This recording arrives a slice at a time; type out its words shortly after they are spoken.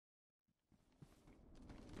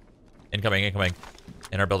Incoming, incoming.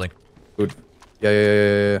 In our building. Good.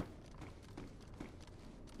 Yeah.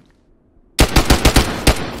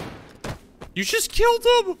 You just killed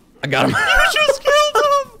him! I got him. You just killed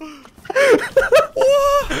him!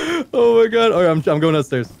 What? Oh my god. Alright, I'm going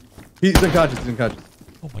upstairs. He's unconscious. He's unconscious.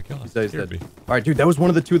 Oh my god. He's dead. Alright, dude, that was one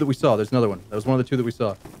of the two that we saw. There's another one. That was one of the two that we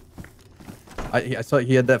saw. I saw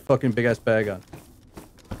he had that fucking big ass bag on.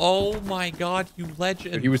 Oh my god, you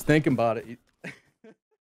legend. He was thinking about it.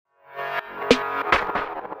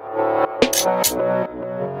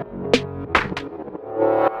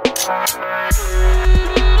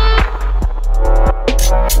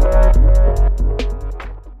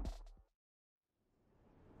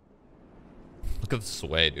 Look at the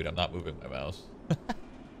sway, dude. I'm not moving my mouse.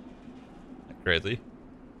 Crazy.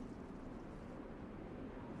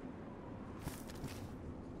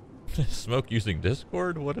 Smoke using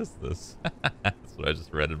Discord? What is this? That's what I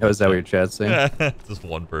just read. Oh, is that what your chat's saying? Yeah, just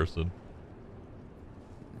one person.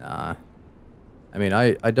 Nah. I mean,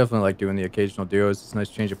 I definitely like doing the occasional duos. It's a nice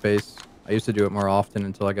change of pace. I used to do it more often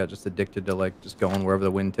until I got just addicted to like just going wherever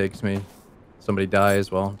the wind takes me. Somebody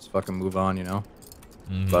dies, well, just fucking move on, you know?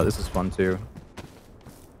 But this is fun too.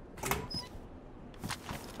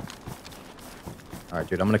 Alright,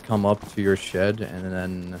 dude, I'm gonna come up to your shed and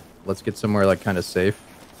then let's get somewhere like kind of safe.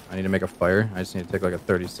 I need to make a fire. I just need to take like a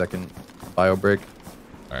 30-second bio break.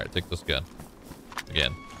 Alright, take this gun.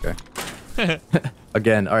 Again. Okay.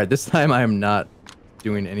 Again. Alright, this time I am not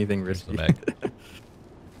doing anything risky.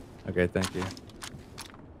 Okay, thank you.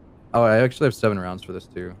 Oh, I actually have 7 rounds for this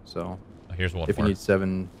too, so... Here's one if more. You need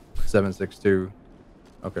 7.62.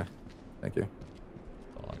 Okay, thank you.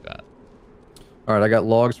 That's all I got. Alright, I got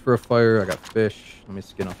logs for a fire. I got fish. Let me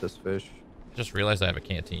skin off this fish. Just realized I have a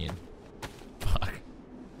canteen. Fuck.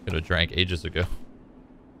 Could have drank ages ago.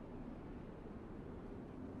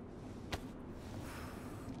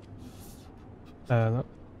 No.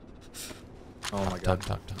 Oh my god.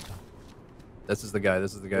 Talk. This is the guy.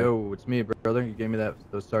 This is the guy. Yo, it's me, brother. You gave me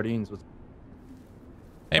those sardines.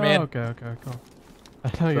 Hey, man. Oh, okay, cool. I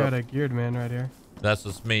thought you had a geared man right here. That's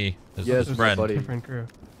just me. This yeah, is his friend. buddy. Different crew.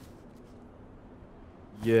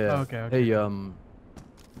 Yeah. Oh, okay. Hey,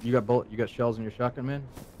 you got shells in your shotgun, man?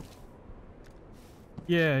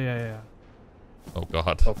 Yeah. Oh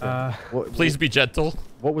god. Okay. Please be gentle.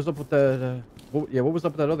 What was up with that? What was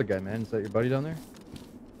up with that other guy, man? Is that your buddy down there?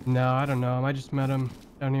 No, I don't know him. I just met him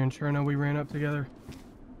down here in Cherno. We ran up together.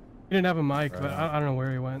 He didn't have a mic, but I don't know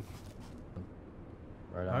where he went.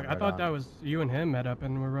 Right on, I thought that was you and him met up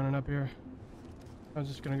and we're running up here. I was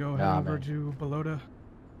just gonna go head over to Balota.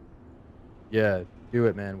 Yeah, do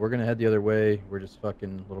it, man. We're gonna head the other way. We're just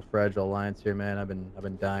fucking little fragile alliance here, man. I've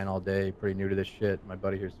been dying all day. Pretty new to this shit. My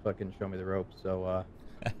buddy here's fucking showing me the ropes. So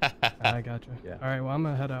I gotcha. Yeah. All right, well I'm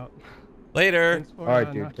gonna head out. Later. For, all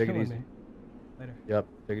right, dude. Take it easy. Me. Later. Yep.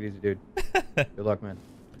 Take it easy, dude. Good luck, man.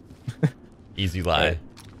 Easy lie.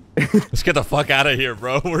 Let's get the fuck out of here,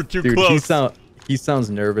 bro. We're too dude, close. He sounds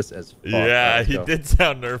nervous as fuck. Yeah, he did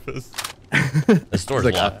sound nervous. The store's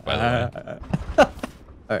like, locked, by the way.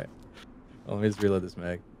 Alright. Let me just reload this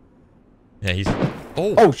mag. Yeah, he's...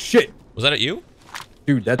 Oh, shit! Was that at you?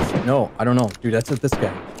 Dude, that's... No, I don't know. Dude, that's at this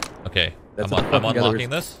guy. Okay, that's I'm unlocking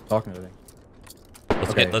this. Talking to me.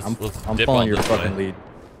 Let's I'm dip following on your this fucking way. lead.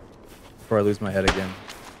 Before I lose my head again.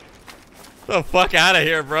 Get the fuck out of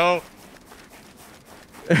here, bro.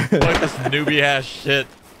 Fuck this newbie ass shit.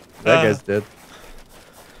 That guy's dead.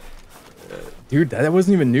 Dude, that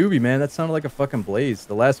wasn't even newbie, man. That sounded like a fucking blaze.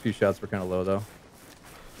 The last few shots were kind of low, though.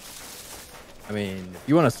 I mean, if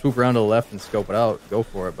you want to swoop around to the left and scope it out, go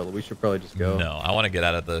for it, but we should probably just go. No, I want to get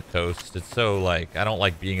out of the coast. It's so, like, I don't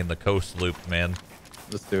like being in the coast loop, man.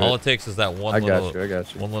 Let's do it. All it takes is that one I little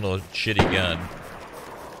got you. one little shitty gun.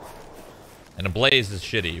 And a blaze is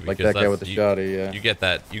shitty because like that guy with the shotty, yeah. You get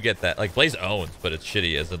that. Like, blaze owns, but it's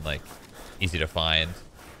shitty as in, like, easy to find.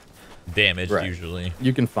 Damaged, right. usually.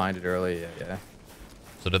 You can find it early, yeah.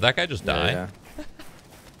 So did that guy just die? Yeah.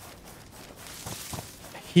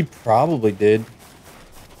 He probably did.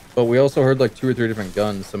 But we also heard like 2 or 3 different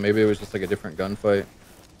guns, so maybe it was just like a different gunfight.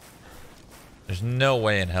 There's no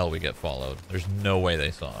way in hell we get followed. There's no way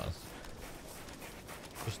they saw us.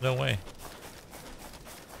 There's no way.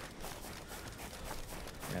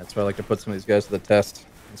 Yeah, that's why I like to put some of these guys to the test.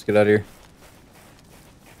 Let's get out of here.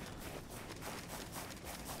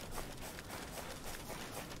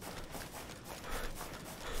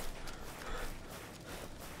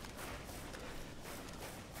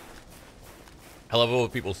 I love it when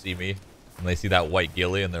people see me and they see that white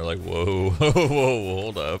ghillie and they're like, whoa, whoa,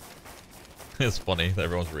 hold up. It's funny,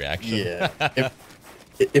 everyone's reaction. Yeah.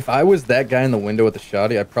 If I was that guy in the window with the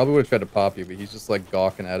shotty, I probably would have tried to pop you, but he's just like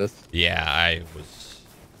gawking at us. Yeah, I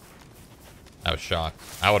was shocked.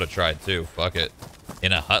 I would have tried too. Fuck it.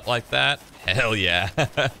 In a hut like that? Hell yeah.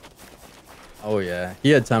 Oh yeah,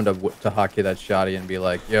 he had time to hockey that shotty and be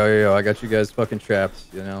like, yo, I got you guys fucking trapped,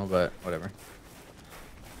 you know. But whatever.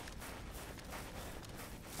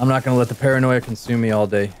 I'm not gonna let the paranoia consume me all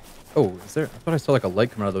day. Oh, is there? I thought I saw like a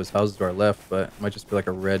light coming out of those houses to our left, but it might just be like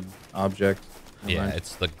a red object. Never Yeah, mind.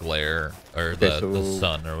 it's the glare or Okay, the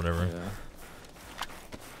sun or whatever. Yeah.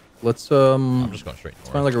 Let's I'm just going straight let's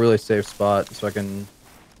north. find like a really safe spot so I can.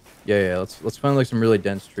 Yeah. Let's find like some really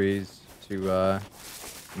dense trees to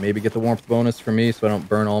maybe get the warmth bonus for me, so I don't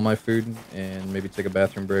burn all my food, and maybe take a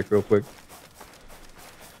bathroom break real quick.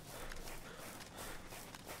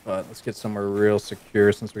 But let's get somewhere real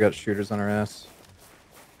secure since we got shooters on our ass.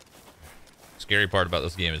 Scary part about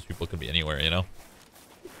this game is people can be anywhere, you know?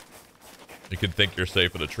 You can think you're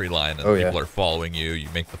safe at a tree line and people are following you. You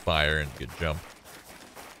make the fire and you get jumped.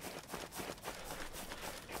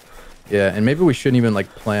 Yeah, and maybe we shouldn't even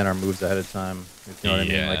like plan our moves ahead of time. You know what I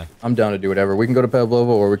mean? Yeah. Like, I'm down to do whatever. We can go to Pavlovo,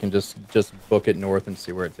 or we can just book it north and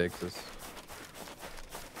see where it takes us.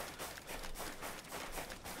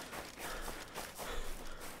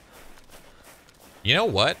 You know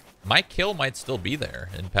what? My kill might still be there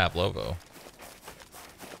in Pavlovo.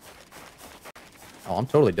 Oh, I'm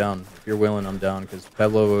totally down. If you're willing, I'm down, because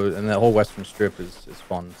Pavlovo and that whole western strip is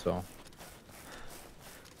fun. So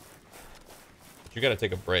But you got to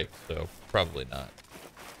take a break, so probably not.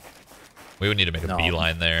 We would need to make a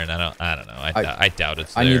beeline there, and I don't know. I doubt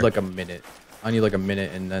it's there. I need like a minute. I need like a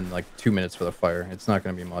minute and then like 2 minutes for the fire. It's not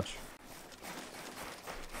going to be much.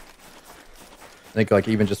 I think like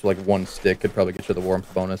even just like one stick could probably get you the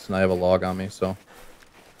warmth bonus, and I have a log on me, so.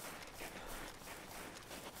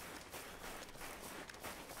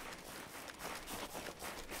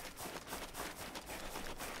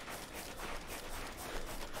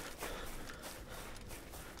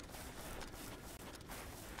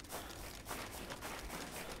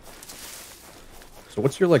 So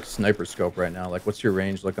what's your like sniper scope right now? Like what's your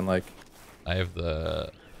range looking like? I have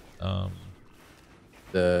the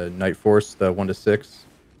Night Force, the 1 to 6.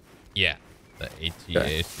 yeah, the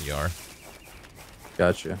ATACR.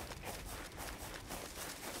 Gotcha.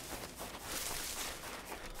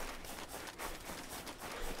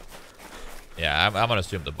 Yeah, I'm gonna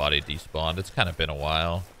assume the body despawned. It's kind of been a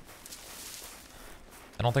while.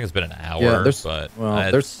 I don't think it's been an hour. Yeah,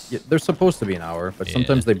 but there's supposed to be an hour, but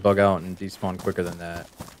sometimes they bug out and despawn quicker than that.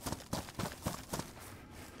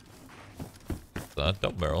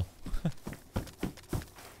 Don't barrel.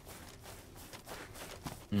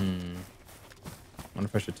 Wonder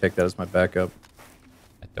if I should take that as my backup.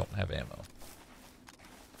 I don't have ammo.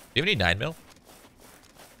 Do you have any 9mm?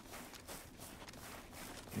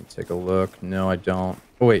 Let me take a look. No, I don't.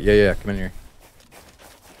 Oh wait, yeah, come in here.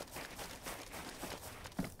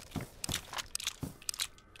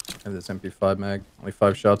 I have this MP5 mag. Only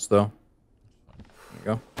 5 shots though. There you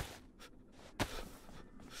go.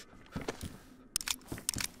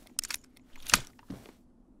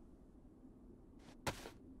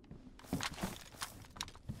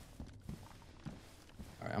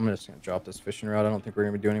 Alright, I'm just gonna drop this fishing rod. I don't think we're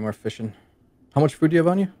gonna be doing any more fishing. How much food do you have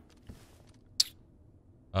on you?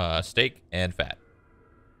 Steak and fat.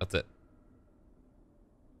 That's it.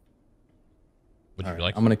 Would you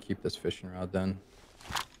like? I'm gonna keep this fishing rod then.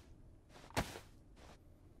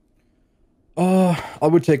 I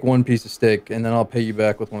would take 1 piece of steak, and then I'll pay you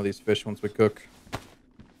back with one of these fish once we cook. All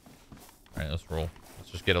right, let's roll. Let's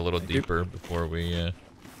just get a little deeper before we.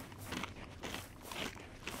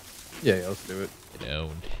 Yeah, let's do it. You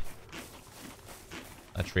know,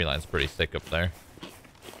 that tree line's pretty thick up there.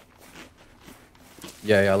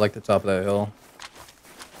 Yeah, I like the top of that hill.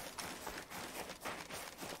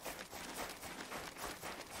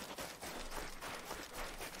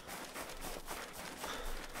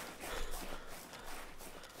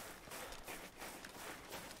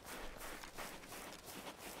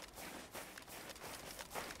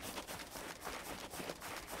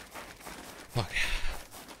 Fuck.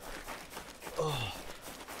 Oh.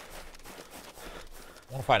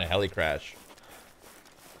 I want to find a heli crash.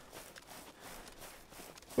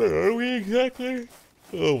 Where are we exactly?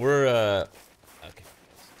 Oh, we're, okay.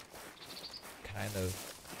 Kind of,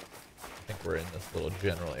 I think we're in this little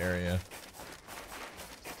general area.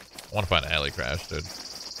 I want to find a heli crash, dude.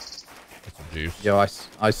 Get some juice. Yo,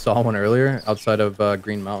 I saw one earlier outside of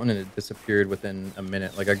Green Mountain, and it disappeared within a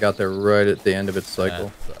minute. Like, I got there right at the end of its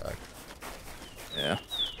cycle. That sucks. Yeah,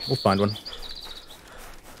 we'll find one.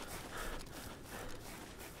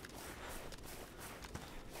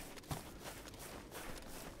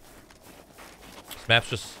 map's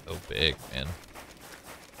just so big, man.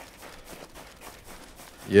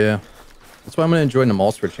 Yeah. That's why I'm gonna enjoy the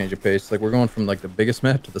malls for a change of pace. Like we're going from like the biggest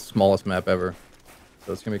map to the smallest map ever.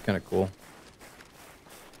 So it's gonna be kind of cool.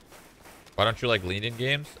 Why don't you like lean-in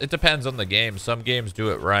games? It depends on the game. Some games do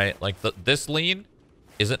it right. Like this lean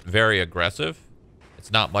isn't very aggressive.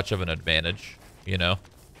 It's not much of an advantage, you know?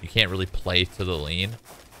 You can't really play to the lean.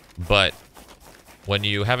 But when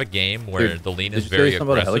you have a game where Dude, the lean is very aggressive... Did you say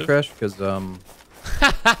something about a heli crash? Because,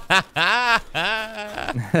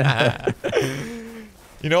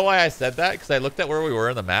 You know why I said that? Because I looked at where we were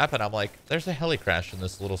in the map, and I'm like, there's a heli crash in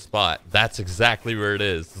this little spot. That's exactly where it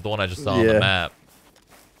is. This is the one I just saw on the map.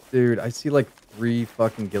 Dude, I see like 3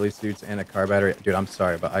 fucking ghillie suits and a car battery. Dude, I'm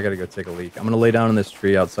sorry, but I gotta go take a leak. I'm gonna lay down in this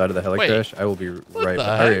tree outside of the heli crash. I will be right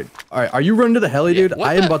back. All right, are you running to the heli, dude?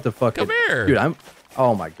 I am about to fucking... Come here. Dude,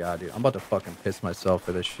 oh my god, dude. I'm about to fucking piss myself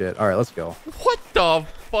for this shit. All right, let's go. What the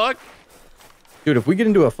fuck? Dude, if we get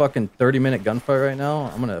into a fucking 30-minute gunfight right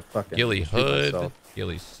now, I'm gonna fucking... Ghillie hood,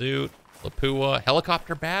 ghillie suit, Lapua,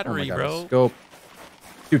 helicopter battery, oh my god, bro. Scope.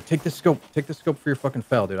 Dude, take the scope. Take the scope for your fucking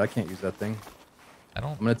FAL, dude. I can't use that thing.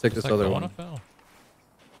 I'm gonna take this other one.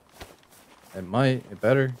 It might. It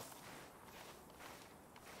better.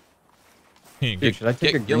 Dude, should I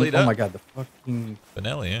take a green? Oh my god, the fucking...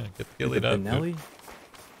 Benelli, yeah. Get the ghillied up. Benelli?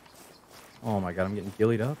 Oh my god, I'm getting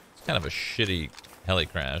ghillied up. It's kind of a shitty heli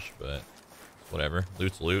crash, but whatever.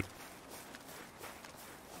 Loot's loot.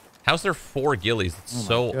 How's there 4 ghillies? It's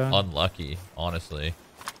so unlucky, honestly.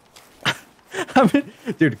 I mean,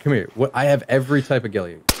 dude, come here. I have every type of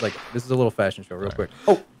ghillie. Like, this is a little fashion show, real quick.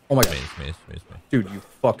 Oh my god. Me. Dude, you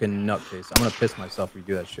fucking nutcase. I'm gonna piss myself if you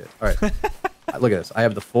do that shit. All right. Look at this. I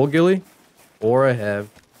have the full ghillie, or I have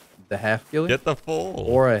the half ghillie. Get the full.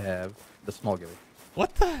 Or I have the small ghillie.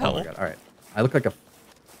 What the hell? Oh my god. All right. I look like a...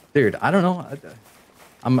 Dude, I don't know.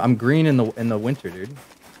 I'm green in the winter, dude.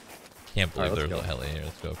 Can't believe there's a heli here.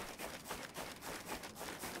 Let's go.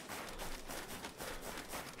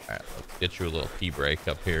 Alright, let's get you a little pee break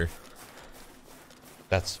up here.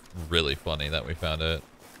 That's really funny that we found it.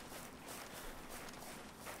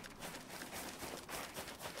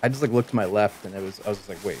 I just like looked to my left and I was just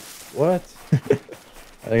like, wait, what?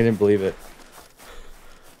 I didn't believe it.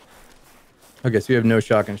 Okay, so you have no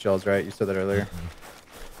shotgun shells, right? You said that earlier. Mm-hmm.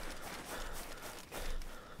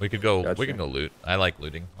 We could go. Gotcha. We can go loot. I like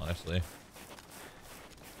looting, honestly.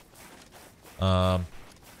 I'm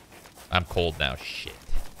cold now. Shit.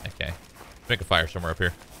 Okay. Make a fire somewhere up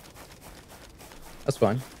here. That's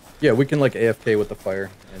fine. Yeah, we can like AFK with the fire,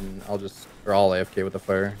 and I'll AFK with the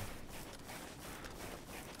fire.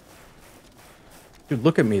 Dude,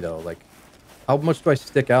 look at me though. Like, how much do I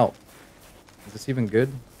stick out? Is this even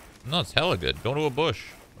good? No, it's hella good. Go to a bush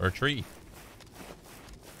or a tree.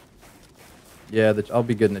 Yeah, I'll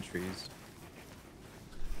be good in the trees.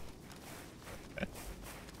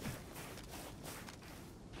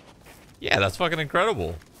 Yeah, that's fucking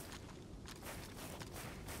incredible.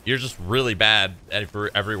 You're just really bad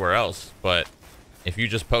everywhere else, but if you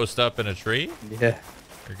just post up in a tree, yeah,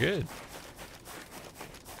 you're good.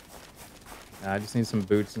 I just need some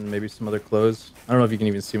boots and maybe some other clothes. I don't know if you can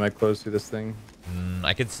even see my clothes through this thing.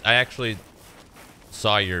 I actually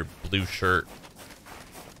saw your blue shirt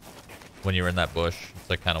when you were in that bush. It's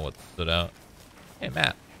like kind of what stood out. Hey,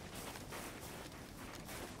 Matt.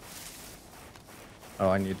 Oh,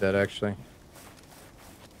 I need that actually.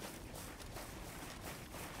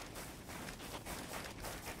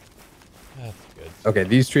 That's good. Okay,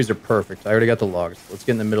 these trees are perfect. I already got the logs. Let's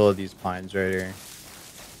get in the middle of these pines right here.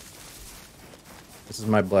 This is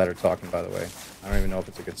my bladder talking, by the way. I don't even know if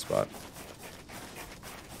it's a good spot.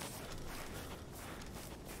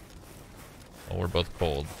 Well, we're both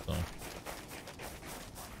cold, so.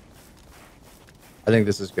 I think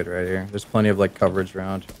this is good right here. There's plenty of like coverage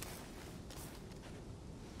around.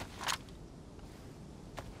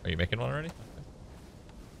 Are you making one already?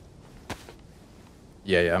 Okay.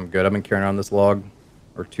 Yeah, I'm good. I've been carrying around this log,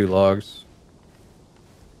 or 2 logs.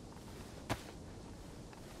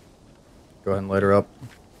 Go ahead and light her up.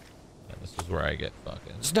 Yeah, this is where I get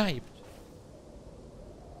fucking sniped.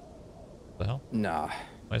 What the hell? Nah.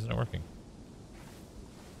 Why isn't it working?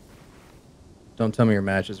 Don't tell me your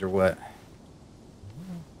matches are wet.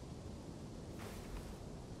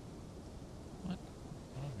 What?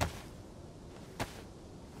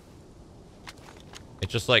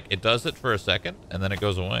 It's just like, it does it for a second, and then it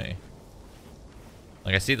goes away.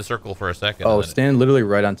 Like, I see the circle for a second. Oh, stand literally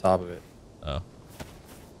right on top of it. Oh.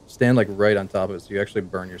 Stand like right on top of it so you actually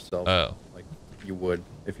burn yourself. Oh. Like you would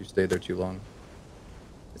if you stayed there too long.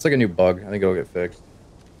 It's like a new bug. I think it'll get fixed.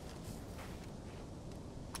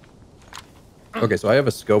 Okay, so I have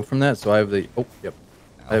a scope from that. So I have the. Oh, yep.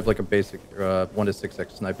 I have like a basic 1 to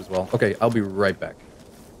 6x snipe as well. Okay, I'll be right back.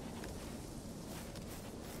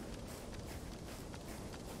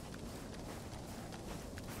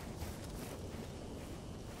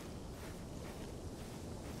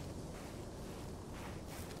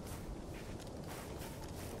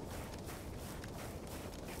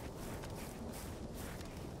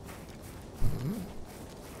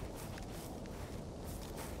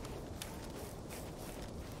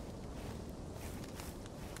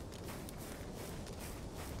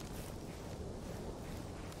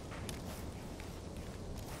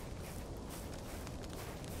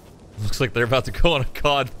 Looks like they're about to go on a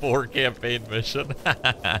COD 4 campaign mission.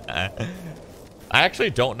 I actually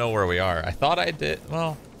don't know where we are. I thought I did.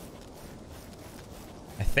 Well,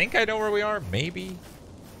 I think I know where we are. Maybe.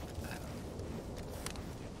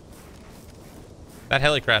 That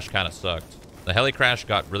heli crash kind of sucked. The heli crash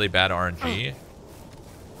got really bad RNG.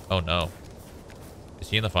 Oh no. Is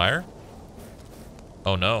he in the fire?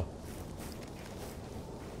 Oh no.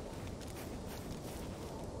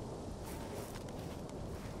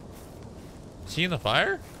 Is he in the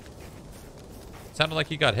fire? It sounded like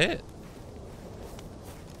he got hit.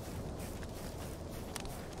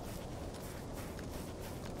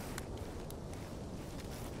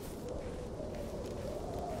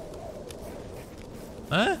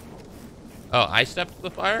 Huh? Oh, I stepped to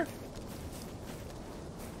the fire?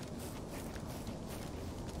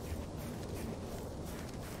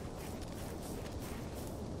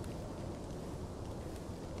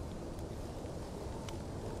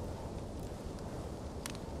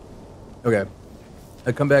 Okay.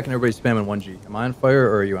 I come back and everybody's spamming 1G. Am I on fire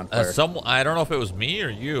or are you on fire? I don't know if it was me or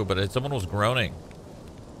you, but someone was groaning.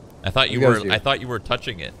 I thought I thought you were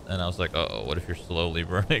touching it, and I was like, uh-oh, what if you're slowly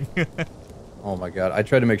burning? Oh my god. I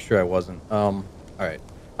tried to make sure I wasn't. Alright.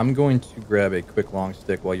 I'm going to grab a quick long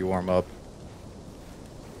stick while you warm up.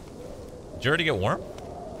 Did you already get warm?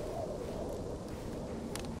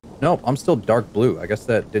 Nope, I'm still dark blue. I guess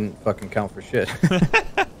that didn't fucking count for shit.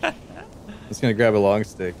 Just gonna grab a long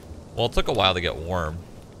stick. Well, it took a while to get warm.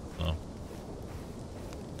 So.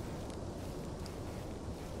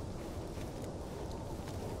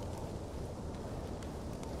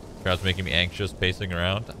 Crowd's making me anxious, pacing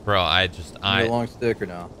around. Bro, I a long stick or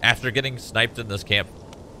no? After getting sniped in this camp,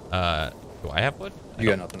 do I have wood? You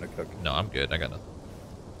got nothing to cook. No, I'm good. I got nothing.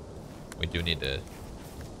 We do need to...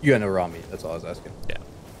 You got no raw meat. That's all I was asking. Yeah.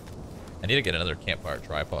 I need to get another campfire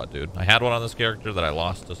tripod, dude. I had one on this character that I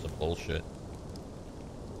lost to some bullshit.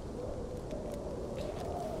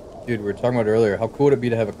 Dude, we were talking about earlier, how cool would it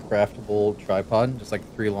be to have a craftable tripod? Just like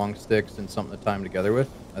 3 long sticks and something to tie them together with?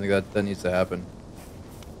 I think that needs to happen.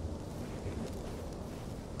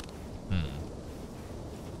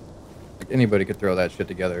 Like anybody could throw that shit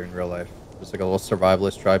together in real life. Just like a little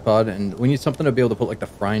survivalist tripod. And we need something to be able to put like the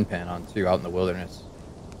frying pan on too out in the wilderness.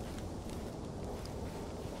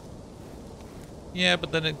 Yeah,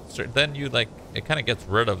 but then it kind of gets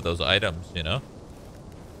rid of those items, you know?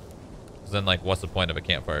 Then, like, what's the point of a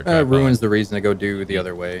campfire tripod? It ruins the reason to go do the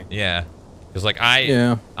other way. Yeah. Because, like,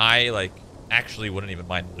 I like, actually wouldn't even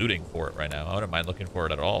mind looting for it right now. I wouldn't mind looking for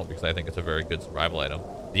it at all because I think it's a very good survival item.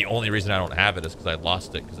 The only reason I don't have it is because I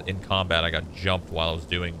lost it because in combat I got jumped while I was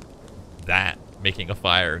doing that, making a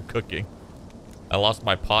fire and cooking. I lost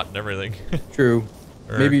my pot and everything. True.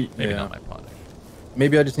 Maybe not my pot. Actually.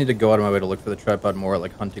 Maybe I just need to go out of my way to look for the tripod more at,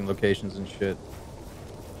 like, hunting locations and shit.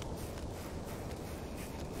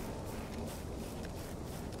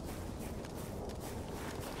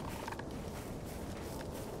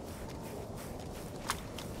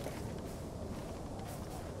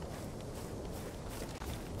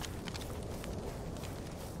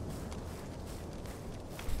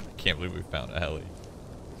 Can't believe we found a heli.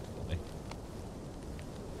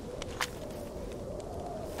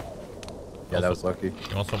 Yeah, that was lucky.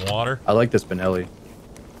 You want some water? I like this Benelli.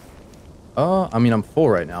 I mean, I'm full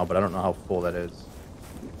right now, but I don't know how full that is.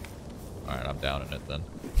 Alright, I'm down in it then.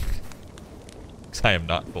 Because I am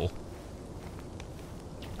not full.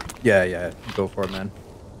 Yeah, go for it, man.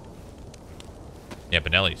 Yeah,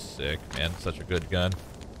 Benelli's sick, man. Such a good gun.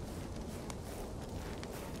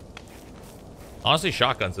 Honestly,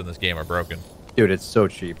 shotguns in this game are broken. Dude, it's so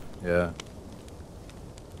cheap. Yeah.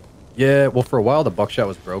 Yeah, well, for a while, the buckshot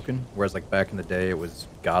was broken, whereas, like, back in the day, it was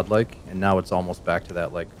godlike, and now it's almost back to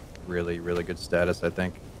that, like, really, really good status, I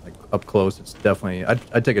think. Like, up close, it's definitely...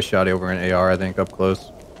 I'd take a shot over an AR, I think, up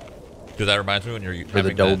close. Dude, that reminds me when you're having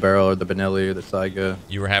the double barrel, or the Benelli, or the Saiga.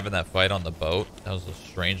 You were having that fight on the boat. That was the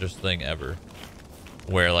strangest thing ever.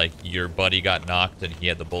 where like your buddy got knocked and he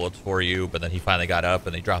had the bullets for you, but then he finally got up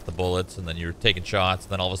and they dropped the bullets, and then you're taking shots,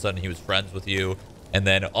 and then all of a sudden he was friends with you, and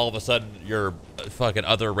then all of a sudden your fucking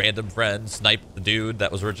other random friend sniped the dude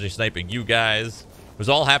that was originally sniping you guys. It was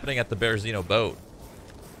all happening at the Bearzino boat.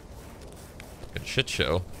 Good shit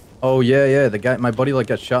show. Oh yeah, the guy, my buddy, like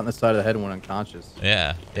got shot in the side of the head and went unconscious.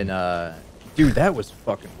 Yeah. And dude, that was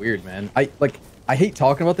fucking weird, man. I hate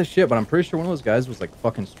talking about this shit, but I'm pretty sure one of those guys was like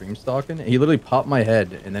fucking stream stalking. He literally popped my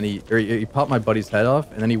head, and then he popped my buddy's head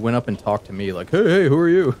off, and then he went up and talked to me like, hey, who are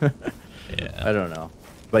you? Yeah. I don't know,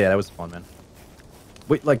 but yeah, that was fun, man.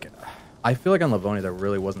 Wait, like, I feel like on Livonia there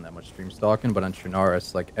really wasn't that much stream stalking, but on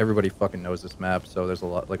Chernarus, like everybody fucking knows this map, so there's a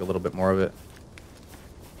little bit more of it.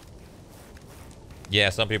 Yeah,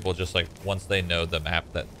 some people just like once they know the map,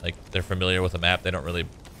 that like they're familiar with the map, they don't really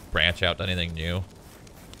branch out to anything new.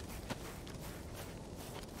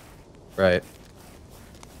 Right.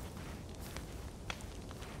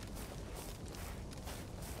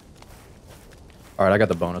 All right, I got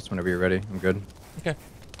the bonus whenever you're ready. I'm good. Okay.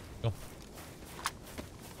 Go.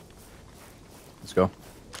 Let's go.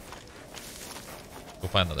 We'll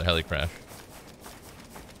find another heli crash.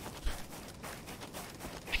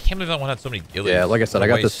 I can't believe that one had so many ghillies. Yeah, like I said, I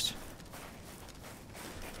got this.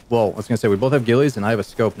 Well, I was gonna say we both have ghillies, and I have a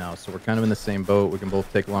scope now, so we're kind of in the same boat. We can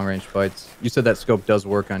both take long-range fights. You said that scope does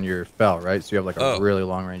work on your FAL, right? So you have like a really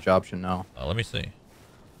long-range option now. Let me see.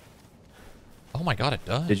 Oh my god, it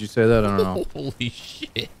does. Did you say that? I don't know. Holy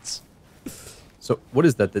shit. So what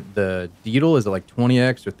is that? The Deedle, is it like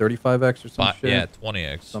 20x or 35x or some shit? Yeah,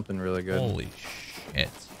 20x. Something really good. Holy shit.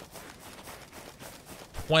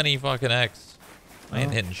 20 fucking X. I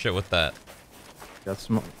ain't hitting shit with that. Got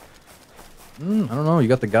some. I don't know. You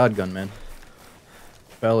got the God gun, man.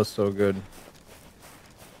 FAL is so good.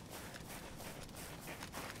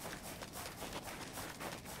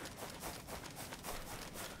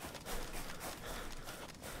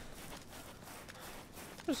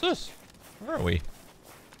 What is this? Where are we?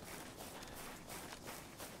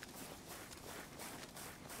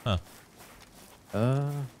 Huh.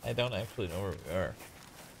 I don't actually know where we are.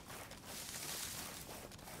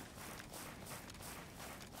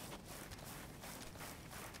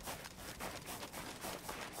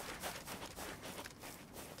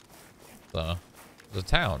 There's a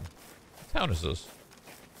town. What town is this?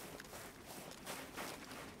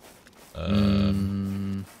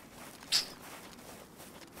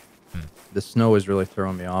 The snow is really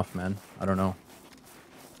throwing me off, man. I don't know.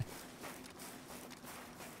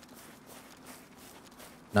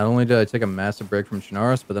 Not only did I take a massive break from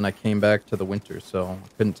Chernarus, but then I came back to the winter, so I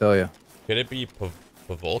couldn't tell you. Could it be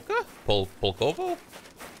Pavolka? Polkovo?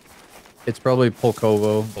 It's probably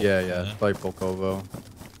Polkovo. Yeah, it's probably Polkovo.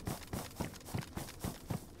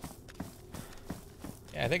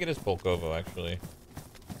 Yeah, I think it is Polkovo, actually.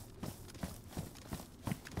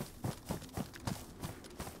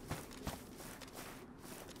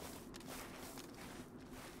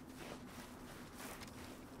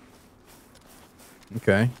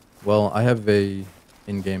 Okay. Well, I have a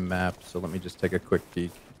in-game map, so let me just take a quick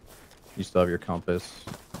peek. You still have your compass.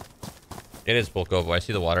 It is Polkovo. I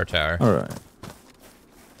see the water tower. All right.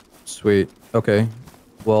 Sweet. Okay.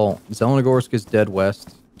 Well, Zelenogorsk is dead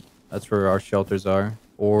west. That's where our shelters are.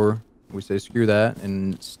 Or we say screw that,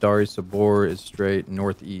 and Stary Sabor is straight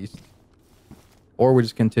northeast. Or we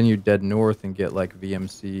just continue dead north and get like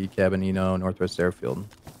VMC, Cabanino, Northwest Airfield.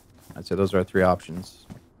 I'd say those are our three options.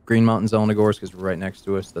 Green Mountain Zelenogorsk is right next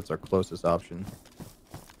to us. That's our closest option.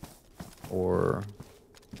 Or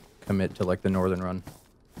commit to like the northern run.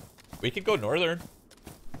 We could go northern.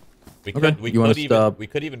 We Okay. We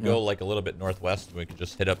could even go like a little bit northwest. And we could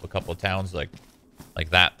just hit up a couple of towns like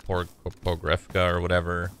that, Pogrefka or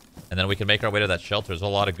whatever, and then we can make our way to that shelter. There's a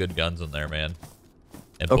lot of good guns in there, man.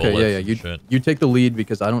 And okay, yeah. shit. You take the lead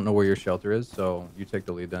because I don't know where your shelter is, so you take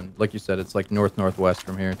the lead then. Like you said, it's like northwest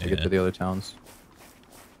from here to get to the other towns.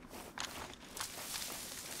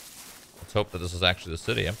 Let's hope that this is actually the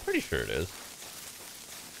city. I'm pretty sure it is.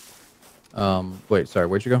 Wait, sorry,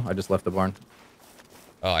 where'd you go? I just left the barn.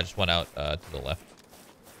 Oh, I just went out to the left,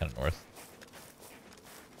 kind of north.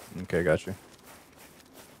 Okay, got you.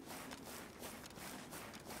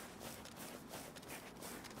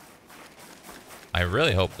 I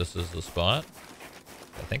really hope this is the spot.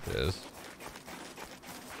 I think it is.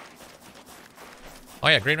 Oh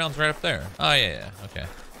yeah, Green Mountain's right up there. Oh yeah, okay.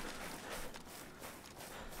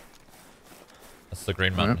 That's the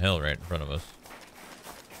Green Mountain Hill right in front of us.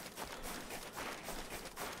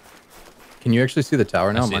 Can you actually see the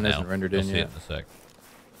tower now? Mine isn't rendered in yet. yet. See it in a sec.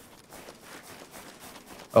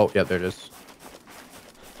 Oh, yeah, there it is.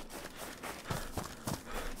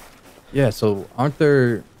 Yeah, so aren't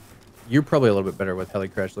there... You're probably a little bit better with heli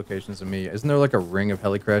crash locations than me. Isn't there like a ring of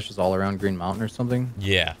heli crashes all around Green Mountain or something?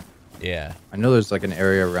 Yeah. Yeah. I know there's like an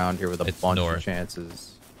area around here with a It's bunch north. of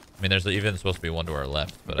chances. I mean, there's even supposed to be one to our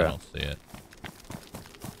left, but I Okay. don't see it.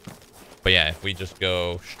 But yeah, if we just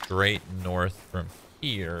go straight north from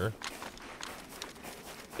here,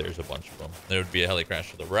 there's a bunch of them. There would be a heli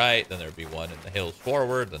crash to the right, then there would be one in the hills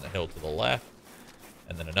forward, then the hill to the left,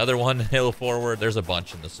 and then another one hill forward. There's a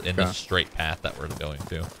bunch in this straight path that we're going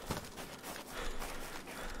to.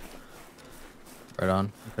 Right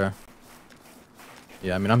on. Okay.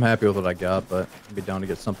 Yeah, I mean, I'm happy with what I got, but I'd be down to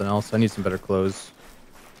get something else. I need some better clothes.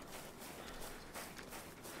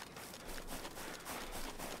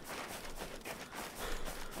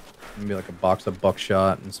 Maybe like a box of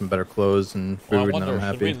buckshot and some better clothes and food, Well, I and wonder, then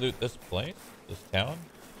I'm should we happy. loot this place? This town?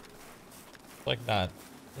 It's like not...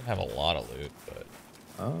 Doesn't have a lot of loot, but...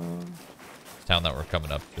 This town that we're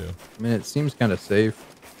coming up to. I mean, it seems kind of safe.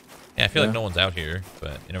 Yeah, I feel like Yeah. no one's out here,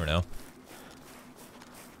 but you never know.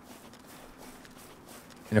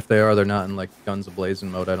 And if they are, they're not in like guns ablazing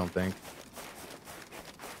mode, I don't think.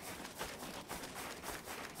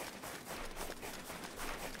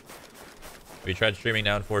 Have you tried streaming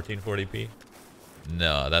now in 1440p?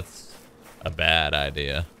 No, that's a bad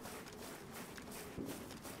idea.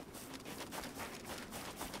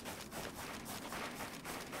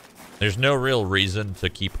 There's no real reason to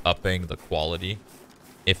keep upping the quality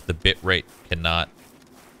if the bitrate cannot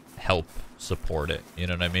help support it. You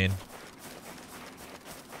know what I mean?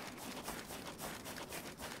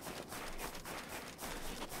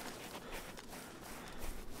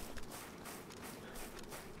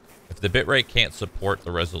 If the bitrate can't support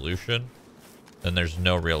the resolution, then there's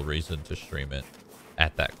no real reason to stream it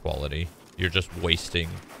at that quality. You're just wasting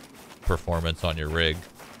performance on your rig.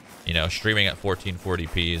 You know, streaming at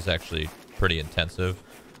 1440p is actually pretty intensive,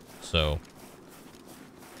 so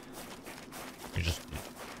it's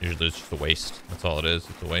just a waste. That's all it is.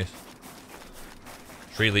 It's a waste.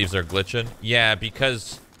 Tree leaves are glitching. Yeah,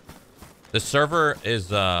 because the server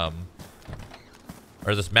is or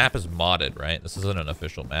this map is modded, right? This isn't an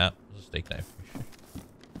official map. This is a steak knife.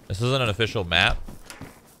 This isn't an official map,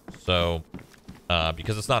 so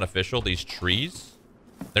because it's not official, these trees,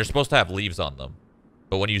 they're supposed to have leaves on them.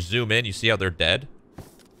 But when you zoom in, you see how they're dead?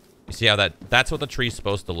 You see how that's what the tree's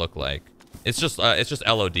supposed to look like. It's just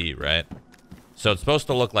LOD, right? So it's supposed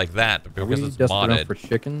to look like that, but because it's modded. For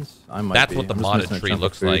chickens? I might That's be. what the I'm just modded missing a tree chunk of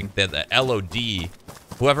looks food. like. The LOD,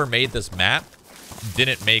 whoever made this map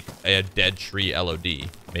didn't make a dead tree LOD.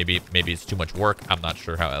 Maybe it's too much work. I'm not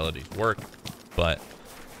sure how LODs work, but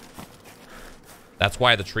that's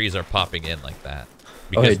why the trees are popping in like that.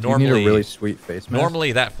 Because Okay, do you need a really sweet face mask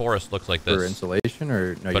normally that forest looks like this for insulation,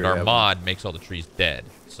 or no? but you our have mod makes all the trees dead.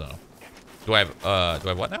 So, do I have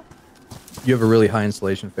what now? You have a really high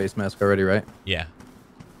insulation face mask already, right? Yeah.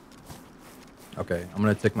 Okay, I'm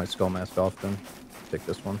gonna take my skull mask off then. Take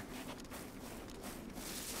this one.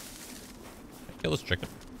 Kill this chicken.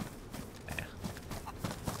 Nah.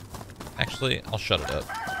 Actually, I'll shut it up.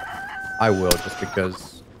 I will, just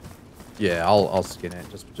because. Yeah, I'll skin it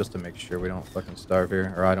just to make sure we don't fucking starve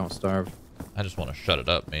here, or I don't starve. I just want to shut it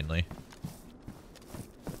up mainly.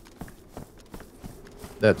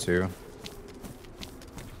 That too.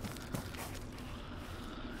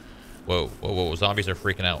 Whoa, whoa, whoa! Zombies are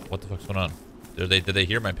freaking out. What the fuck's going on? Did they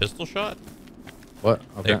hear my pistol shot? What?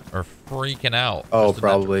 They Okay. are freaking out. Oh, Just in that-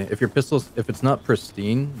 probably. If your pistol's, if it's not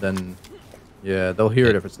pristine, then yeah, they'll hear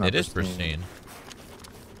it if it's not. It is pristine.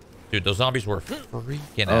 Dude, those zombies were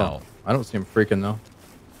freaking Oh, out. I don't see them freaking though.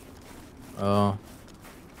 Oh.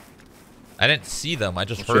 I didn't see them. I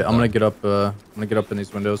just Shit, heard them. I'm gonna get up. I'm gonna get up in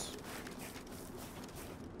these windows.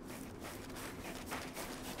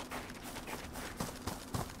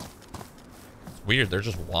 It's weird. They're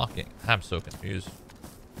just walking. I'm so confused.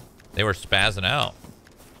 They were spazzing out.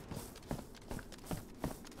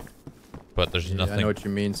 But there's Yeah, nothing. I know what you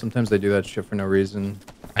mean. Sometimes they do that shit for no reason.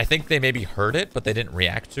 I think they maybe heard it, but they didn't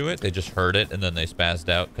react to it. They just heard it, and then they spazzed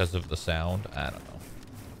out because of the sound. I don't know.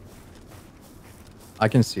 I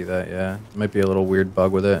can see that. Yeah, might be a little weird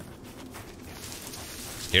bug with it.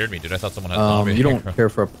 Scared me, dude. I thought someone had zombies. You don't care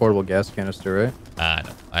for a portable gas canister, right? I know.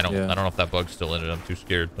 I don't. Yeah. I don't know if that bug's still in it. I'm too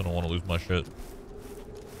scared. I don't want to lose my shit.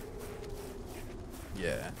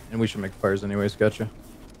 Yeah, and we should make fires anyways. Gotcha.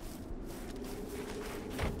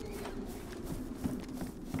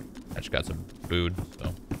 I just got some food,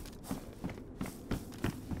 so.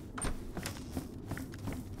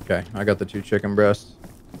 Okay, I got the 2 chicken breasts.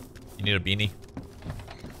 You need a beanie?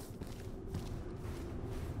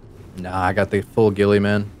 Nah, I got the full ghillie,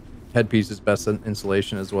 man. Headpiece is best in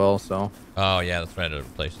insulation as well, so. Oh yeah, that's right. It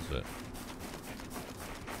replaces it.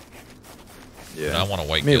 Yeah. I want a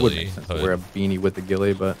white I mean, it would ghillie make sense to hood. wear a beanie with the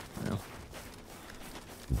ghillie, but you know.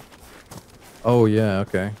 Oh yeah,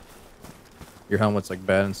 okay. Your helmet's like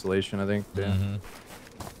bad insulation, I think. Yeah. Mm-hmm.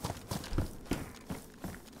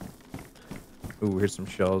 Ooh, here's some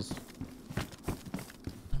shells.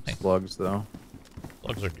 Nice. Slugs though.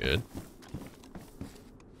 Slugs are good.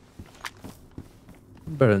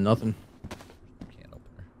 Better than nothing. Can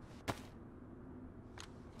opener.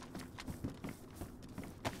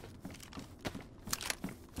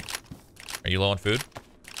 Are you low on food?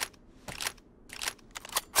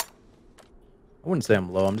 I wouldn't say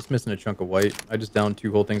I'm low. I'm just missing a chunk of white. I just downed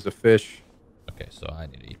 2 whole things of fish. Okay, so I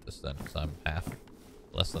need to eat this then, because I'm half.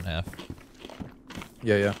 Less than half.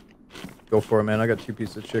 Yeah, yeah. Go for it, man. I got 2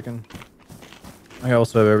 pieces of chicken. I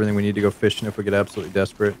also have everything we need to go fishing if we get absolutely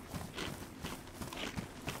desperate.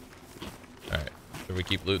 Alright. Should we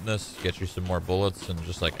keep looting this? Get you some more bullets and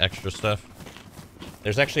just like extra stuff?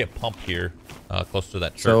 There's actually a pump here, close to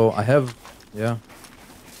that church. So I have, yeah.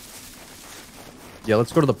 Yeah,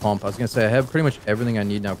 let's go to the pump. I was going to say, I have pretty much everything I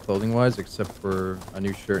need now clothing-wise, except for a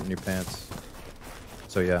new shirt and new pants.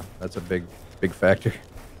 So yeah, that's a big factor.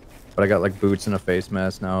 But I got like boots and a face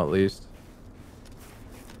mask now, at least.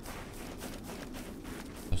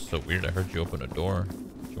 That's so weird. I heard you open a door.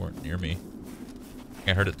 You weren't near me.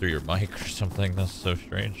 I heard it through your mic or something. That's so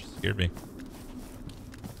strange. It scared me.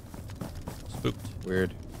 Spooked.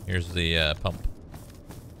 Weird. Here's the pump.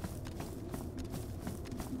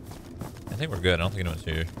 I think we're good. I don't think anyone's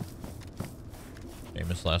here.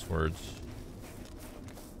 Famous last words.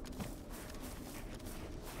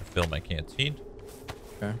 Fill my canteen.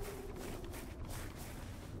 Okay.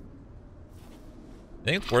 I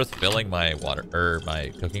think it's worth filling my water or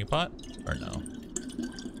my cooking pot, or no?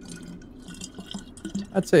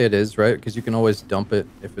 I'd say it is, right? Because you can always dump it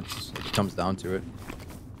if it comes down to it.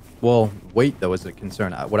 Well, weight though is a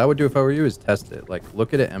concern. What I would do if I were you is test it. Like,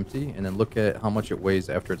 look at it empty, and then look at how much it weighs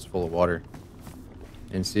after it's full of water,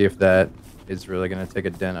 and see if that is really gonna take a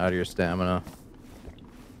dent out of your stamina.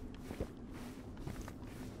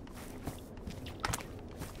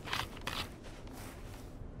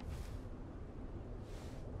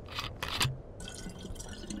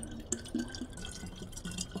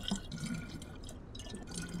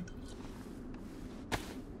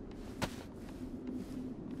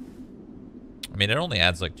 I mean, it only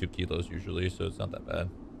adds like 2 kilos usually, so it's not that bad.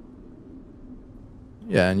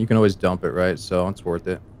 Yeah, and you can always dump it, right? So it's worth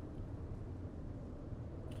it.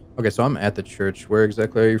 Okay, so I'm at the church. Where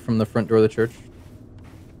exactly are you from the front door of the church?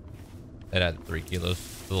 It added 3 kilos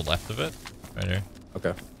to the left of it, right here.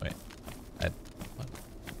 Okay. Wait, I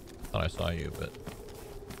thought I saw you, but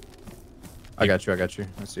I got you.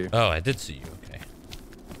 I see you. oh, I did see you. Okay.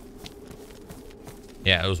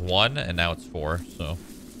 Yeah, it was 1, and now it's 4. So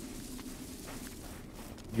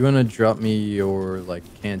You wanna drop me your like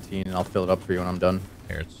canteen, and I'll fill it up for you when I'm done.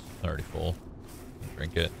 here it's already full.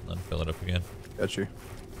 Drink it, and then fill it up again. Got you.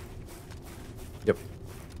 Yep.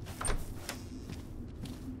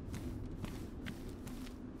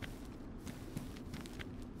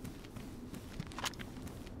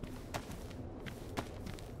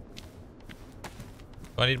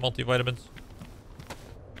 Do I need multivitamins?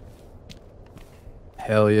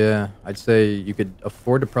 Hell yeah. I'd say you could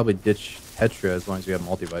afford to probably ditch Tetra as long as you have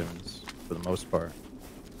multivitamins for the most part.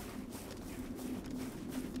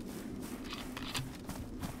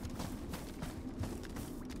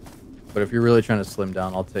 But if you're really trying to slim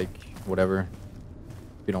down, I'll take whatever.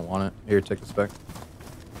 If you don't want it, here, take the spec.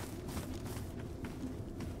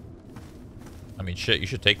 I mean, shit, you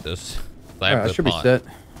should take this. I Alright, have I the should be pot. set.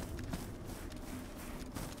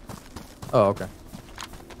 Oh, okay.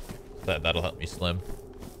 That'll help me slim.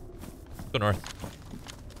 Go north.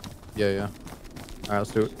 Yeah, yeah. Alright,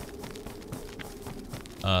 let's do it.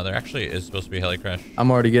 There actually is supposed to be a heli crash.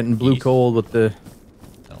 I'm already getting blue East. cold with the...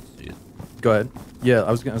 I don't see it. Go ahead. Yeah,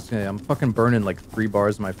 I was gonna say, I'm fucking burning like 3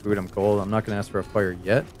 bars of my food. I'm cold. I'm not gonna ask for a fire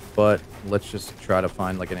yet, but let's just try to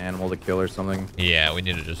find like an animal to kill or something. Yeah, we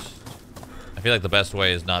need to just... I feel like the best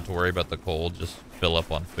way is not to worry about the cold. Just fill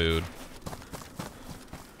up on food.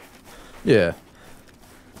 Yeah.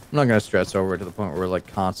 I'm not gonna stress over it to the point where we're like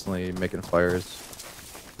constantly making fires.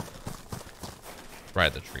 Right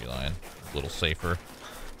at the tree line. A little safer.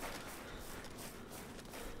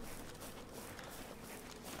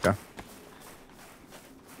 Okay.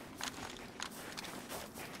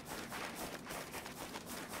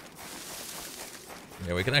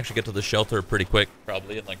 Yeah, we can actually get to the shelter pretty quick.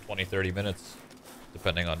 Probably in like 20, 30 minutes.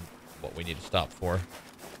 Depending on what we need to stop for.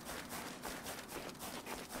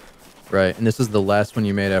 Right, and this is the last one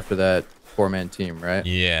you made after that 4-man team, right?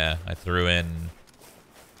 Yeah, I threw in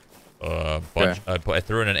bunch. Okay. I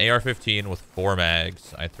threw in an AR-15 with 4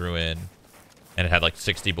 mags. I threw in, and it had like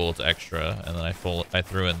 60 bullets extra. And then I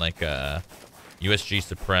threw in like a USG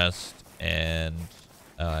suppressed and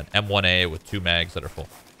an M1A with 2 mags that are full.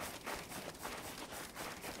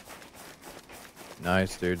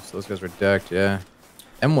 Nice, dude. So those guys were decked, yeah.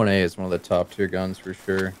 M1A is one of the top tier guns for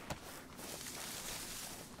sure.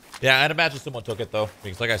 Yeah, I'd imagine someone took it though,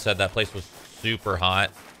 because like I said, that place was super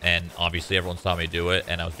hot, and obviously everyone saw me do it,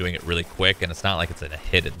 and I was doing it really quick, and it's not like it's in a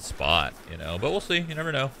hidden spot, you know. But we'll see. You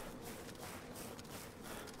never know.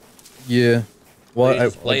 Yeah. Well, You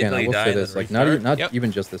just play again, till I you will die say and this, then like not restart.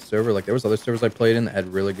 even just this server. Like there was other servers I played in that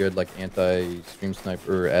had really good like anti-stream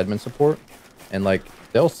sniper admin support, and like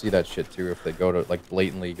they'll see that shit too if they go to like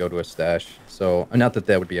blatantly go to a stash. So not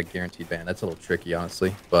that would be a guaranteed ban. That's a little tricky,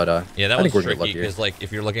 honestly. But Yeah, that I was think we're gonna get tricky luckier. because like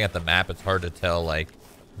if you're looking at the map, it's hard to tell like,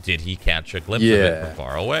 did he catch a glimpse of it Yeah. from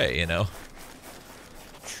far away? You know.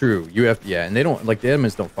 True. You have yeah, and they don't like the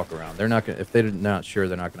admins don't fuck around. They're not gonna if they're not sure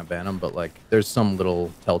they're not gonna ban them. But like there's some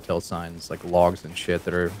little telltale signs like logs and shit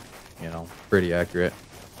that are, you know, pretty accurate.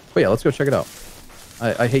 But yeah, let's go check it out.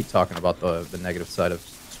 I hate talking about the negative side of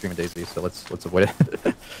streaming DayZ, so let's avoid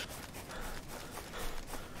it.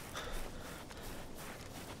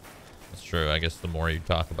 That's true. I guess the more you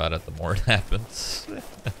talk about it, the more it happens.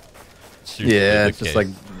 Yeah, it's just like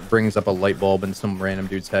brings up a light bulb in some random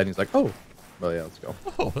dude's head, and he's like, "Oh, well, yeah, let's go."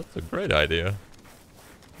 Oh, that's a great idea.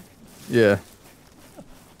 Yeah. You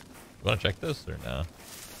want to check this or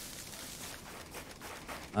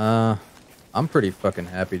no? I'm pretty fucking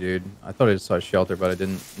happy, dude. I thought I just saw a shelter, but I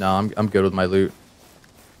didn't. No, I'm good with my loot.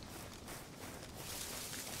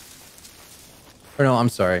 Or no, I'm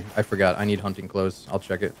sorry. I forgot. I need hunting clothes. I'll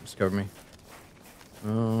check it. Just cover me.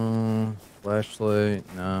 Flashlight.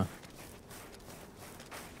 Nah.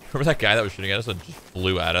 Remember that guy that was shooting at us and just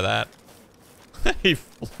flew out of that? He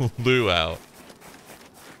flew out.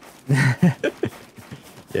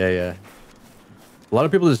 Yeah. A lot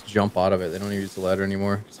of people just jump out of it. They don't even use the ladder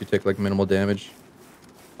anymore because you take like minimal damage.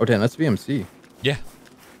 Oh damn, that's VMC. Yeah.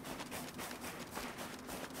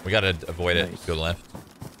 We gotta avoid it. Nice. Go left.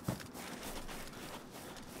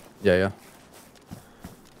 Yeah.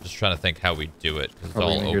 Just trying to think how we do it because it's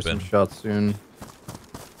Probably all gonna hear some open. shots soon.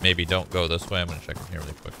 Maybe don't go this way. I'm gonna check in here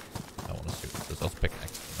really quick. I want to see what this is. Let's pick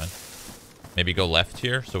next one. Maybe go left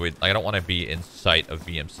here. So I don't want to be in sight of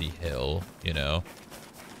VMC Hill. You know.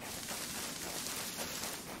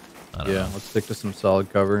 I don't know. Let's stick to some solid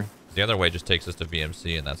cover. The other way just takes us to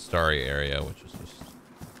VMC in that starry area, which is just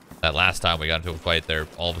that last time we got into a fight there.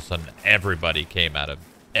 All of a sudden, everybody came out of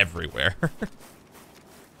everywhere.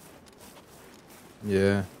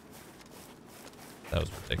 Yeah. That was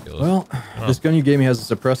ridiculous. Well, Oh. this gun you gave me has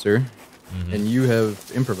a suppressor, Mhm. and you have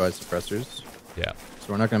improvised suppressors, Yeah. so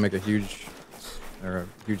we're not gonna make a huge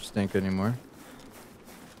stink anymore.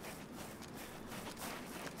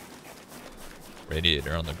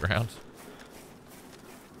 Radiator on the ground.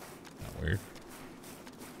 Not weird.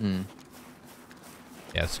 Hmm.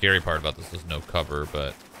 Yeah, the scary part about this is no cover,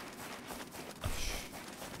 but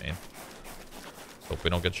man, let's hope we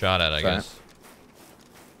don't get shot at. I Sorry. guess.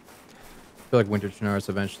 I feel like Winter Chernarus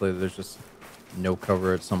eventually there's just no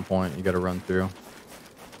cover at some point. You got to run through.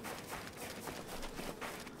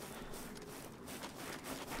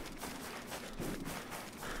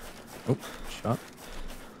 Oh, shot.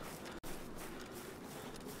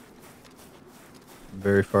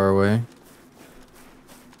 Very far away.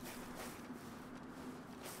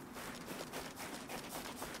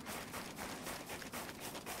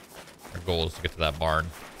 Our goal is to get to that barn.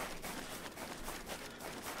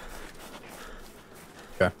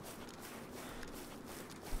 Okay.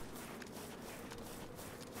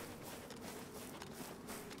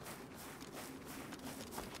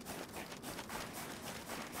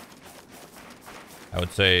 I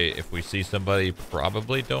would say if we see somebody,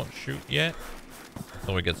 probably don't shoot yet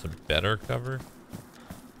until we get some better cover.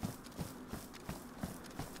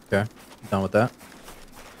 Okay. Done with that.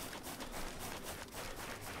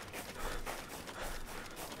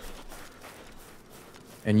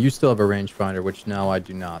 And you still have a rangefinder, which now I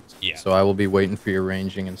do not. Yeah. So I will be waiting for your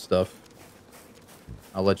ranging and stuff.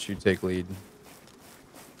 I'll let you take lead.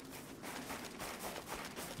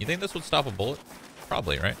 You think this would stop a bullet?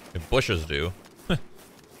 Probably, right? If bushes do.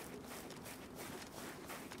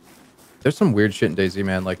 There's some weird shit in DayZ,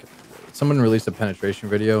 man. Like, someone released a penetration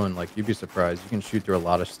video, and like, you'd be surprised. You can shoot through a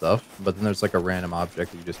lot of stuff, but then there's like a random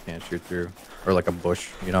object that you just can't shoot through, or like a bush,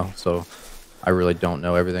 you know. So, I really don't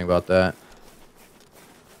know everything about that.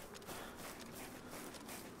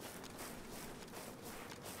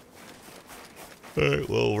 Alright,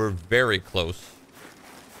 well, we're very close.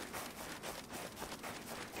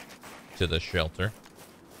 to the shelter.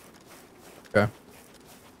 Okay.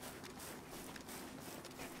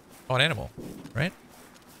 Oh, an animal, right?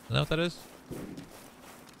 Isn't that what that is?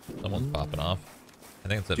 Someone's popping off. I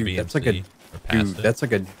think it's a Dude, BMC. that's like a or past dude. it. That's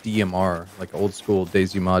like a DMR, like old school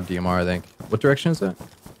DayZ mod DMR. I think. What direction is that?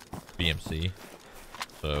 BMC.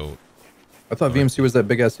 So. I thought North. VMC was that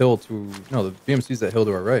big ass hill to. No, the VMC's that hill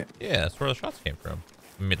to our right. Yeah, that's where the shots came from.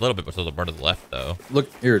 I mean, a little bit to the part of the left, though.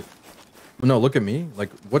 Look here. No, look at me. Like,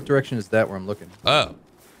 what direction is that where I'm looking? Oh,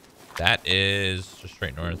 that is just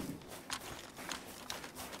straight north.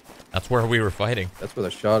 That's where we were fighting. That's where the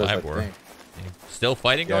shot is, I Vibor. think. Still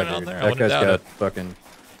fighting Yeah, going on dude. there? I That wouldn't guy's doubt got it. fucking.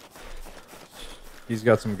 He's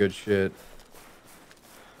got some good shit.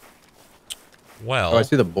 Well, Oh, I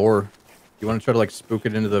see the boar. You want to try to like spook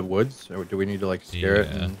it into the woods, or do we need to like scare it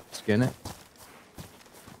Yeah. and skin it?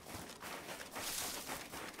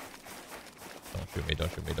 don't shoot me,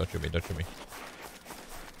 don't shoot me, don't shoot me, don't shoot me.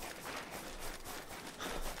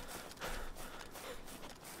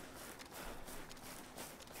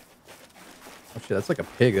 Oh shit, that's like a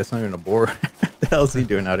pig. That's not even a boar. What the hell is he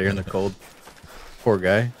doing out here in the cold? Poor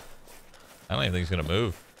guy. I don't even think he's gonna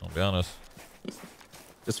move. I'll be honest.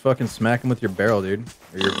 Just fucking smack him with your barrel, dude.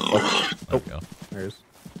 Or your. Oh, There we go. there's.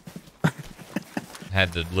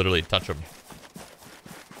 Had to literally touch him.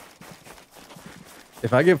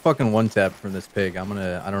 If I get fucking one tap from this pig, I don't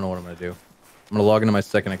know what I'm gonna do. I'm gonna log into my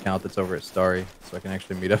second account that's over at Starry, so I can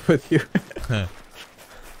actually meet up with you.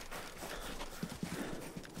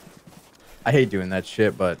 I hate doing that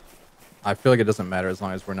shit, but I feel like it doesn't matter as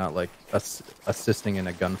long as we're not like assisting in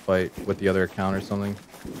a gunfight with the other account or something.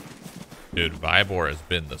 Dude, Vibor has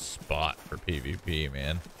been the spot for PvP,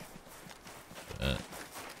 man.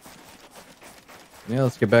 Yeah,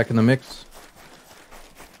 let's get back in the mix.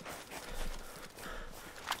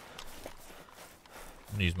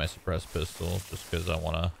 I'm gonna use my suppressed pistol just because I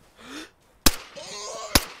wanna.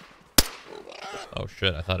 Oh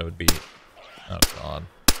shit! I thought it would be. Oh god.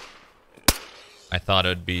 I thought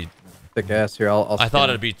it'd be. Thick ass here. I'll I thought skin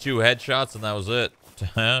it'd be 2 headshots and that was it.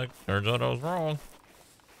 Turns out I was wrong.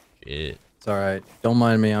 Shit. It's all right. Don't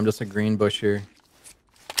mind me. I'm just a green bush here.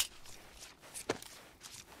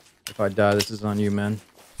 If I die, this is on you, man.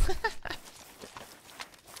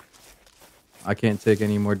 I can't take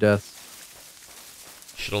any more deaths.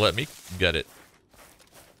 Should have let me get it.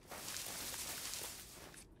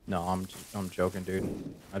 No, I'm joking,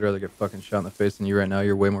 dude. I'd rather get fucking shot in the face than you right now.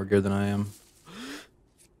 You're way more good than I am.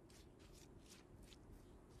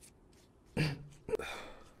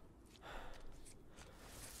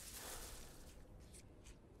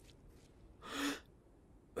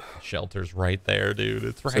 Shelter's right there, dude.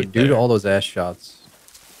 It's right So there. due to all those ass shots,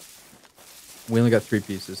 we only got 3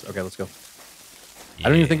 pieces. Okay, let's go. I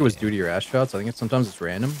don't even think it was due to your ass shots. I think sometimes it's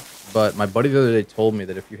random. But my buddy the other day told me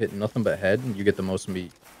that if you hit nothing but head, you get the most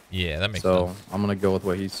meat. Yeah, that makes So sense. I'm gonna go with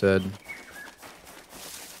what he said.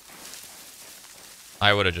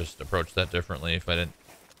 I would have just approached that differently if I didn't.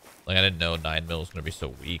 Like, I didn't know 9mm was gonna be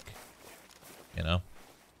so weak. You know?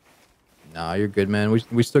 Nah, you're good, man.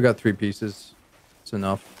 We still got 3 pieces. It's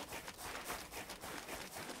enough.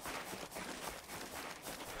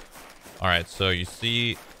 Alright, so you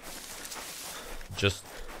see just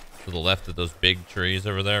to the left of those big trees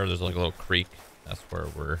over there's like a little creek. That's where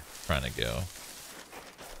we're trying to go.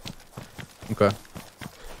 Okay.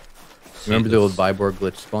 See Remember the old this- Vibor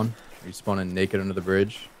glitch spawn? You spawning naked under the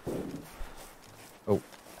bridge? Oh,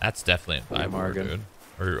 That's definitely in Vibor, Margan.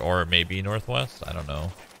 dude. Or maybe northwest. I don't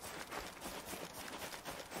know.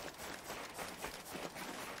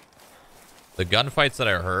 The gunfights that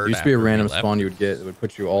I heard there used to be a after we random left spawn you would get that would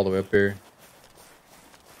put you all the way up here.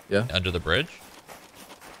 Yeah? under the bridge.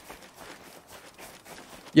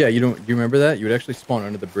 Yeah, you remember that? You would actually spawn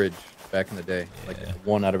under the bridge back in the day. Like Yeah.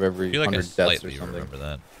 1 out of I every feel like I 100 deaths or slightly something. remember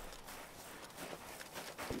that.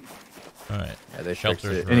 All right. Yeah, they fixed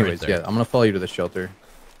Shelter's it. right Anyways, there. yeah, I'm gonna follow you to the shelter.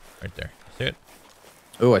 Right there. See it?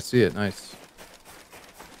 Oh, I see it. Nice.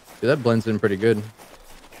 Dude, that blends in pretty good.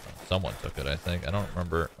 Someone took it, I think. I don't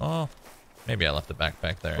remember. Oh, maybe I left the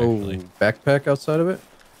backpack there, Oh, actually. backpack outside of it?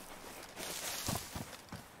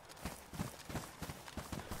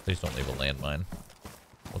 Please don't leave a landmine.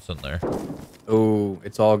 What's in there? Oh,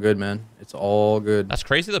 it's all good, man. It's all good. That's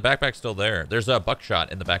crazy the backpack's still there. There's a buckshot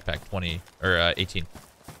in the backpack, 20, or 18.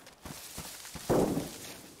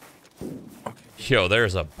 Yo,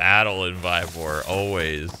 there's a battle in Vibor,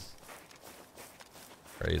 always.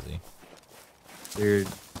 Crazy. Dude,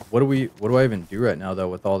 what do I even do right now though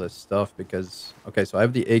with all this stuff? Because okay, so I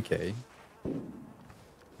have the AK.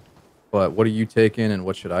 But what are you taking and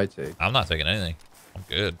what should I take? I'm not taking anything. I'm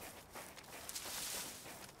good.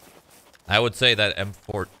 I would say that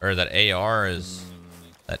M4 or that AR is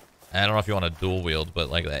that. I don't know if you want to dual wield, but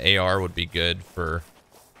like the AR would be good for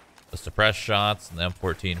the suppressed shots and the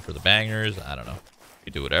M14 for the bangers. I don't know.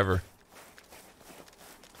 You do whatever.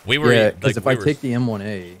 We were because if I take the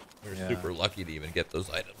M1A, we were super lucky to even get those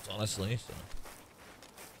items, honestly. So.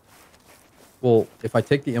 Well, if I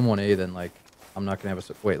take the M1A, then like I'm not gonna have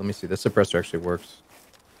a. Wait, let me see. This suppressor actually works.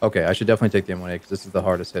 Okay, I should definitely take the M1A because this is the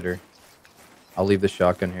hardest hitter. I'll leave the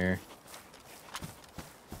shotgun here.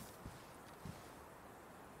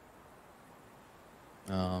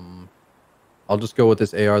 I'll just go with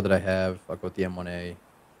this AR that I have. I'll go with the M1A.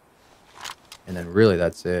 And then really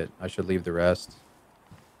that's it. I should leave the rest.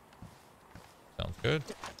 Sounds good.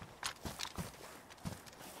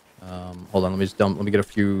 Hold on, let me just dump. Let me get a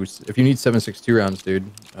few. If you need 7.62 rounds, dude,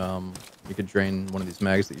 you could drain one of these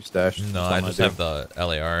mags that you stashed. No, I just have the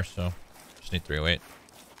LAR, so just need 308.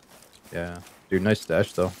 Yeah, dude, nice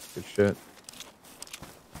stash though. Good shit.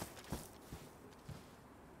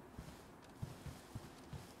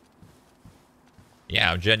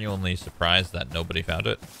 Yeah, I'm genuinely surprised that nobody found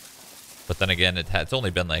it. But then again, it's only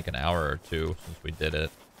been like an hour or two since we did it.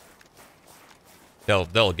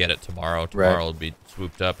 They'll get it tomorrow. Tomorrow it'll be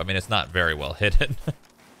swooped up. I mean, it's not very well hidden.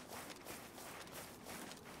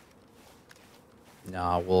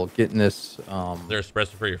 Nah, well, getting this. There's a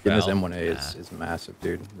suppressor for your getting FAL. this M1A is massive,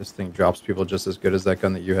 dude. This thing drops people just as good as that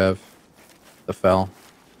gun that you have. The FAL.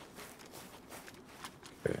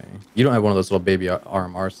 Okay. You don't have one of those little baby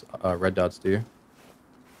RMRs, red dots, do you?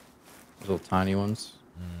 Those little tiny ones.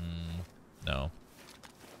 No.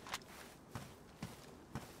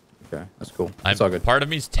 Okay, that's cool. That's all good. Part of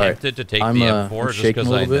me's tempted to take the M4 just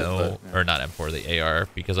because I know, or not M4, the AR,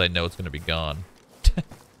 because I know it's going to be gone.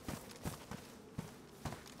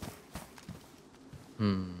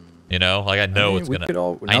 You know, like I know it's gonna.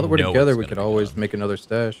 Now that we're together, we could always make another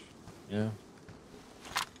stash. Yeah.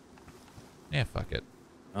 Yeah, fuck it.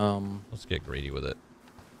 Let's get greedy with it.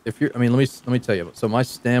 If you're, I mean, let me tell you. So my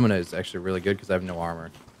stamina is actually really good because I have no armor.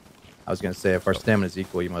 I was gonna say if our stamina is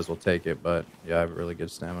equal, you might as well take it. But yeah, I have really good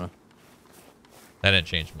stamina. That didn't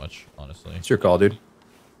change much, honestly. It's your call, dude.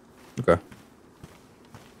 Okay.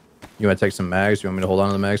 You want to take some mags? You want me to hold on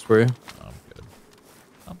to the mags for you? I'm good.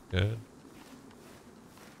 I'm good.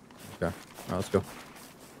 Okay. All right, let's go.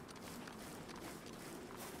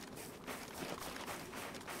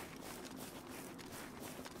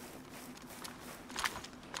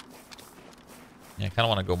 Yeah, I kind of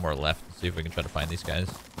want to go more left and see if we can try to find these guys.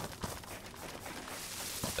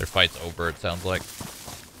 Their fight's over, it sounds like.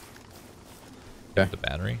 Okay. The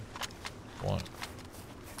battery. One.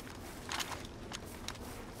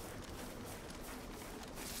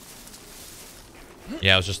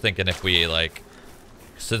 Yeah, I was just thinking if we like,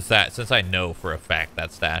 since I know for a fact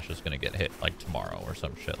that stash is gonna get hit like tomorrow or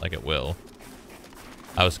some shit, like it will.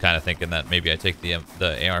 I was kind of thinking that maybe I take the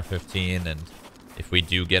AR-15, and if we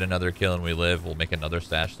do get another kill and we live, we'll make another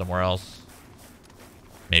stash somewhere else.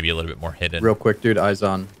 Maybe a little bit more hidden. Real quick, dude. Eyes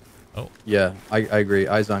on. Oh. Yeah, I agree.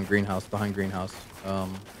 Eyes on greenhouse, behind greenhouse.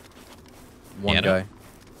 One guy.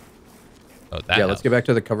 Oh, that yeah, house. Let's get back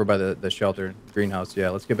to the cover by the shelter. Greenhouse, yeah.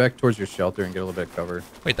 Let's get back towards your shelter and get a little bit of cover.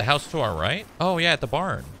 Wait, the house to our right? Oh, yeah, at the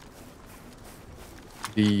barn.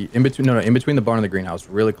 In between the barn and the greenhouse,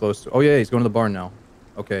 really close to... Oh, yeah, he's going to the barn now.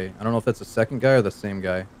 Okay, I don't know if that's the second guy or the same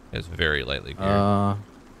guy. It's very lightly geared.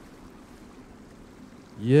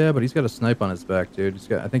 Yeah, but he's got a snipe on his back, dude.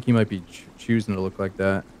 I think he might be choosing to look like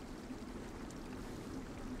that.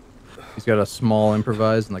 He's got a small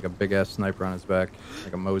improvised and like a big ass sniper on his back,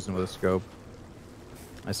 like a Mosin with a scope.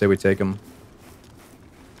 I say we take him,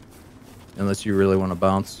 unless you really want to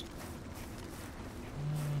bounce.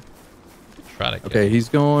 Try to. Okay, he's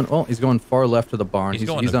going. Oh, he's going far left to the barn. He's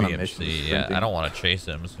on BMC, a mission. Yeah, I don't want to chase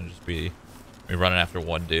him. It's gonna just be running after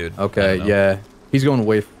one dude. Okay, yeah, he's going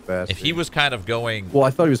way fast. If he was kind of going, well,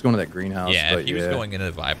 I thought he was going to that greenhouse. Yeah, but if he was going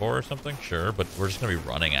into the Vibor or something, sure. But we're just gonna be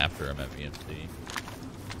running after him at VMC.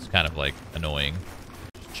 It's kind of like annoying.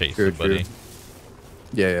 Just chase somebody.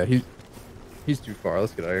 Yeah, he's too far.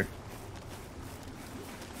 Let's get out of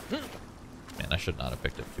here. Man, I should not have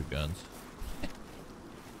picked up two guns.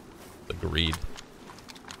 The greed.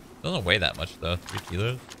 Doesn't weigh that much though. 3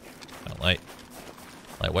 kilos. Kind of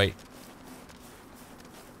lightweight.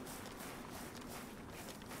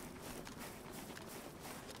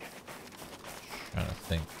 Trying to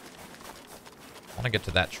think. I want to get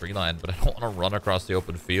to that tree line, but I don't want to run across the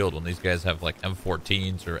open field when these guys have like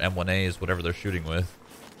M14s or M1As, whatever they're shooting with.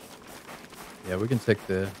 Yeah, we can take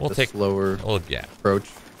the slower approach. approach.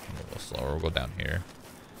 A little slower. We'll go down here.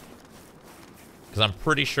 Because I'm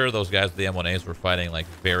pretty sure those guys with the M1As were fighting like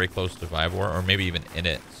very close to Vivor, or maybe even in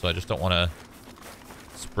it. So I just don't want to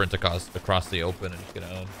sprint across the open and just get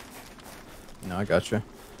owned. No, I gotcha.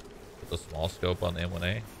 Put the small scope on the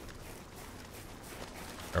M1A.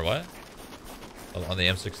 Or what? Oh, on the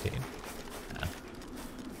M16? Nah.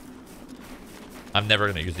 I'm never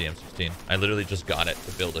going to use the M16. I literally just got it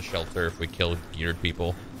to build a shelter if we kill geared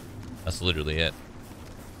people. That's literally it.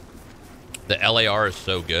 The LAR is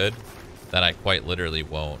so good that I quite literally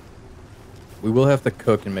won't. We will have to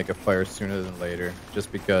cook and make a fire sooner than later, just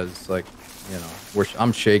because, like, you know,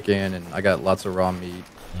 I'm shaking and I got lots of raw meat,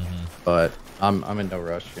 but I'm in no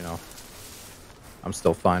rush, you know. I'm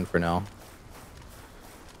still fine for now.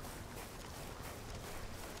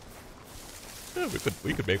 Yeah,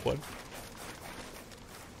 we could make one.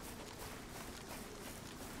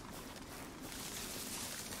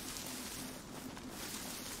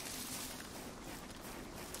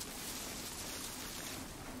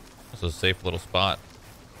 This is a safe little spot.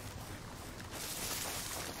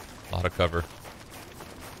 A lot of cover.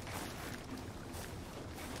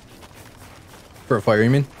 For a fire, you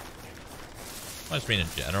mean? I just mean in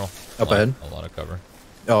general. Up ahead? A lot of cover.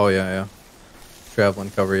 Oh, yeah, yeah. Traveling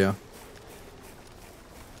cover, yeah.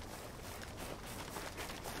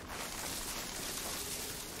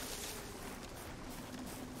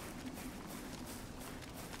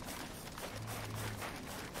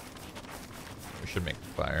 We should make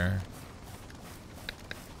fire.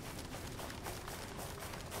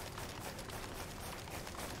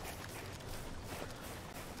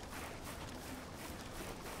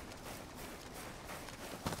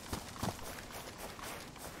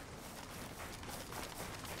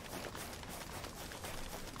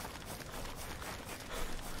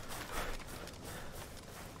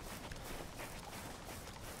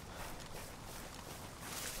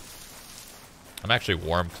 I'm actually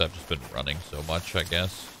warm because I've just been running so much, I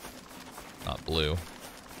guess. Not blue.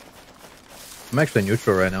 I'm actually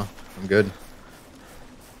neutral right now. I'm good.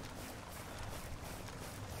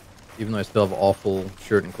 Even though I still have awful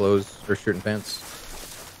shirt and clothes, or shirt and pants.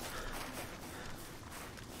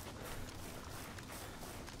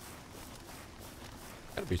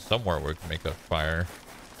 Gotta be somewhere where we can make a fire.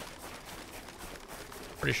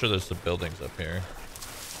 Pretty sure there's some buildings up here.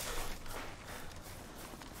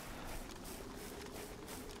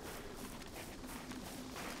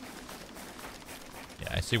 Yeah,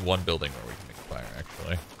 I see one building where we can make a fire,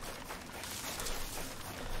 actually.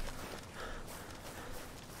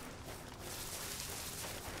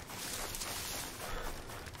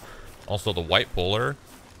 Also, the white polar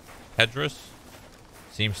headdress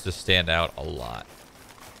seems to stand out a lot.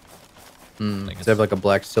 Does it have like a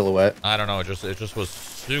black silhouette? I don't know. It just was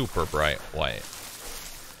super bright white.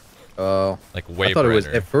 Oh, like way I thought brighter. it was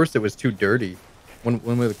at first. It was too dirty.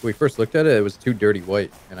 When we first looked at it, it was too dirty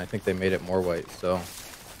white, and I think they made it more white. So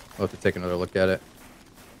we'll have to take another look at it.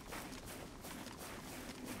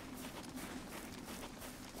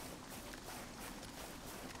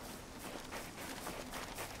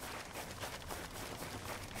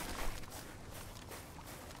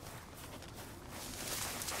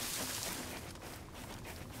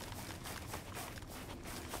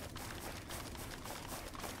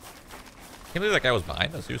 Can't believe that guy was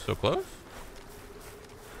behind us. He was so close.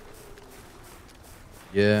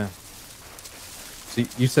 Yeah. See,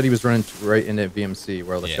 you said he was running right into VMC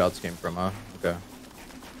where all the shots came from, huh? Okay.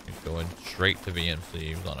 He's going straight to VMC.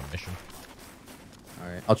 He was on a mission.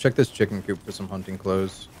 All right. I'll check this chicken coop for some hunting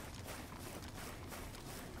clothes.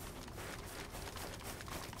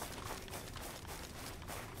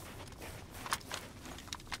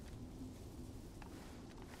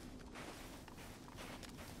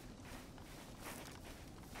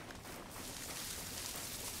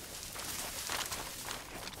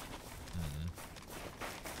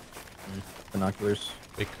 Binoculars.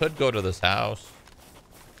 We could go to this house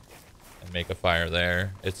and make a fire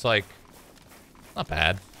there. It's like not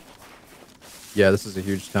bad. Yeah, this is a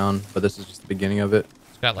huge town, but this is just the beginning of it.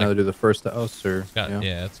 It's got like either do the first house or it's got,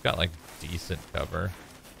 yeah, it's got like decent cover.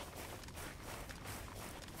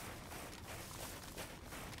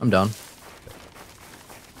 I'm down.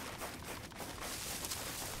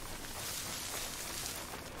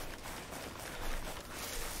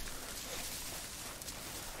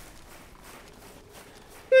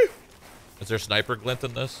 Is there sniper glint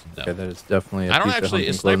in this? No. Okay, that is definitely a I don't piece of actually. hunting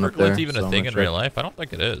Is clothing sniper up there, glint even so a I'm thing gonna in real check. life? I don't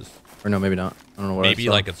think it is. Or no, maybe not. I don't know what Maybe I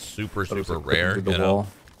saw. like it's super Thought it was, super like, clipping rare. through the You know, wall.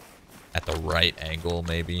 at the right angle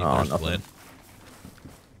maybe. Oh, There's nothing. glint.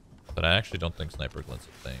 But I actually don't think sniper glint's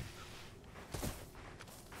a thing.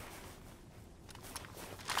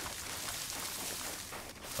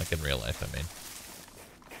 Like in real life, I mean.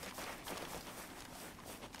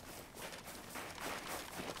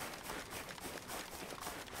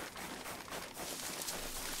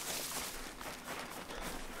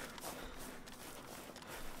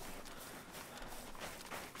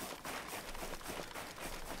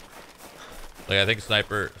 Like I think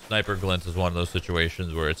sniper glints is one of those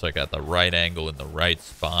situations where it's like at the right angle in the right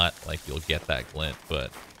spot, like you'll get that glint,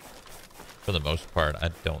 but for the most part,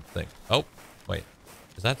 I don't think. Oh, wait,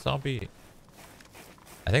 is that zombie?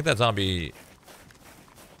 I think that zombie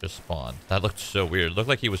just spawned. That looked so weird. It looked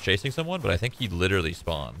like he was chasing someone, but I think he literally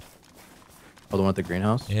spawned. Oh, the one at the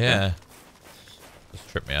greenhouse? Yeah. Just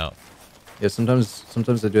tripped me out. Yeah, sometimes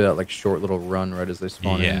they do that like short little run right as they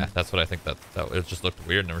spawn in. Yeah, that's what I think. That it just looked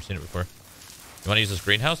weird. Never seen it before. You want to use this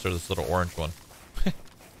greenhouse or this little orange one?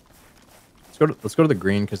 Let's go to the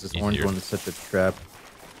green because this orange Easier. one is such a trap.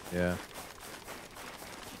 Yeah.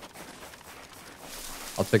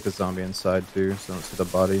 I'll take the zombie inside too, so I don't see the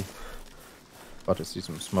body. About to see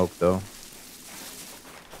some smoke though.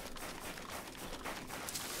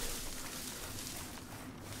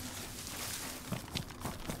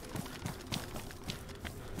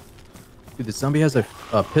 Dude, the zombie has a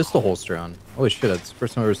pistol holster on. Holy shit, that's the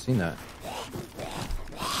first time I've ever seen that.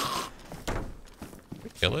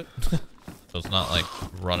 Kill it? So it's not like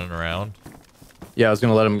running around. Yeah, I was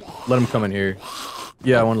gonna let him come in here.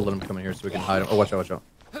 Yeah, I want to let him come in here so we can hide him. Oh, watch out, watch out.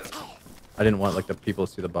 I didn't want like the people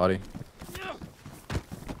to see the body.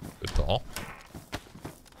 Good call.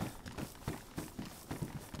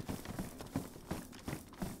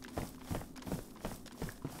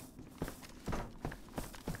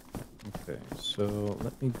 Okay, so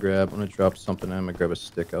let me grab. I'm gonna drop something. I'm gonna grab a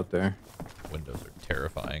stick out there. Windows are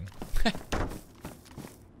terrifying.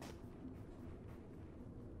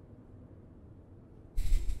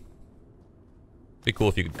 Be cool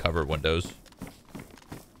if you could cover windows.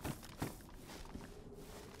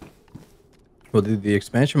 Well, the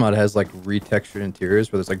expansion mod has like retextured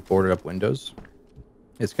interiors where there's like boarded up windows.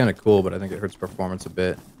 It's kind of cool, but I think it hurts performance a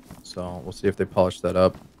bit. So we'll see if they polish that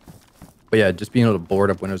up. But yeah, just being able to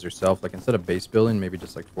board up windows yourself, like instead of base building, maybe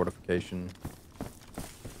just like fortification.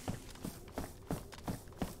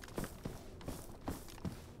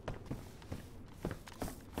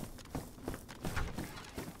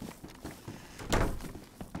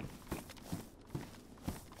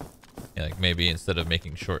 Yeah, like maybe instead of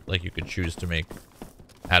making short, like you could choose to make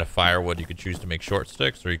out of firewood, you could choose to make short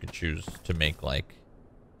sticks, or you could choose to make like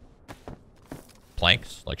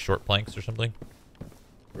planks, like short planks or something.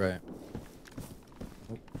 Right.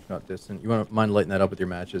 Oh, shot distant. You want mind lighting that up with your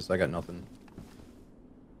matches? I got nothing.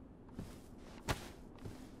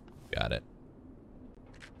 Got it.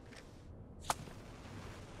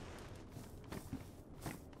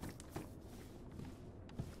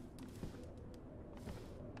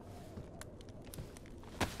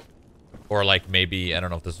 Or like maybe, I don't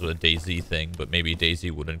know if this was a DayZ thing, but maybe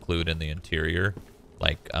DayZ would include in the interior,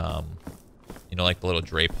 like, you know, like the little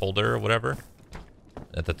drape holder or whatever.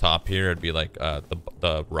 At the top here, it'd be like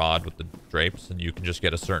the rod with the drapes, and you can just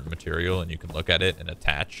get a certain material, and you can look at it and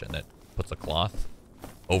attach, and it puts a cloth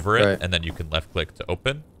over it, Right. and then you can left click to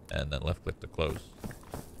open, and then left click to close.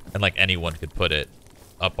 And like anyone could put it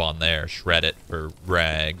up on there, shred it for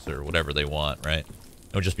rags or whatever they want, right?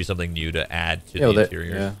 It would just be something new to add to the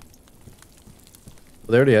interiors. Yeah.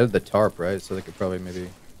 Well, they already added the tarp, right? So they could probably maybe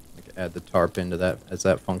like add the tarp into that as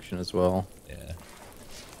that function as well. Yeah.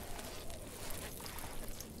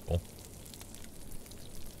 Cool.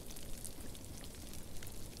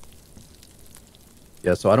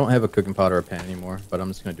 Yeah, so I don't have a cooking pot or a pan anymore, but I'm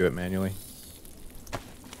just gonna do it manually.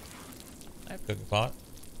 I have a cooking pot.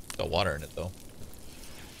 Got water in it though.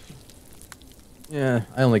 Yeah,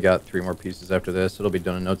 I only got 3 more pieces after this. It'll be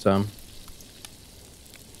done in no time.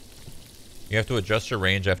 You have to adjust your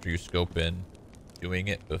range after you scope in. Doing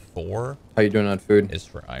it before How you doing on food? is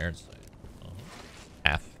for iron sight.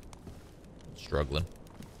 Half. Struggling.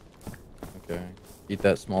 Okay. Eat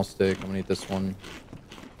that small steak. I'm gonna eat this one.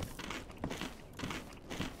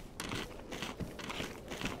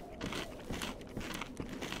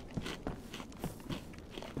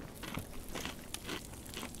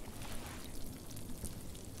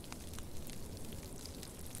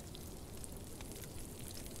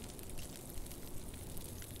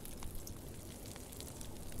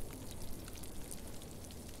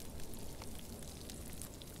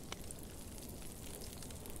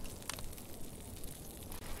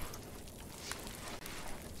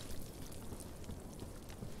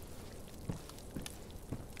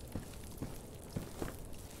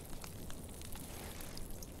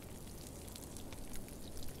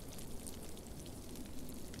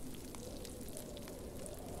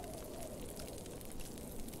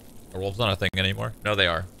 Are wolves not a thing anymore? No, they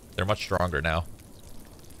are. They're much stronger now.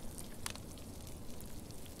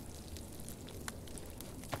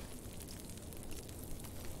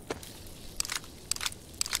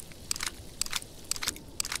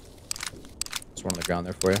 There's one on the ground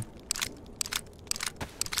there for you.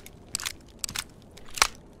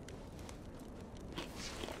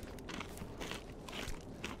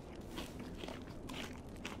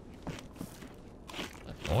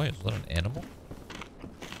 noise? Is that an animal?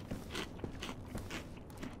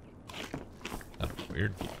 Kind of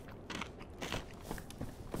weird.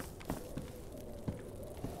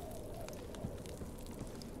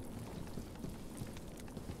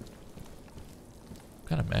 What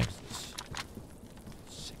kind of mag is this?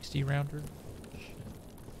 60 rounder? Shit.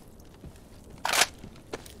 I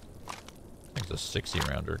think it's a 60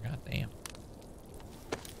 rounder. God damn.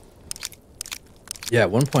 Yeah,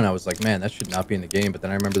 at one point I was like, man, that should not be in the game. But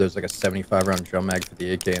then I remember there's like a 75 round drum mag for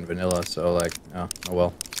the AK in vanilla. So like, oh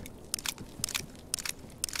well.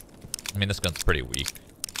 I mean, this gun's pretty weak,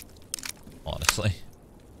 honestly.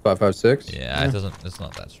 5.56. Yeah, it doesn't. It's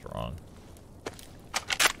not that strong.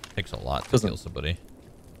 Takes a lot to kill somebody.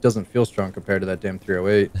 Doesn't feel strong compared to that damn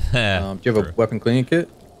 308. Do you have True. a weapon cleaning kit?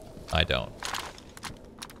 I don't.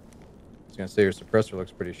 I was gonna say your suppressor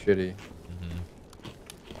looks pretty shitty.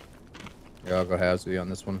 Yeah, I'll go halves with you on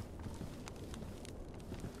this one.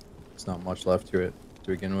 There's not much left to it to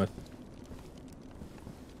begin with.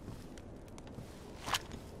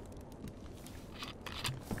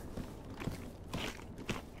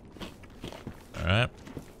 All right.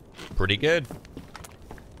 Pretty good.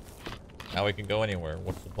 Now we can go anywhere.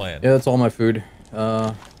 What's the plan? Yeah, that's all my food.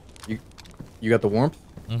 You got the warmth?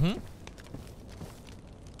 Mm-hmm.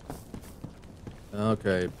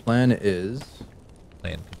 Okay, plan is...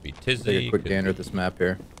 Plan could be Tizzy. Take a quick gander at this map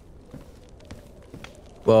here.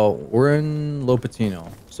 Well, we're in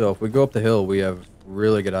Lopatino, so if we go up the hill, we have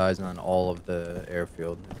really good eyes on all of the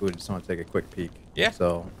airfield. If we just want to take a quick peek. Yeah.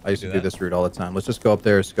 So I used to do this route all the time. Let's just go up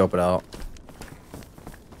there, scope it out.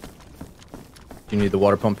 Do you need the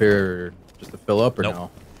water pump here or just to fill up or Nope.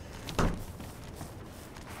 no?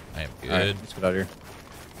 I am good. All right, let's get out of here.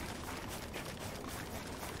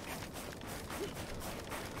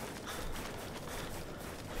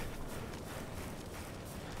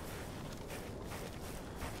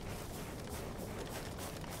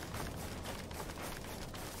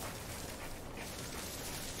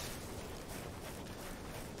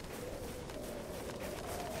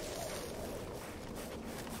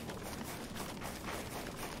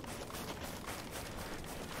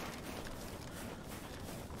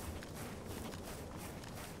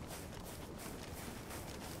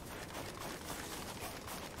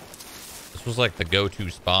 This was like the go-to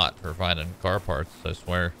spot for finding car parts, I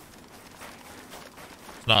swear.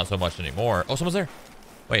 It's not so much anymore. Oh, someone's there.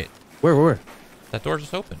 Wait, Where? that door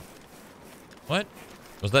just opened. What?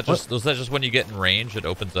 Was that just when you get in range it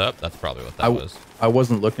opens up? That's probably what that was. I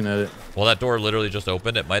wasn't looking at it. Well, that door literally just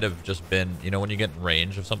opened. It might have just been, you know, when you get in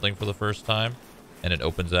range of something for the first time and it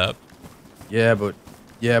opens up. Yeah,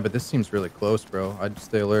 but this seems really close, bro. I'd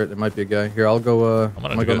stay alert. There might be a guy here. I'll go. I'm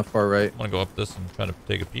gonna go on the far right. I'm gonna go up this and try to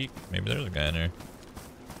take a peek. Maybe there's a guy in there.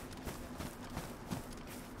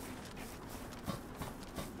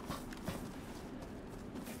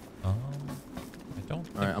 I don't.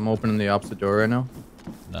 All right, I'm opening the opposite door right now.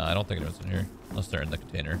 No, I don't think there's in here unless they're in the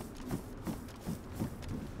container.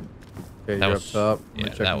 Okay, That you're was- up top. yeah,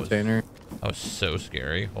 Check that was- container. That was so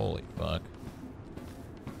scary. Holy fuck.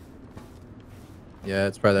 Yeah,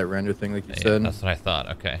 it's probably that render thing, like you Yeah, said. that's what I thought.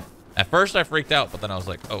 Okay. At first I freaked out, but then I was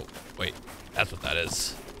like, oh, wait. That's what that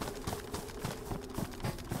is.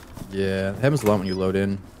 Yeah, it happens a lot when you load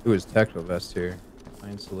in. Ooh, it's tactical vest here. High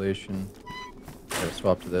insulation. Gotta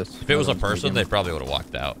swap to this. If it was a person, they probably would have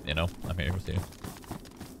walked out, you know? I'm here with you.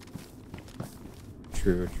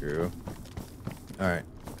 True. All right.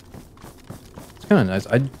 It's kind of nice.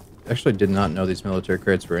 I actually did not know these military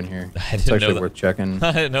crates were in here. I It's didn't know actually that. worth checking.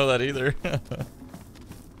 I didn't know that either.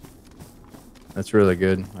 That's really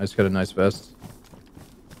good. I just got a nice vest.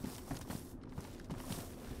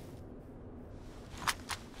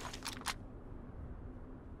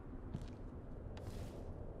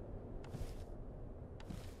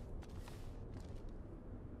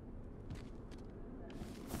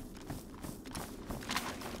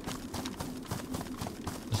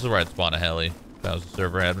 This is where I'd spawn a heli if I was a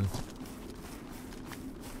server admin.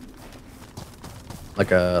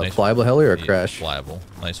 Like a Nice. flyable heli or a Yeah, crash? Flyable.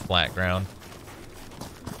 Nice flat ground.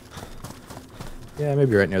 Yeah,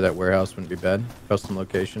 maybe right near that warehouse wouldn't be bad. Custom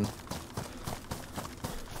location.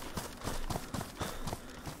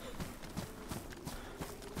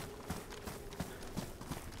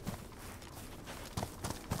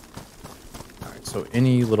 Alright, so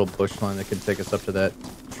any little bush line that can take us up to that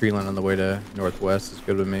tree line on the way to northwest is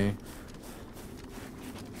good with me.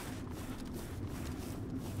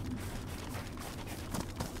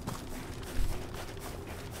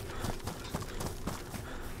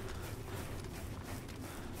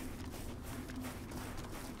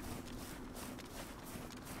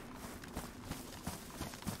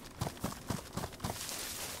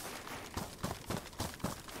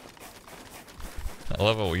 I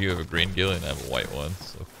love how you have a green ghillie and I have a white one.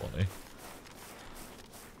 It's so funny.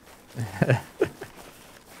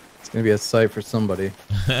 It's gonna be a sight for somebody.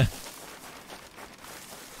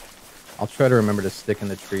 I'll try to remember to stick in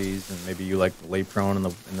the trees, and maybe you like lay prone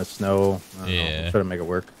in the snow. I don't know. I'll try to make it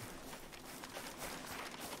work.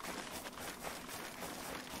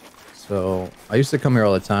 So I used to come here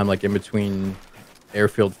all the time, like in between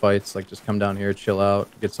airfield fights, like just come down here, chill out,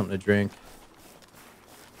 get something to drink.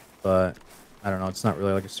 But I don't know, it's not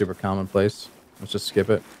really like a super common place. Let's just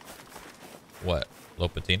skip it. What?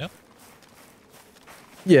 Lopatina?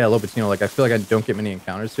 Yeah, Lopatino. Like I feel like I don't get many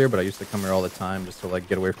encounters here, but I used to come here all the time just to like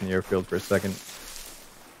get away from the airfield for a second,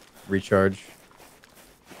 recharge.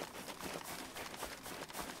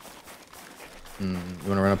 You want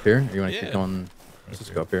to run up here, or you want to keep going? Let's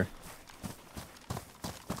just go up here.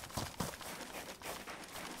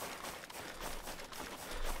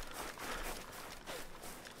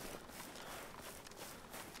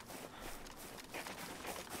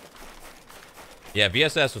 Yeah,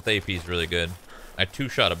 VSS with AP is really good. I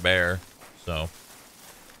two-shot a bear, so,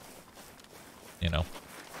 you know,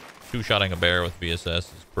 two-shotting a bear with VSS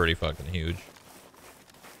is pretty fucking huge.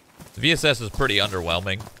 The VSS is pretty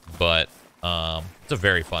underwhelming, but it's a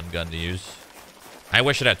very fun gun to use. I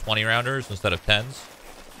wish it had 20 rounders instead of 10s.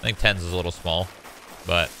 I think 10s is a little small,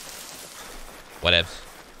 but whatevs.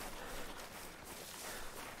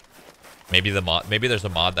 Maybe there's a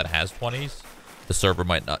mod that has 20s. The server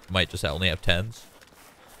might just only have 10s.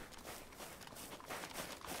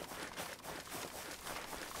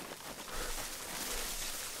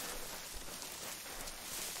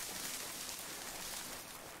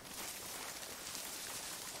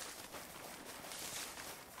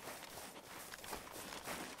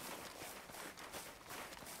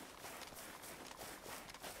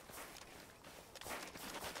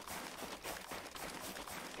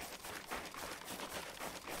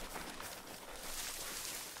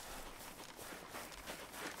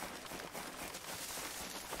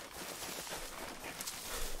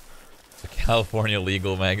 California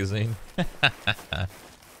Legal magazine. Yep.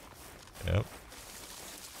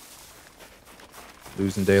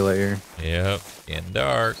 Losing daylight here. Yep. Getting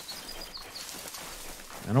dark.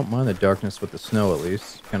 I don't mind the darkness with the snow, at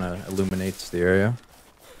least. Kind of illuminates the area.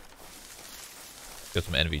 Got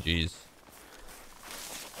some NVGs. I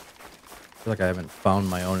feel like I haven't found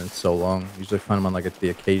my own in so long. Usually find them on like the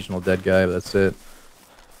occasional dead guy, but that's it.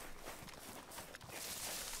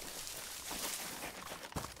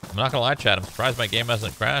 I'm not gonna lie, Chad. I'm surprised my game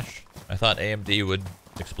hasn't crashed. I thought AMD would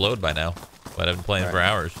explode by now, but I've been playing for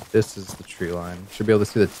hours. This is the tree line. Should be able to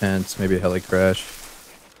see the tents, maybe a heli crash.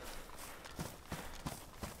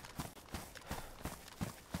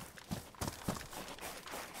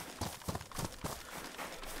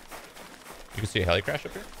 You can see a heli crash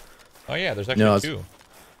up here? Oh yeah, there's actually two.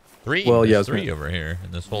 Three? Well, there's three over here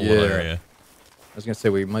in this whole little area. I was gonna say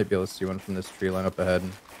we might be able to see one from this tree line up ahead.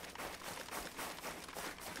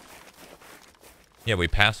 Yeah, we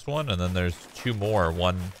passed one, and then there's two more.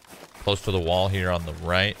 One close to the wall here on the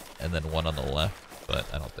right, and then one on the left. But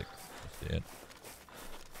I don't think you see it.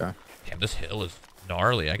 Okay. Damn, this hill is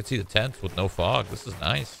gnarly. I can see the tents with no fog. This is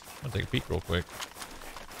nice. I'm gonna take a peek real quick.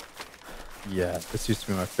 Yeah, this used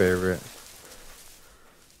to be my favorite.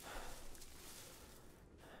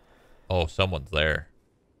 Oh, someone's there.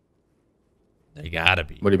 They gotta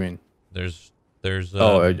be. What do you mean? There's.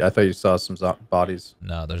 Oh, I thought you saw some bodies.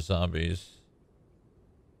 No, there's zombies.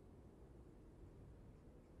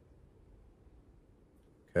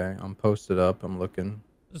 Okay, I'm posted up. I'm looking.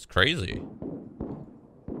 This is crazy.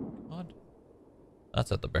 What? That's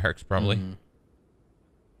at the barracks, probably.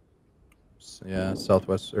 Yeah,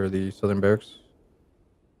 southwest or the southern barracks.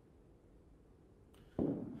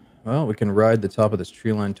 Well, we can ride the top of this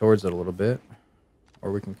tree line towards it a little bit,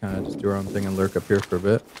 or we can kind of just do our own thing and lurk up here for a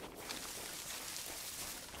bit.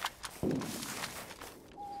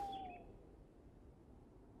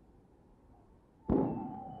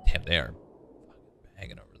 Damn, they are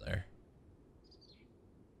hanging over there.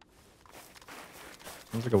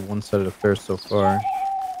 Sounds like a one-sided affair so far.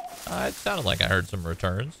 It sounded like I heard some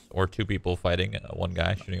returns, or two people fighting one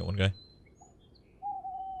guy, shooting at one guy.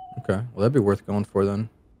 Okay, well that'd be worth going for then.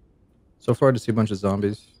 So far, I just see a bunch of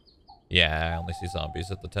zombies. Yeah, I only see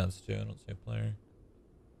zombies at the tents too. I don't see a player.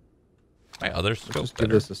 My other scope. Just give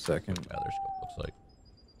this a second. My other scope looks like.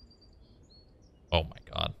 Oh my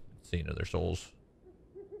god, seeing their souls.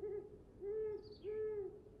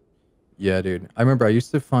 Yeah, dude. I remember I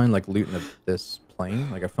used to find like loot in this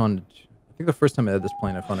plane. Like I think the first time I had this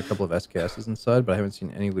plane, I found a couple of SKSs inside, but I haven't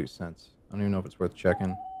seen any loot since. I don't even know if it's worth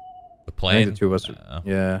checking. The plane? The two of us.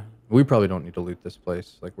 Yeah, we probably don't need to loot this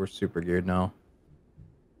place. Like we're super geared now.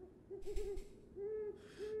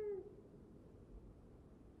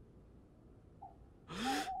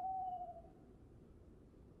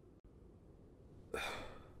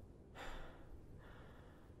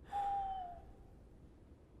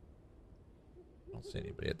 see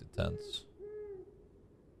anybody at the tents.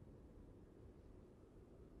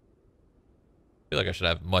 I feel like I should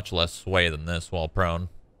have much less sway than this while prone.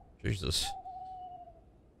 Jesus.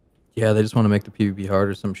 Yeah, they just want to make the PvP hard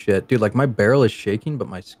or some shit. Dude, like my barrel is shaking, but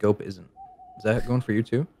my scope isn't. Is that going for you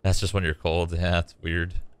too? That's just when you're cold. Yeah, it's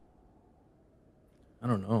weird. I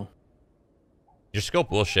don't know. Your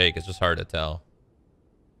scope will shake. It's just hard to tell.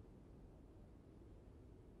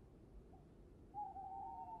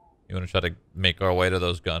 You want to try to make our way to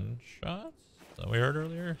those gunshots that we heard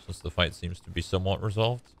earlier? Since the fight seems to be somewhat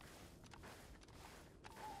resolved.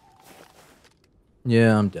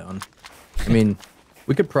 Yeah, I'm down. I mean,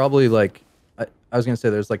 we could probably like... I was going to say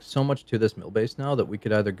there's like so much to this mill base now that we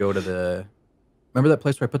could either go to the... Remember that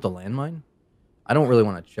place where I put the landmine? I don't really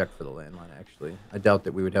want to check for the landmine, actually. I doubt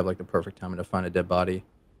that we would have like the perfect time to find a dead body.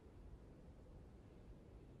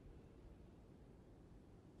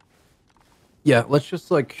 Yeah, let's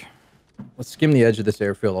just like... Let's skim the edge of this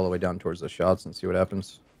airfield all the way down towards the shots and see what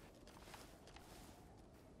happens.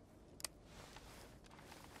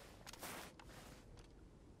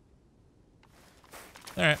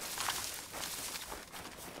 All right.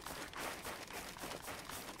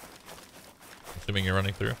 Assuming you're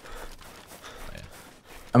running through. Oh, yeah.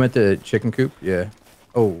 I'm at the chicken coop. Yeah.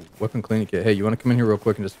 Oh, weapon cleaning kit. Hey, you want to come in here real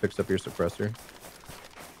quick and just fix up your suppressor?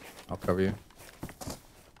 I'll cover you.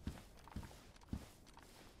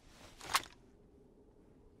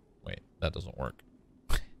 Wait, that doesn't work.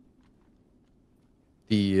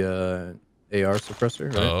 The AR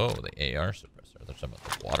suppressor, right? Oh, the AR suppressor. They're talking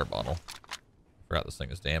about the water bottle. Forgot this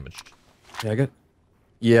thing is damaged. Yeah,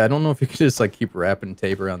 Yeah, I don't know if you could just like keep wrapping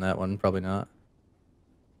tape around that one. Probably not.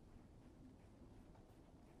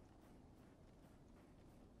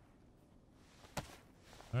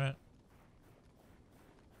 All right.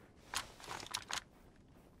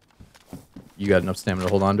 You got enough stamina to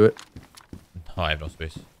hold on to it? Oh, I have no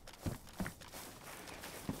space.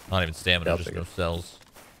 Not even stamina, just no cells.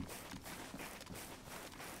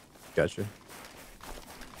 Gotcha.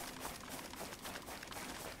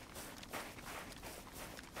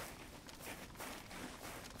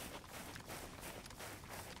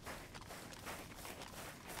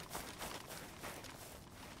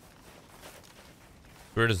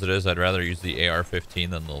 Weird as it is, I'd rather use the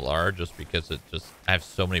AR-15 than the LAR just because I have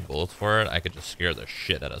so many bullets for it, I could just scare the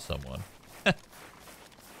shit out of someone.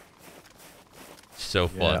 So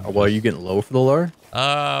fun. Yeah. Well, are you getting low for the LAR?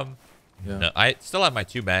 Yeah. Yeah. No, I still have my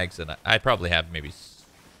 2 bags, and I probably have maybe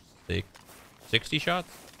 60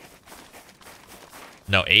 shots?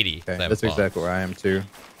 No, 80. Okay, that's exactly where I am too.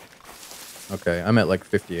 Okay, I'm at like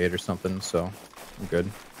 58 or something, so I'm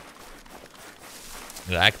good.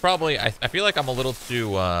 Yeah, I could probably, I feel like I'm a little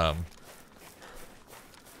too, I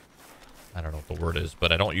don't know what the word is,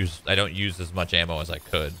 but I don't use as much ammo as I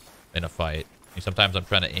could in a fight. Sometimes I'm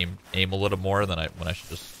trying to aim a little more than when I should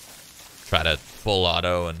just try to full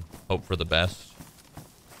auto and hope for the best.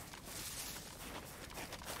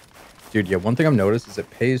 Dude, yeah, one thing I've noticed is it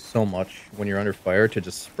pays so much when you're under fire to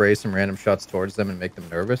just spray some random shots towards them and make them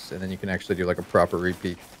nervous, and then you can actually do like a proper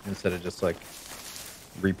repeat instead of just like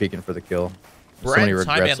repeaking for the kill. So many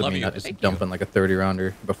regrets of me not just dumping like a 30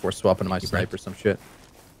 rounder before swapping my snipe or some shit.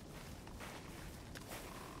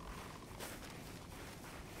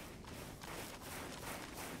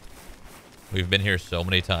 We've been here so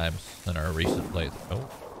many times in our recent playthrough.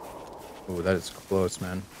 Oh, that is close,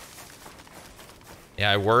 man.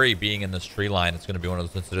 Yeah, I worry being in this tree line, it's going to be one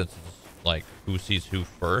of those incidences like who sees who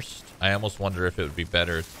first. I almost wonder if it would be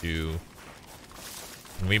better to...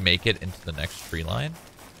 Can we make it into the next tree line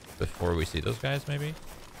before we see those guys, maybe?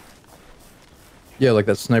 Yeah, like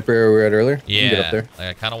that sniper area we were at earlier? Yeah, get up there. like,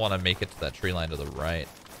 I kind of want to make it to that tree line to the right.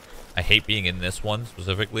 I hate being in this one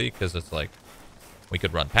specifically because it's like we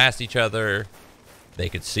could run past each other. They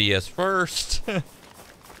could see us first. Guess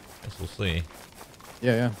we'll see.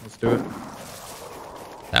 Yeah, let's do it.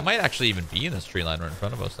 That might actually even be in this tree line right in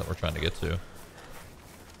front of us that we're trying to get to.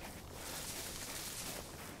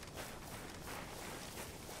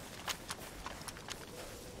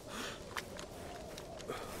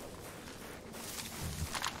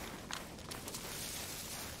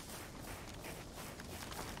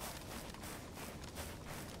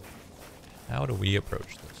 How do we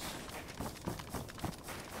approach this?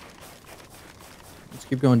 Let's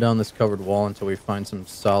keep going down this covered wall until we find some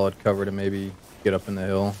solid cover to maybe get up in the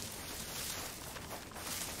hill.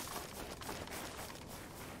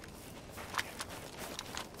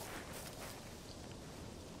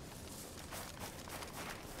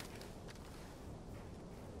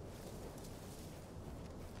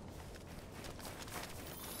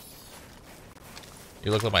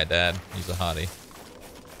 You look like my dad. He's a hottie.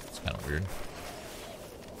 It's kind of weird.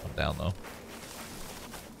 them down though.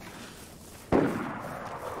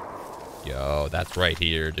 Yo, that's right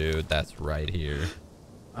here, dude. That's right here.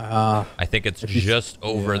 I think it's just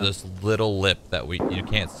over this little lip that you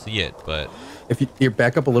can't see it, but if you're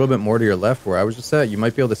back up a little bit more to your left where I was just at, you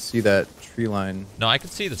might be able to see that tree line. No, I can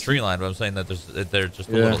see the tree line, but I'm saying that there's just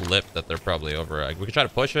a little lip that they're probably over. We could try to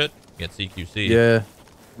push it, get CQC. Yeah,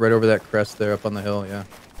 right over that crest there up on the hill, yeah.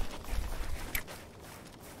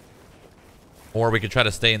 Or we could try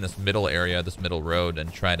to stay in this middle area, this middle road,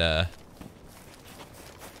 and try to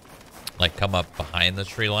like come up behind the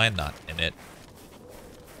tree line, not in it.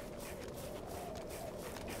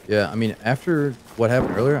 Yeah, I mean, after what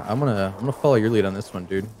happened earlier, I'm gonna follow your lead on this one,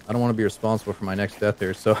 dude. I don't want to be responsible for my next death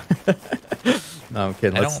here, so no, I'm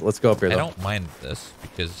kidding. Let's go up here though. I don't mind this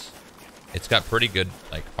because it's got pretty good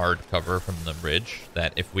like hard cover from the ridge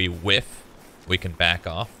that if we whiff, we can back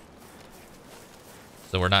off.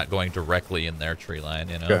 So we're not going directly in their tree line,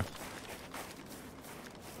 you know. Okay.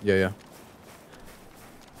 Yeah, yeah.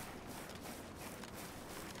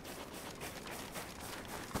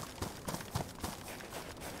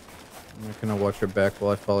 I'm gonna watch your back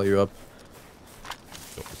while I follow you up.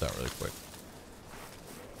 Go this out really quick.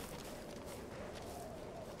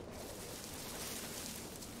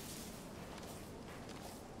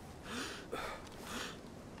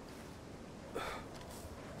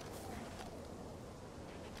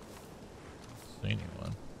 See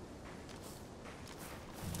anyone?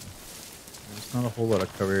 There's not a whole lot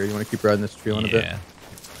of cover here. You want to keep riding this tree line a bit? Yeah.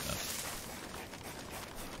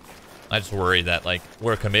 I just worry that like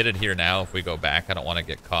we're committed here now. If we go back, I don't want to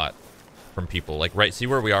get caught from people. Like right, see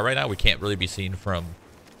where we are right now. We can't really be seen from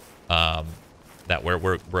that where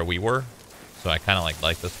we were. So I kind of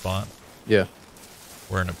like this spot. Yeah.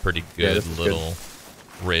 We're in a pretty good little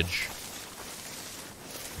ridge.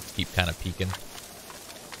 Let's keep kind of peeking.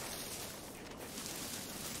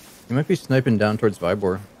 You might be sniping down towards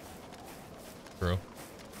Vibor. True.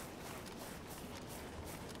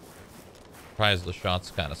 Surprised the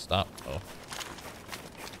shots kind of stopped though.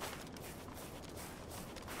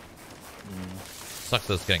 Sucks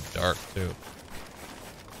that it's getting dark too.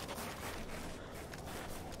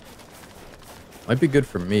 Might be good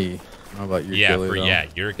for me. I don't know about you, Yeah, Gilly, yeah,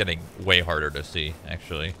 you're getting way harder to see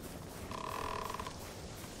actually.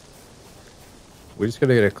 We just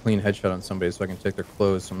gotta get a clean headshot on somebody so I can take their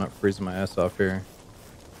clothes so I'm not freezing my ass off here.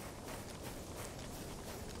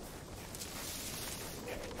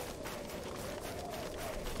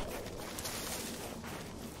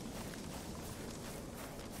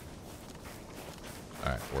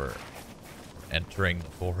 Alright, we're entering the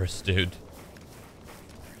forest, dude.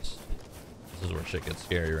 This is where shit gets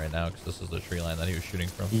scary right now because this is the tree line that he was shooting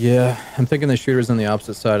from. Yeah, I'm thinking the shooter's on the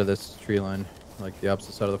opposite side of this tree line. Like the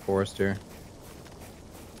opposite side of the forest here.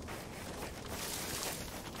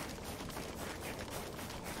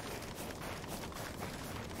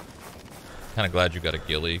 Kind of glad you got a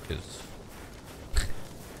ghillie because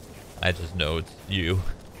I just know it's you.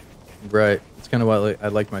 Right. It's kind of why I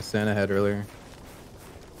liked my Santa head earlier.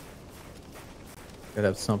 Gotta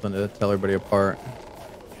have something to tell everybody apart.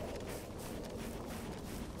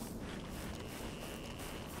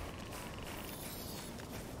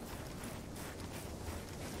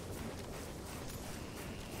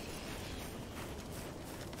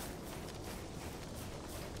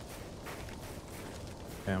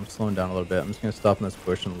 Okay, I'm slowing down a little bit. I'm just gonna stop in this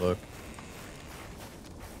bush and look.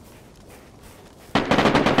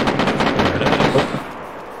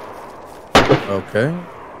 Okay.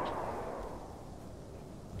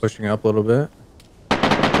 Pushing up a little bit.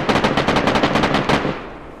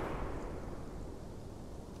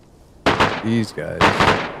 These guys.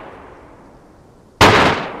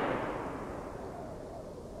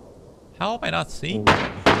 How am I not seeing?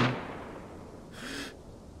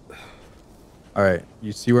 All right,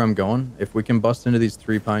 you see where I'm going? If we can bust into these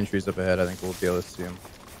 3 pine trees up ahead, I think we'll be able to see them.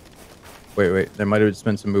 Wait. There might have just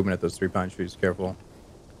been some movement at those 3 pine trees. Careful.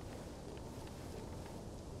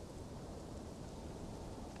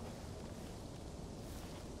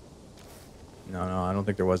 No, I don't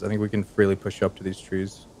think there was. I think we can freely push up to these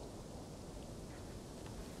trees.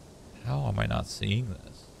 How am I not seeing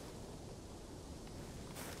this?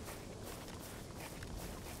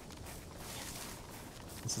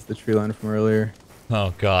 This is the tree line from earlier.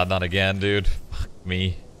 Oh god, not again, dude. Fuck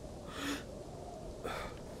me.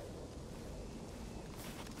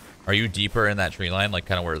 Are you deeper in that tree line, like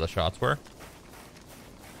kind of where the shots were?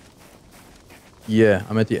 Yeah,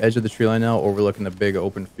 I'm at the edge of the tree line now, overlooking the big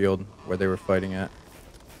open field where they were fighting at.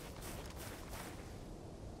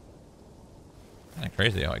 Kind of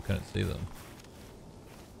crazy how I couldn't see them.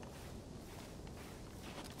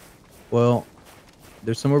 Well,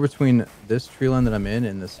 There's somewhere between this tree line that I'm in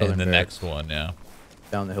and the southern And the barracks. next one, yeah.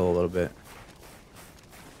 Down the hill a little bit.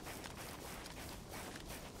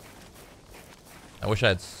 I wish I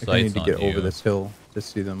had I think I need sights to on get you. over this hill to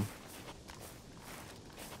see them.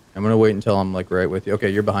 I'm gonna wait until I'm like right with you. Okay,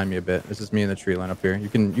 you're behind me a bit. This is me in the tree line up here. You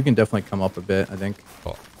can definitely come up a bit, I think.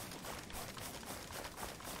 Cool.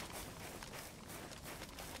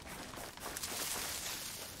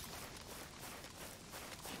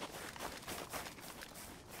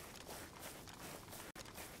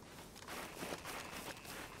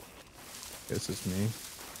 This is me.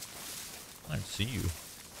 I don't see you.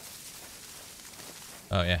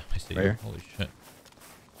 Oh yeah, I see Right you. here. Holy shit.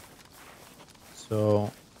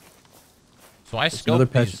 So I there's another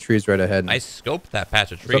scoped patch these. of trees right ahead. I scoped that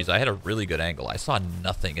patch of trees. I had a really good angle. I saw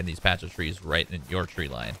nothing in these patch of trees right in your tree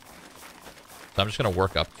line. So I'm just gonna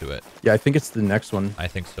work up to it. Yeah, I think it's the next one. I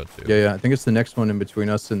think so too. Yeah, I think it's the next one in between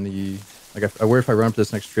us and the. Like, I worry if I run up to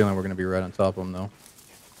this next tree line, we're gonna be right on top of them though.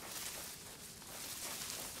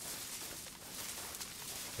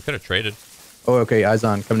 We could have traded. Oh, okay, eyes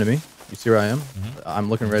on. Come to me. You see where I am? Mm-hmm. I'm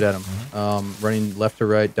looking right at him. Running left to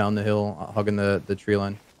right down the hill, hugging the tree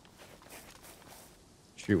line.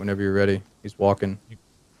 Shoot whenever you're ready. He's walking.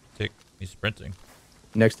 He's sprinting.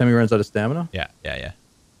 Next time he runs out of stamina? Yeah.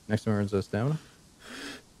 Next time he runs out of stamina?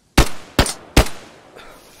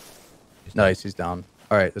 He's Nice, he's down.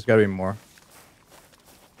 Alright, there's gotta be more.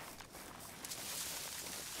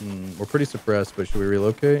 We're pretty suppressed, but should we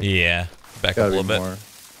relocate? Yeah. Back up Gotta a little be bit. more.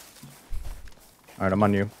 Alright, I'm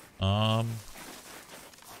on you.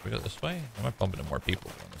 We go this way? I might bump into more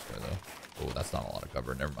people going this way though. Oh, that's not a lot of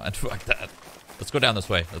cover. Never mind. Fuck that. Let's go down this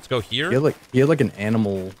way. Let's go here. He had like an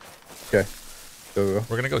animal. Okay. Go.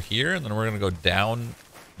 We're gonna go here, and then we're gonna go down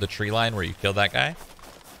the tree line where you killed that guy,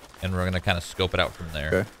 and we're gonna kind of scope it out from there.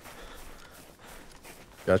 Okay.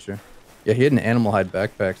 Gotcha. Yeah, he had an animal hide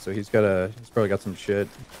backpack, so he's probably got some shit.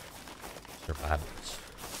 Survivors.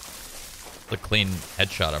 It's a clean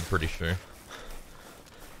headshot, I'm pretty sure.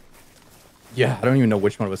 Yeah, I don't even know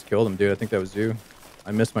which one of us killed him, dude. I think that was you.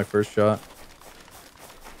 I missed my first shot.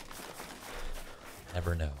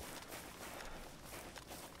 Never know.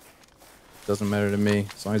 Doesn't matter to me,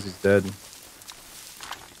 as long as he's dead.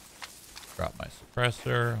 Drop my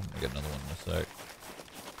suppressor. I'm gonna get another one in a sec.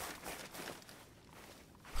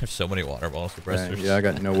 There's so many water ball suppressors. Yeah, I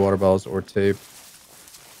got no water bottles or tape.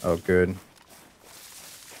 Oh, good.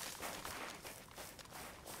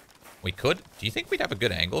 We could. Do you think we'd have a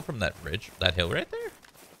good angle from that ridge, that hill right there?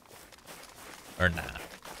 Or nah?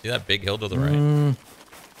 See that big hill to the right?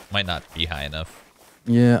 Might not be high enough.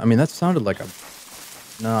 Yeah, I mean, that sounded like a...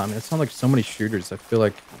 No, I mean, it sounded like so many shooters. I feel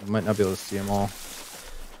like we might not be able to see them all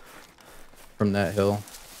from that hill.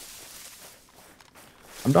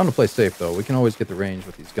 I'm down to play safe, though. We can always get the range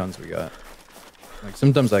with these guns we got. Like,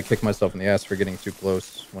 sometimes I kick myself in the ass for getting too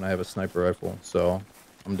close when I have a sniper rifle, so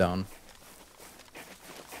I'm down.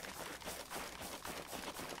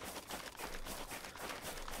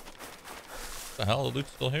 What the hell? The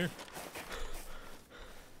loot's still here.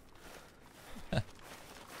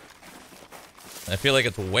 I feel like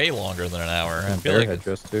it's way longer than an hour. I feel like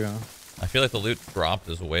headdress too, huh? I feel like the loot dropped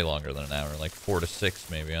is way longer than an hour, like 4 to 6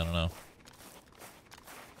 maybe. I don't know.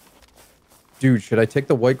 Dude, should I take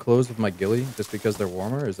the white clothes with my ghillie just because they're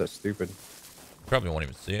warmer? Or is that stupid? You probably won't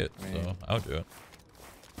even see it, so I would do it.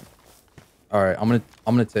 All right, I'm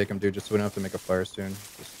gonna take them, dude, just so we don't have to make a fire soon.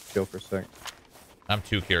 Just chill for a sec. I'm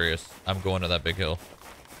too curious. I'm going to that big hill.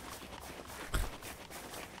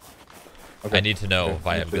 Okay. I need to know Okay, if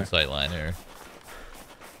I have me good too. sight line here.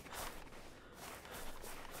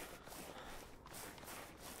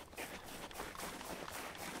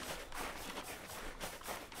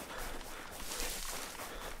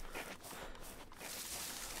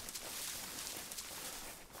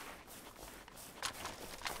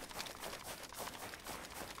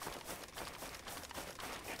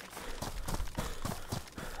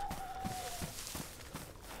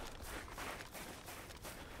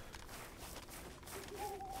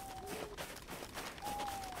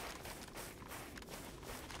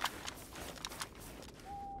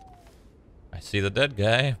 See the dead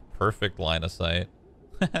guy. Perfect line of sight.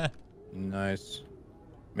 Nice.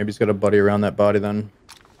 Maybe he's got a buddy around that body then.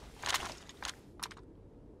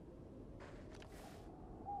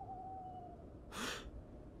 I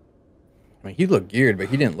mean, he looked geared, but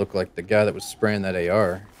he didn't look like the guy that was spraying that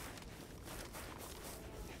AR.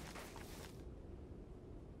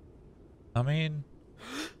 I mean,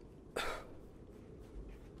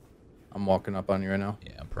 I'm walking up on you right now.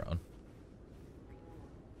 yeah, I'm prone.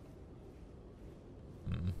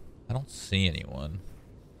 I don't see anyone.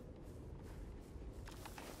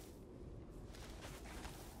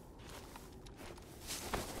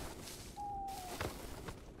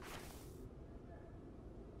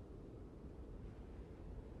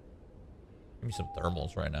 me some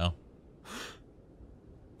thermals right now.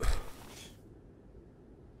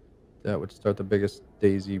 That would start the biggest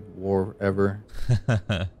DayZ war ever.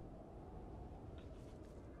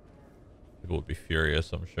 People would be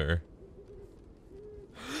furious, I'm sure.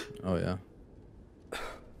 Oh yeah. There's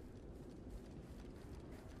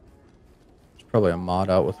probably a mod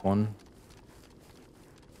out with one.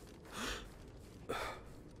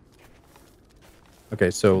 Okay,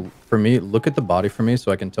 so for me, look at the body for me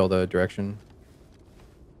so I can tell the direction.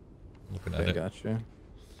 Looking Okay, at it. gotcha.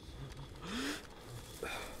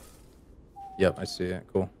 Yep, I see it.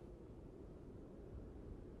 Cool.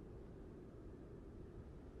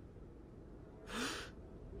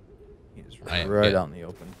 He's right out in the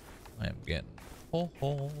open. I am getting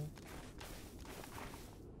ho.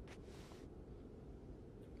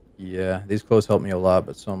 Yeah, these clothes help me a lot,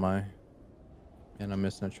 but so am I. And I'm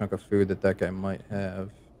missing a chunk of food that guy might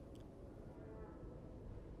have.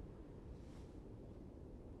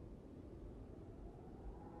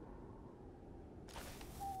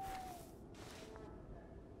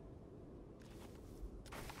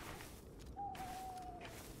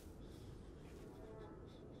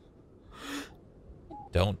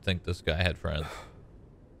 Don't think this guy had friends.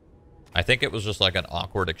 I think it was just like an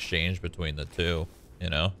awkward exchange between the two, you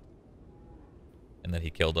know? And then he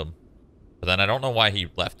killed him. But then I don't know why he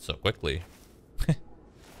left so quickly. Kind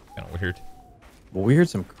of weird. Well, we heard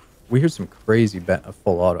some crazy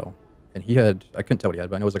full auto, and he had, I couldn't tell what he had,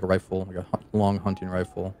 but I know it was like a rifle, like a long hunting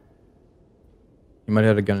rifle. He might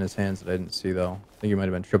have had a gun in his hands that I didn't see though. I think he might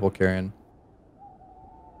have been triple carrying.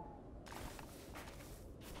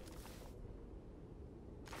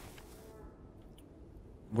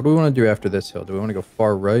 What do we want to do after this hill? Do we want to go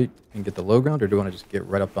far right and get the low ground, or do we want to just get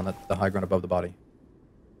right up on the high ground above the body?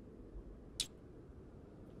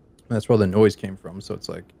 And that's where the noise came from, so it's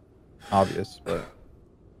like obvious, but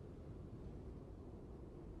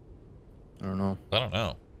I don't know. I don't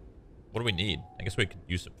know. What do we need? I guess we could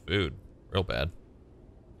use some food. Real bad.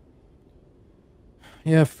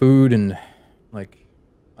 Yeah, food and like,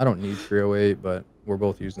 I don't need 308, but we're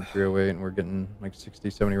both using 308 and we're getting like 60,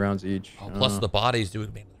 70 rounds each. Oh, plus the bodies do make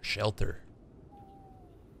another shelter.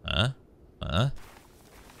 Huh? A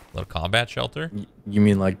little combat shelter? You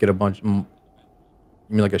mean like get a bunch? You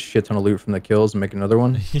mean like a shit ton of loot from the kills and make another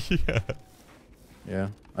one? Yeah. Yeah,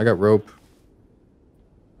 I got rope.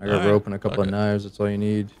 I got rope and a couple of Okay. knives. That's all you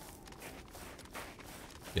need.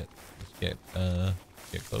 Let's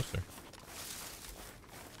get closer.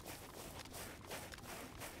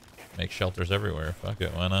 Make shelters everywhere. Fuck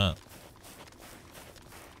it, why not?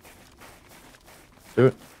 Do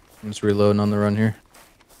it. I'm just reloading on the run here.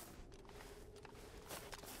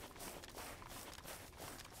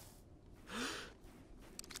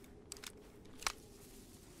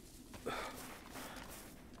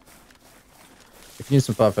 If you need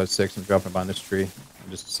some 5.56, I'm dropping behind this tree.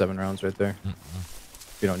 Just 7 rounds right there.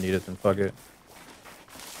 If you don't need it, then fuck it.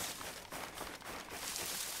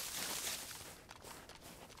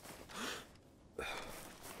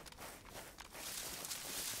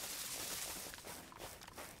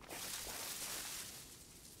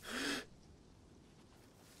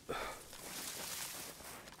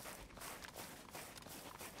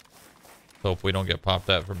 Hope we don't get popped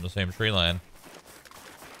at from the same tree line.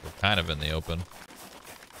 We're kind of in the open.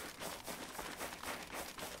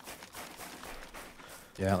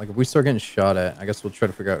 Yeah, like if we start getting shot at, I guess we'll try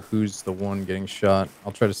to figure out who's the one getting shot.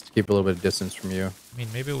 I'll try to keep a little bit of distance from you. I mean,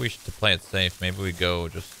 maybe we should, to play it safe, maybe we go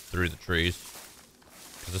just through the trees.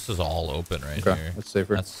 Because this is all open right Okay, here. that's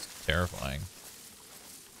safer. That's terrifying.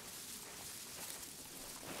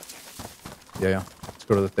 Yeah. Let's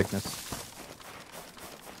go to the thickness.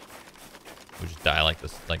 We just die like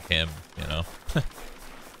this, like him, you know?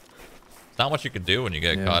 It's not much you can do when you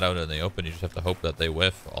get caught out in the open. You just have to hope that they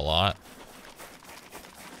whiff a lot.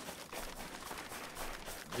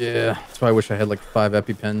 Yeah, that's why I wish I had like 5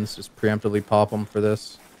 EpiPens. Just preemptively pop them for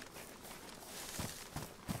this.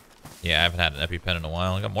 Yeah, I haven't had an EpiPen in a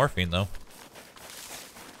while. I got morphine, though.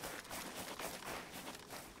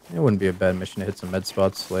 It wouldn't be a bad mission to hit some med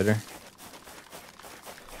spots later.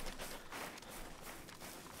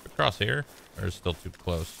 Across here? Or is it still too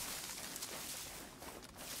close?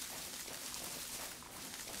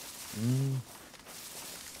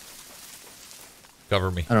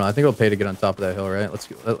 Cover me. I don't know. I think it'll pay to get on top of that hill, right? Let's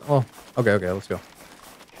go. Oh, okay, let's go.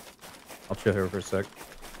 I'll chill here for a sec.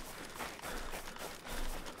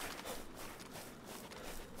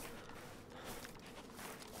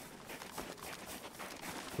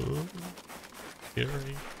 Ooh,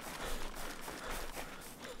 scary.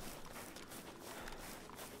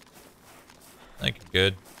 I think you're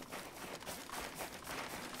good.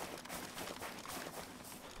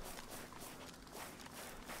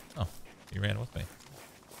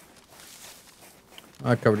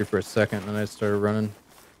 I covered you for a second, and then I started running.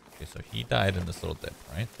 Okay, so he died in this little dip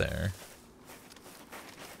right there.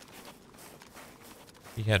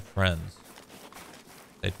 He had friends.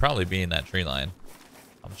 They'd probably be in that tree line.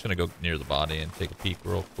 I'm just gonna go near the body and take a peek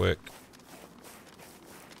real quick.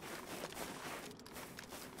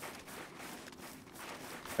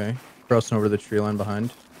 Okay, crossing over the tree line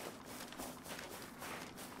behind.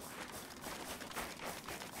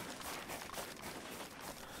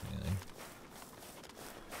 Anything.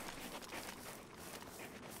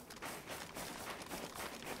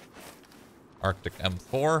 Arctic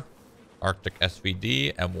M4, Arctic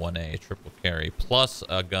SVD, M1A, triple carry, plus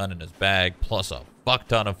a gun in his bag, plus a fuck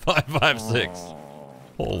ton of 5.56. Oh,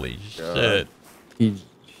 Holy God. shit.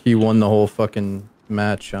 He won the whole fucking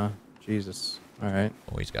match, huh? Jesus. All right.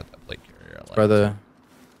 Oh, he's got that plate carrier. I like By it.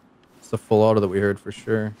 it's the full auto that we heard for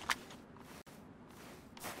sure.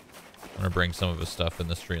 I'm gonna bring some of his stuff in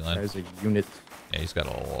this tree line. Guy's a unit. Yeah, he's got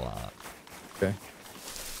a lot. Okay.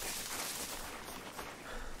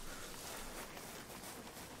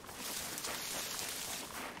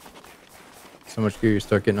 So much gear, you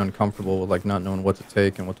start getting uncomfortable with like not knowing what to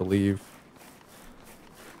take and what to leave.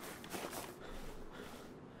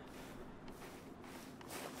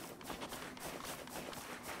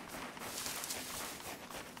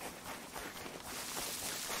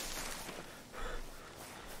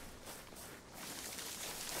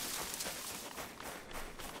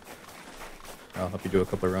 I'll help you do a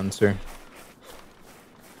couple of runs here.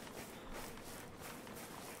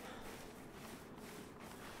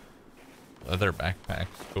 Leather backpacks,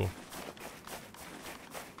 cool.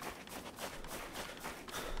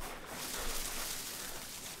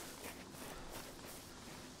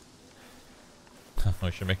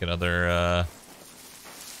 We should make another, I'm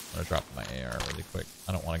gonna drop my AR really quick.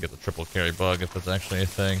 I don't want to get the triple carry bug if it's actually a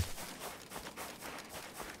thing.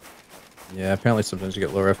 Yeah, apparently sometimes you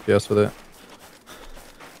get lower FPS with it.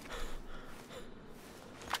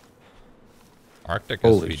 Arctic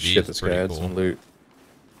Holy SVD shit, is this guy pretty had cool. some loot.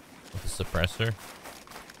 With the suppressor.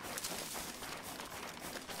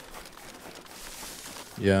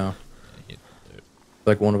 Yeah. Dude.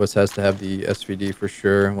 Like one of us has to have the SVD for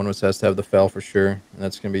sure. One of us has to have the FAL for sure. And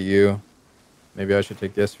that's going to be you. Maybe I should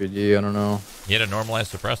take the SVD. I don't know. He had a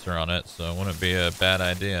normalized suppressor on it, so it wouldn't be a bad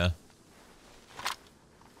idea.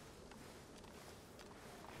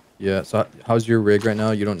 Yeah, so how's your rig right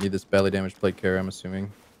now? You don't need this badly damaged plate carrier, I'm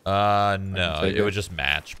assuming. No, it would just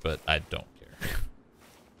match, but I don't care.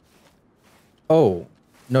 Oh,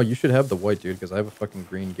 no, you should have the white, dude, because I have a fucking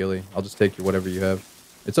green ghillie. I'll just take you whatever you have.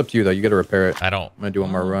 It's up to you, though. You got to repair it. I don't. I'm going to do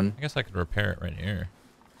one more run. I guess I could repair it right here.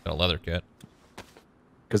 Got a leather kit.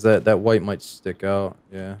 Because that white might stick out.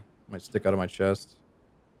 Yeah, might stick out of my chest.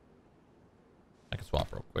 I can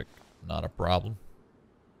swap real quick. Not a problem.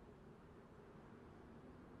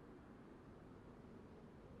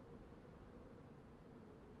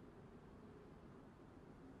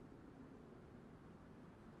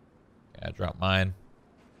 Okay, I dropped mine.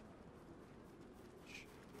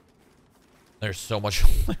 There's so much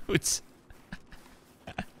loot.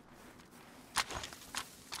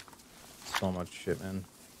 So much shit, man.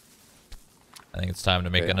 I think it's time to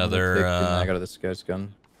make Okay, another. take the mag out of this guy's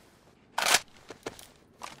gun.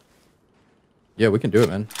 Yeah, we can do it,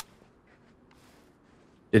 man.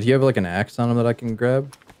 Did he have like an axe on him that I can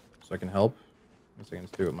grab so I can help? I guess I can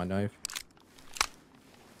just do it with my knife.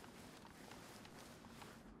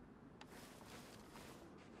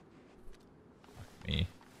 Me.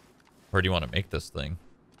 Where do you want to make this thing?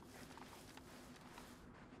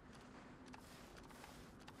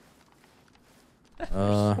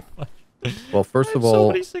 Well, first of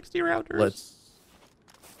all, 60 rounders. let's.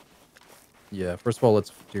 Yeah, first of all,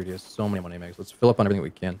 let's. Dude, he has so many money mags. Let's fill up on everything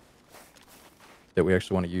we can that we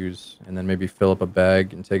actually want to use, and then maybe fill up a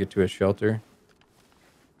bag and take it to a shelter.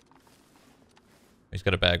 He's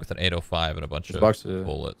got a bag with an 805 and a bunch This of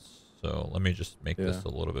bullets. So let me just make this a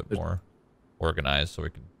little bit more organized so we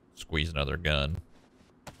can squeeze another gun.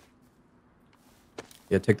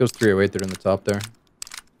 Yeah, take those 308 that are in the top there.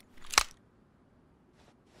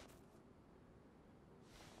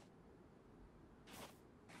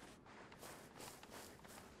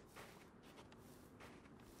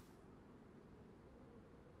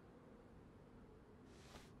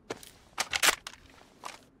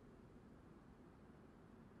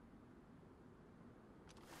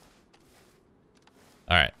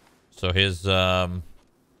 All right. So his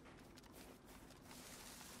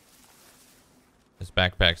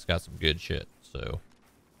backpack's got some good shit. So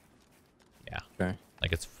yeah. Okay.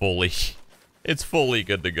 Like it's fully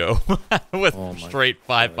good to go with straight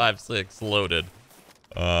 5.56 loaded.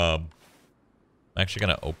 I'm actually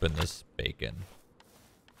gonna open this bacon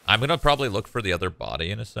I'm gonna probably look for the other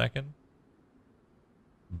body in a second.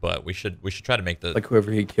 But we should try to make the Like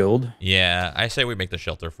whoever he killed. Yeah, I say we make the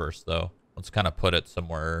shelter first though. Let's kind of put it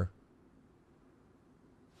somewhere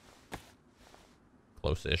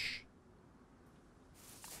close-ish.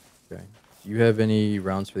 Okay. Do you have any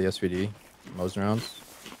rounds for the SVD? Mosin rounds?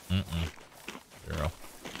 Zero.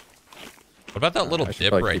 What about that little I should dip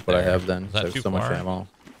probably right keep what there? I have then. Is that There's too so far? much ammo.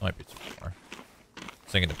 Might be too far. I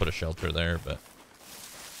was thinking to put a shelter there, but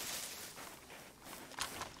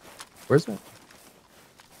Where's it?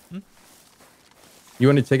 You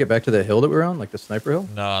want to take it back to the hill that we were on, like the sniper hill?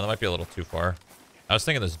 no, that might be a little too far. I was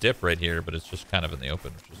thinking this dip right here, but it's just kind of in the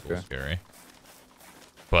open, which is a little scary.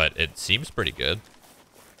 But it seems pretty good.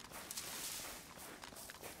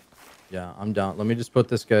 Yeah, I'm down. Let me just put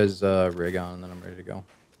this guy's rig on, and then I'm ready to go.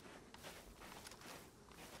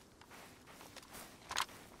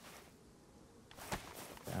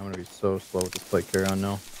 Okay, I'm gonna be so slow with this plate carry on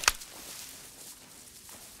now.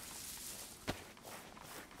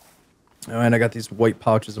 Oh, and I got these white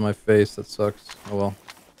pouches in my face. That sucks. Oh well.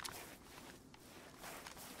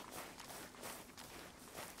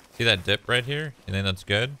 See that dip right here? You think that's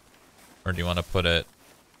good? Or do you want to put it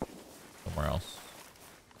somewhere else?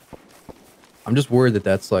 I'm just worried that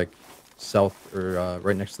that's like south or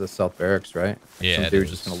right next to the south barracks, right? Yeah, Some it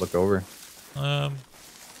dude's is. just gonna look over. Um,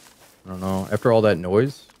 I don't know. After all that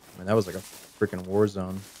noise, I mean, that was like a freaking war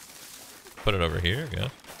zone. put it over here, I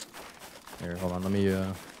guess. Here, hold on. Let me.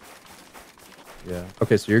 Yeah.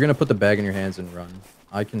 Okay, so you're gonna put the bag in your hands and run.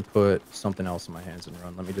 I can put something else in my hands and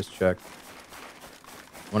run. Let me just check.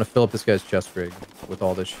 I want to fill up this guy's chest rig with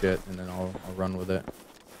all this shit, and then I'll run with it.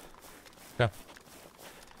 Okay.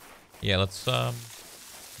 Yeah, let's I'm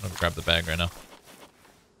gonna grab the bag right now.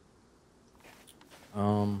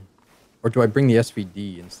 Or do I bring the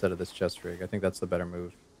SVD instead of this chest rig? I think that's the better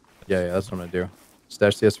move. Yeah, that's what I'm gonna do.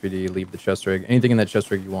 Stash the SVD, leave the chest rig. Anything in that chest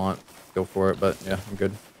rig you want, go for it. But yeah, I'm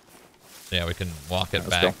good. So yeah, we can walk it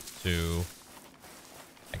back to.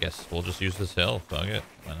 I guess we'll just use this hill. Fuck it.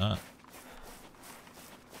 Why not?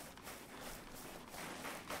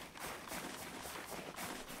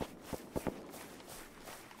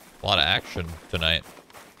 A lot of action tonight,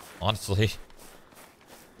 honestly.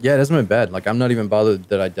 Yeah, it hasn't been bad. Like, I'm not even bothered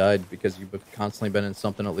that I died because you've constantly been in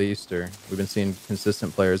something at least, or we've been seeing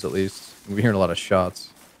consistent players at least. We've been hearing a lot of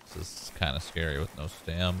shots. This is kind of scary with no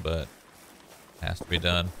stam, but it has to be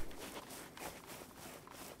done.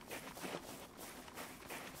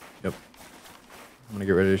 Yep. I'm gonna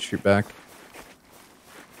get ready to shoot back.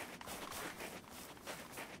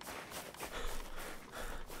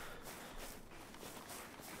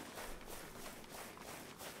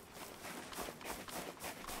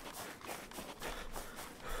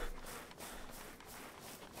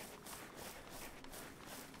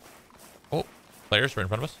 Oh, players right in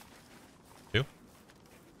front of us. Two.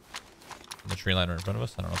 In the tree line right in front of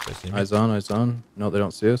us. I don't know if they see me. Eyes on, eyes on. No, they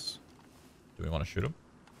don't see us. Do we want to shoot them?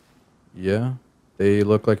 Yeah, they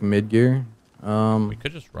look like mid gear. We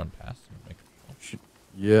could just run past them and make a kill.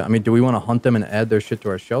 Yeah, I mean, do we want to hunt them and add their shit to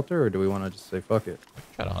our shelter, or do we want to just say fuck it? We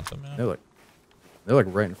can try to hunt them, man. They're like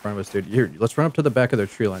right in front of us, dude. Here, let's run up to the back of their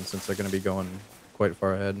tree line since they're gonna be going quite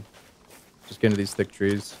far ahead. Just get into these thick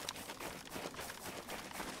trees.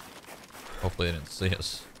 Hopefully they didn't see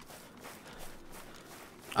us.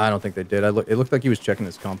 I don't think they did. It looked like he was checking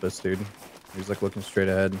his compass, dude. He was like looking straight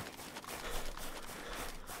ahead.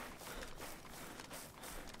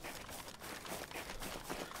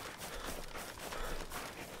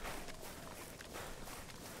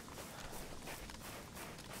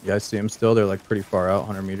 Yeah, I see him still. They're like pretty far out,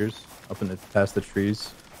 100 meters up in the past the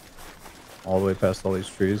trees, all the way past all these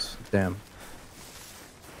trees. Damn.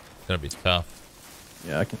 It's gonna be tough.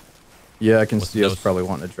 Yeah, I can. Yeah, I can With see us those- probably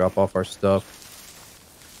wanting to drop off our stuff.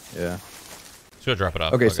 Yeah. Let's go drop it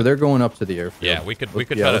off. Okay, Fuck so it. they're going up to the airfield. Yeah, we could Yeah,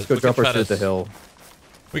 try let's to, go we drop could our try shit to at the hill.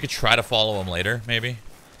 We could try to follow them later, maybe.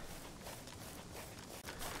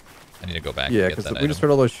 I need to go back. Yeah, and get because that we just item.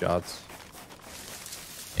 heard all those shots.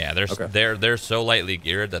 Yeah, they're so lightly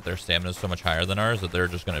geared that their stamina is so much higher than ours that they're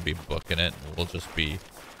just gonna be booking it, and we'll just be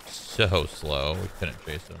so slow. We couldn't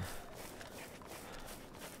chase them.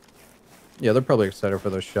 Yeah, they're probably excited for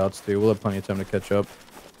those shots too. We'll have plenty of time to catch up.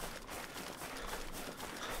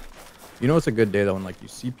 You know, it's a good day though when like you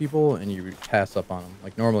see people and you pass up on them.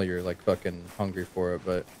 Like normally you're like fucking hungry for it,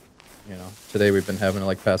 but you know, today we've been having to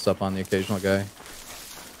like pass up on the occasional guy.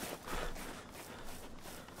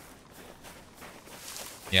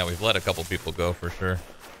 Yeah, we've let a couple people go for sure.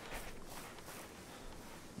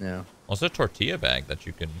 Yeah. Also, a tortilla bag that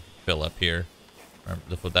you can fill up here.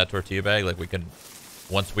 With that tortilla bag, like we can,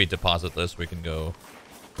 once we deposit this, we can go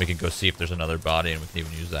We can go see if there's another body, and we can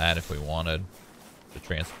even use that if we wanted to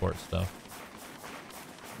transport stuff.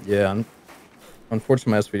 Yeah,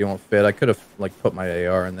 unfortunately my SVD won't fit. I could have like put my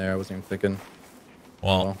AR in there. I wasn't even thinking.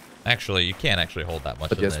 Well, actually, you can't actually hold that much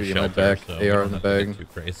Put in the the SVD in my shelter, back, so AR in the we don't have to bag. get too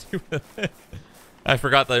crazy with it. I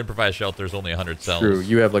forgot that improvised shelter is only 100 cells. True,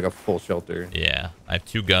 you have like a full shelter. Yeah, I have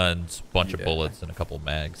 2 guns, bunch of Yeah. bullets, and a couple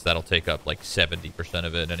mags. That'll take up like 70%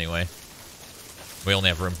 of it anyway. We only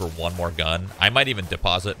have room for 1 more gun. I might even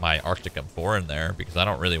deposit my Arctic M4 in there because I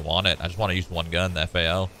don't really want it. I just want to use 1 gun, the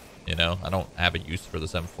FAL. You know, I don't have a use for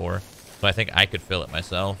this M4. So I think I could fill it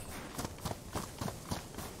myself.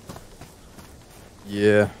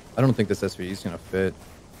 Yeah, I don't think this SVD is gonna fit.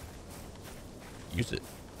 Use it.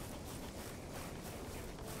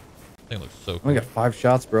 Thing looks so I cool. only got 5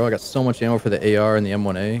 shots, bro. I got so much ammo for the AR and the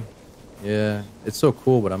M1A. Yeah, it's so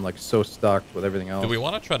cool, but I'm like so stocked with everything else. Do we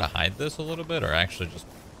want to try to hide this a little bit or actually just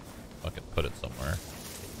fucking put it somewhere?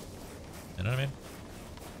 You know what I mean?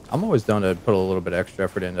 I'm always down to put a little bit extra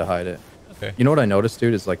effort in to hide it. Okay. You know what I noticed,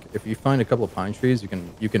 dude, is like if you find a couple of pine trees,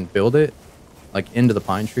 you can build it like into the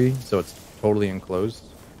pine tree so it's totally enclosed.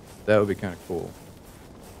 That would be kind of cool.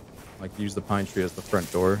 Like use the pine tree as the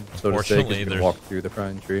front door, so to say, 'cause you can walk through the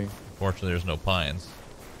pine tree. Unfortunately, there's no pines.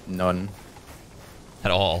 None. At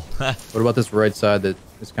all. What about this right side that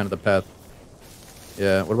is kind of the path?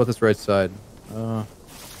 Yeah, what about this right side?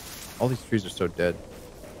 All these trees are so dead.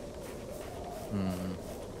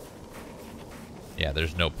 Yeah,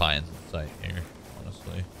 there's no pines in sight here,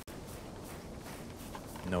 honestly.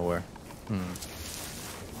 Nowhere.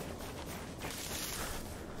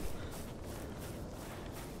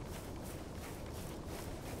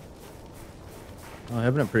 Well,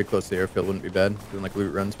 having it pretty close to the airfield wouldn't be bad. Doing like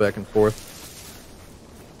loot runs back and forth.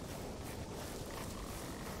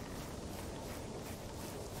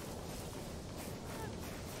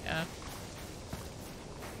 Yeah.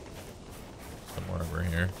 Somewhere over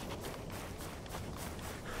here.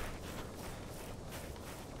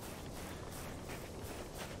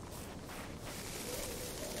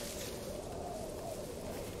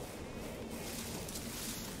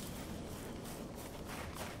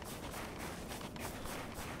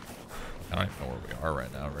 I don't even know where we are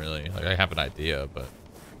right now, really. Like, I have an idea, but...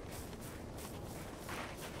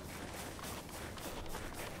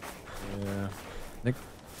 Yeah. I think...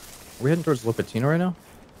 Are we heading towards Lopatino right now?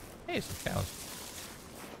 Hey, some cows.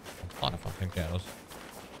 A lot of fucking cows.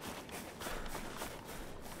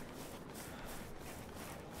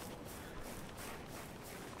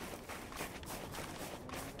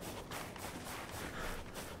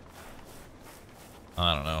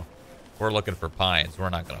 I don't know. We're looking for pines. We're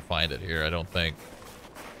not going to find it here, I don't think.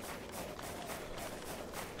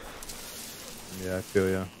 Yeah, I feel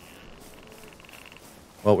ya.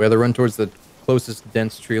 Well, we either run towards the closest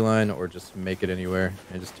dense tree line or just make it anywhere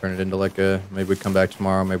and just turn it into like a... Maybe we come back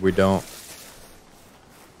tomorrow, maybe we don't.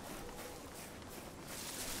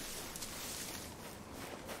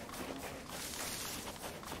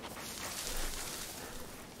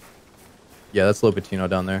 Yeah, that's Lopatino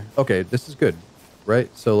down there. Okay, this is good,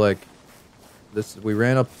 right? So, like, this we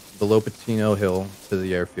ran up the Lopatino hill to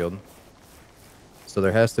the airfield. So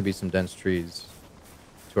there has to be some dense trees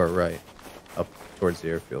to our right, up towards the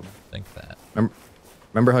airfield. Think that.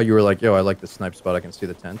 Remember how you were like, yo, I like the snipe spot, I can see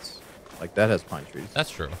the tents? Like, that has pine trees. That's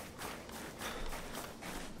true.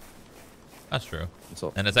 That's true. It's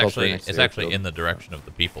And it's also actually next to it's the actually airfield. in the direction of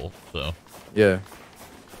the people, so... Yeah.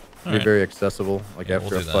 Be Alright. very accessible, like Yeah, after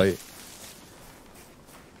we'll a do that. fight.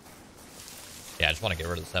 Yeah, I just want to get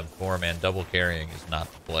rid of the 7.4, man. Double carrying is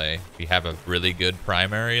not the play. If you have a really good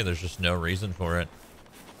primary, there's just no reason for it.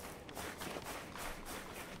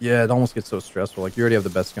 Yeah, it almost gets so stressful. Like, you already have the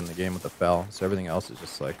best gun in the game with the FAL, so everything else is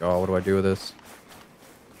just like, oh, what do I do with this?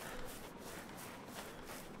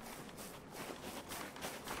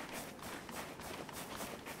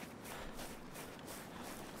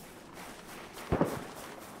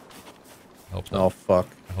 Oh, fuck.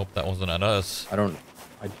 I hope that wasn't on us. I don't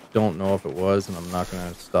know if it was, and I'm not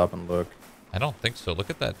gonna stop and look. I don't think so. Look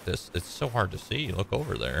at that. It's so hard to see. Look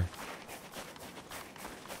over there.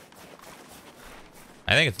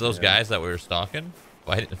 I think it's those guys that we were stalking,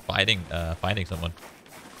 finding someone.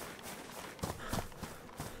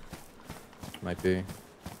 Might be.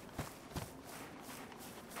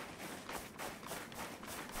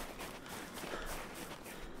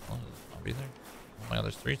 Oh, there's a zombie there? Oh my god,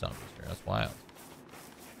 there's 3 zombies here. That's wild.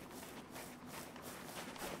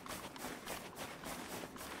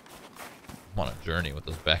 I'm on a journey with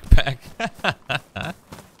this backpack.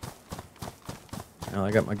 No,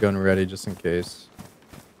 I got my gun ready just in case.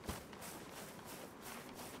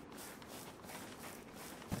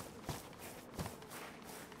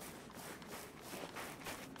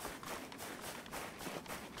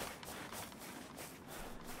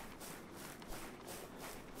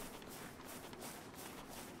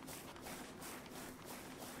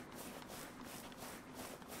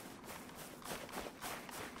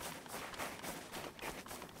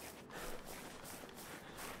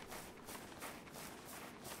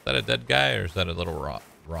 that a dead guy or is that a little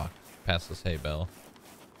rock past this hay bale?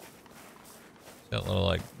 Is that little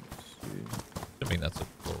like? I mean that's a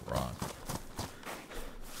little rock. I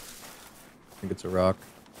think it's a rock.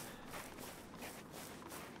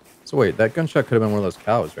 So wait, that gunshot could have been one of those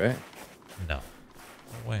cows, right? No.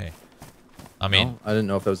 No way. I mean, no? I didn't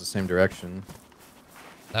know if that was the same direction.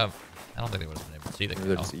 I don't think they would have been able to see the Maybe cow.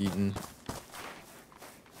 they're just eating.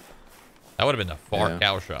 That would have been a far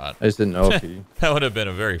cow shot. I just didn't know if he... That would have been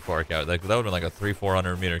a very far cow. Like, that would have been like a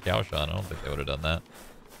 300-400 meter cow shot. I don't think they would have done that.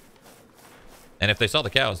 And if they saw the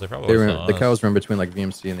cows, they probably would have saw The us. cows were in between like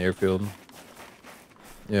VMC and the airfield.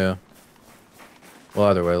 Yeah. Well,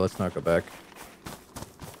 either way, let's not go back.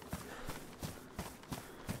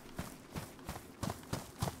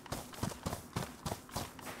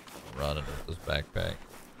 Running with this backpack.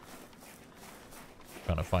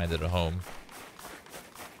 Trying to find it at home.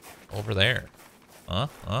 Over there.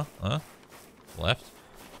 Left.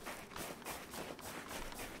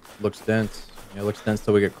 Looks dense. Yeah, it looks dense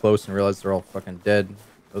till we get close and realize they're all fucking dead.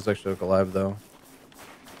 Those actually look alive though.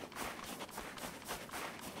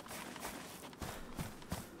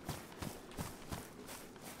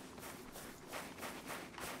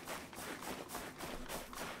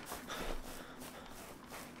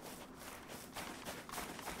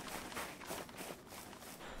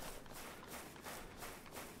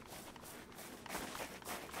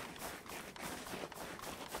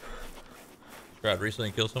 Brad recently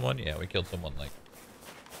killed someone? Yeah, we killed someone like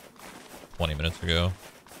 20 minutes ago.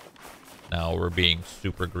 Now we're being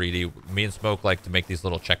super greedy. Me and Smoke like to make these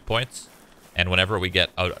little checkpoints. And whenever we get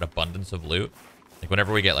an abundance of loot, like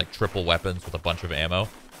whenever we get like triple weapons with a bunch of ammo,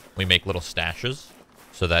 we make little stashes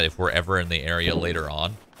so that if we're ever in the area later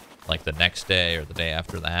on, like the next day or the day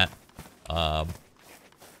after that,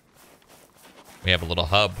 we have a little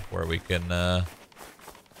hub where we can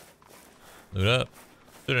loot up.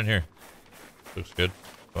 Loot in here. Looks good.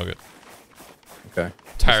 Fuck it. Okay.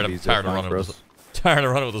 Tired of running with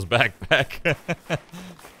this backpack.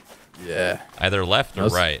 Yeah. Either left or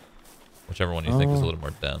right, whichever one you think is a little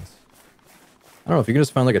more dense. I don't know if you can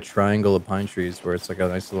just find like a triangle of pine trees where it's like a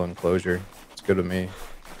nice little enclosure. It's good with me.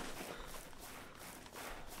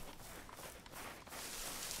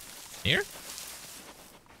 Here?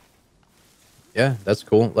 Yeah, that's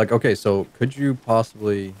cool. Like, okay, so could you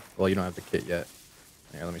possibly... Well, you don't have the kit yet.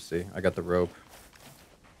 Here, let me see. I got the rope.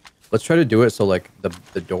 Let's try to do it so, like,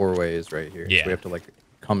 the doorway is right here. Yeah. So we have to, like,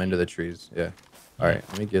 come into the trees. Yeah. All right,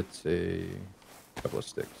 let me get a couple of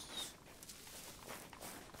sticks.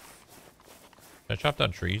 Should I chop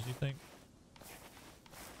down trees, you think?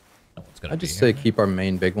 No one's gonna I'd be just here, say keep our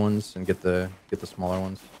main big ones and get the smaller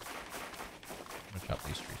ones. I'm gonna chop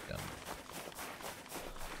these trees down.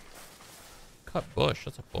 Cut bush.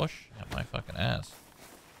 That's a bush? Yeah, my fucking ass.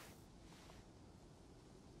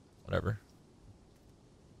 Whatever.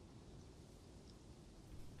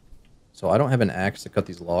 So I don't have an axe to cut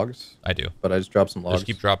these logs. I do. But I just dropped some logs. Just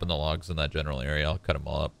keep dropping the logs in that general area. I'll cut them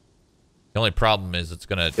all up. The only problem is it's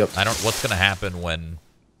gonna... Yep. What's gonna happen when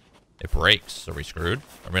it breaks? Are we screwed?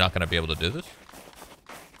 Are we not gonna be able to do this?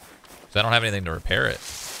 Because I don't have anything to repair it.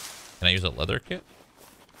 Can I use a leather kit?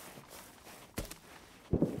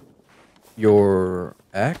 Your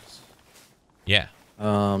axe? Yeah.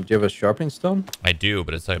 Do you have a sharpening stone? I do,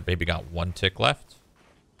 but it's like maybe got one tick left.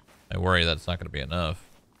 I worry that it's not gonna be enough.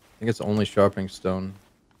 I think it's only sharpening stone.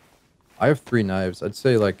 I have 3 knives. I'd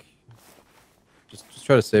say, like, just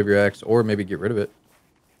try to save your axe, or maybe get rid of it.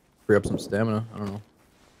 Free up some stamina. I don't know.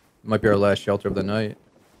 It might be our last shelter of the night.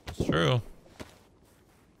 It's true.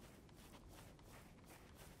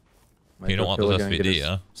 Might You don't go want kill those a guy and get SVD, his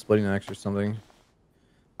huh? Splitting axe or something.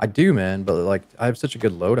 I do, man, but, like, I have such a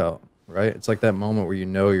good loadout, right? It's like that moment where you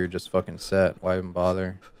know you're just fucking set. Why even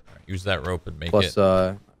bother? Right, use that rope and make Plus,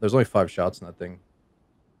 it. there's only 5 shots in that thing.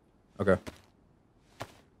 Okay.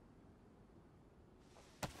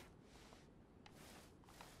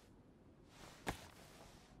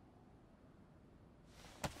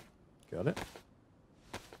 Got it.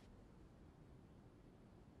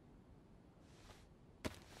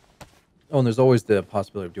 Oh, and there's always the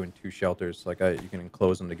possibility of doing 2 shelters. Like, you can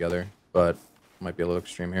enclose them together, but it might be a little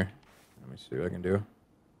extreme here. Let me see what I can do.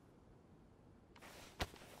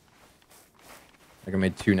 I can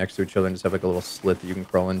make 2 next to each other and just have like a little slit that you can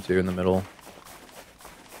crawl into in the middle.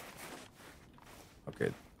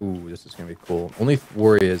 Okay. Ooh, this is gonna be cool. Only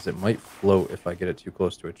worry is it might float if I get it too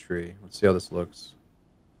close to a tree. Let's see how this looks.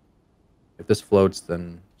 If this floats,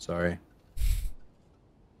 then sorry.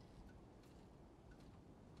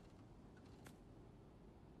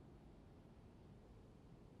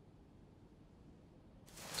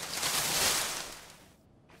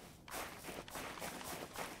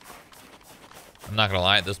 I'm not gonna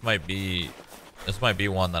lie, this might be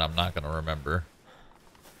one that I'm not gonna remember.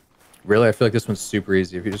 Really, I feel like this one's super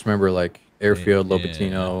easy. If you just remember like airfield, Yeah.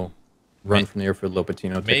 Lopatino, run from the airfield,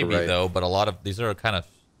 Lopatino, take a Maybe right. though, but a lot of these are kind of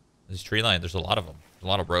this tree line. There's a lot of them. There's a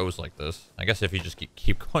lot of rows like this. I guess if you just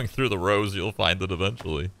keep going through the rows, you'll find it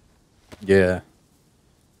eventually. Yeah.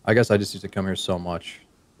 I guess I just used to come here so much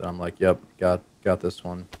that I'm like, yep, got this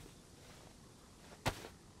one.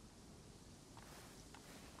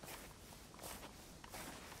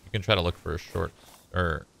 You can try to look for a short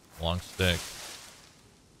or long stick.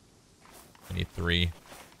 I need 3.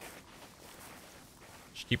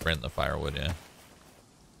 Just keep renting the firewood, yeah.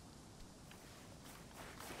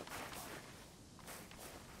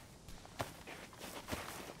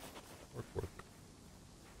 Work.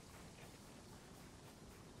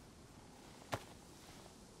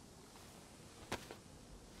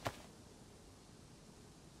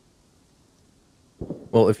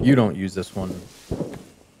 Well, if you don't use this one,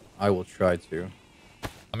 I will try to.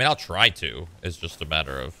 I mean, I'll try to. It's just a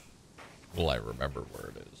matter of will I remember where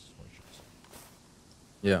it is? Which is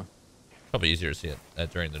Yeah. probably easier to see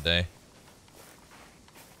it during the day.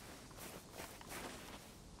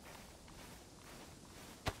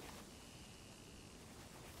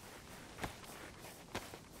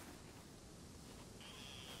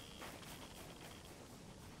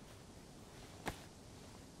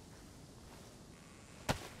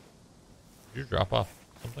 Did you drop off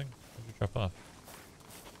something? What did you drop off?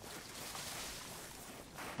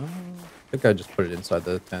 I think I just put it inside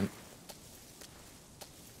the tent.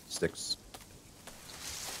 Sticks.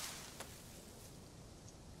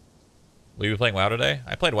 Will you be playing WoW today?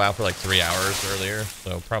 I played WoW for like 3 hours earlier,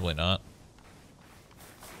 so probably not.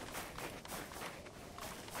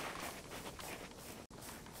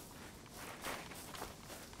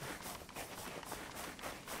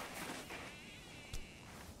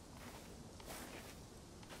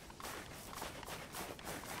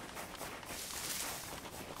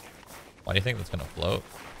 Why do you think that's gonna float?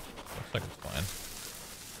 Looks like it's fine.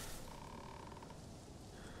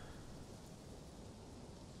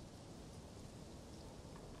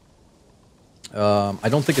 I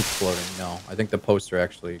don't think it's floating, no. I think the posts are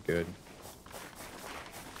actually good.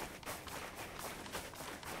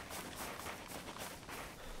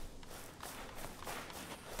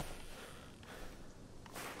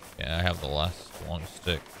 Yeah, I have the last long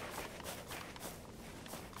stick.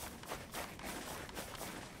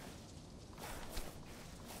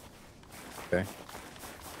 Okay.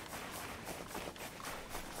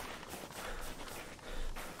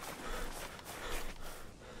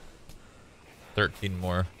 $13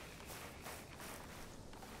 more.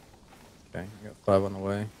 Okay, I got 5 on the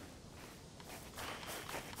way.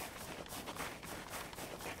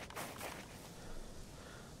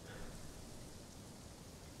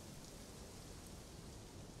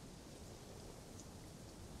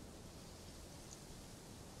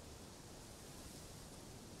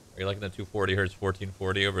 Are you liking the 240 hertz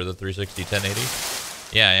 1440 over the 360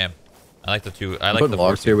 1080? Yeah, I am. I like the two. I like Putting the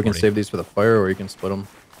logs here. We can 1440. save these for the fire, or you can split them.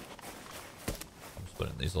 I'm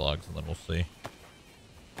splitting these logs, and then we'll see.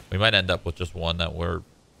 We might end up with just one that we're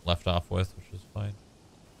left off with, which is fine.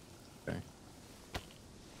 Okay.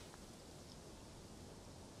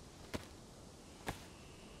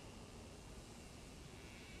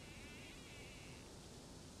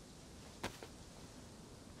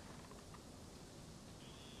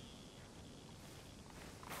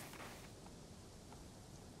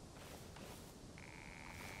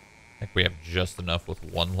 I think we have just enough with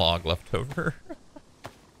one log left over.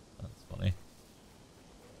 That's funny.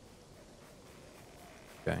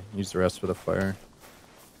 Okay, use the rest for the fire.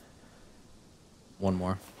 One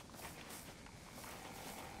more.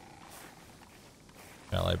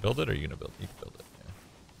 Shall I build it, or are you gonna build it? You can build it.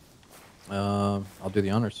 Yeah. I'll do the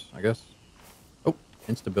honors, I guess. Oh,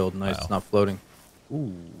 insta build, nice. Wow. It's not floating.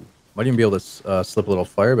 Ooh, might even be able to slip a little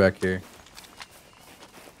fire back here.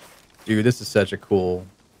 Dude, this is such a cool.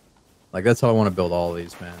 Like, that's how I want to build all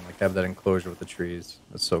these, man. Like, have that enclosure with the trees.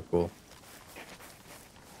 That's so cool.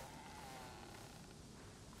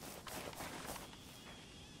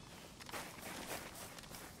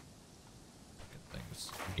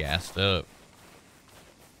 Things gassed up.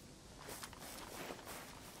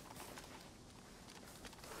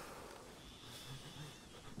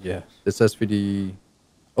 Yeah, this SVD.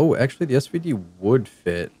 Oh, actually, the SVD would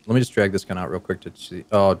fit. Let me just drag this gun out real quick to see.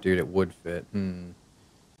 Oh, dude, it would fit.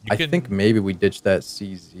 I think maybe we ditched that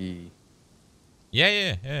CZ.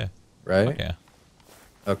 Yeah. Right? Okay.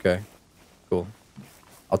 Okay. Cool.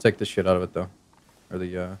 I'll take the shit out of it, though. Or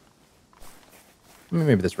the, I mean,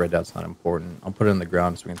 maybe this red dot's not important. I'll put it in the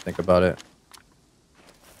ground so we can think about it.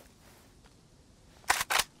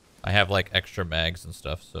 I have like extra mags and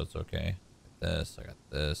stuff, so it's okay. This, I got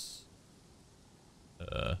this.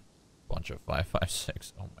 Bunch of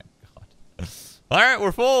 5.56. Oh my god. All right,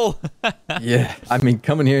 we're full. Yeah, I mean,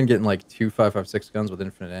 coming here and getting like 2 5.56 guns with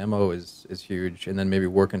infinite ammo is huge, and then maybe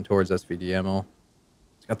working towards SVD ammo.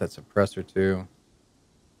 It's got that suppressor too.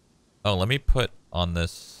 Oh, let me put on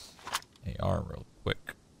this AR real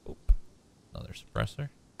quick. Oop. Another suppressor.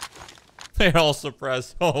 They all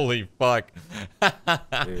suppress. Holy fuck!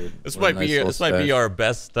 Dude, this what a might nice be little this might be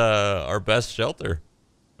stash. our best shelter.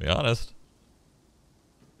 To be honest.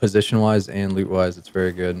 Position wise and loot wise, it's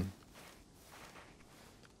very good.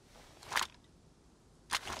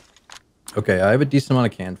 Okay, I have a decent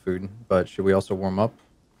amount of canned food, but should we also warm up?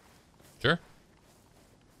 Sure.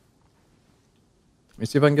 Let me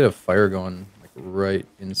see if I can get a fire going like right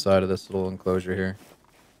inside of this little enclosure here.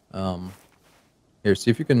 Here,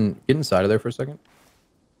 see if you can get inside of there for a second.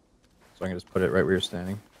 So I can just put it right where you're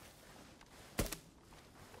standing.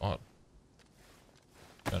 Oh.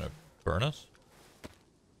 Gonna burn us?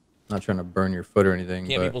 Not trying to burn your foot or anything.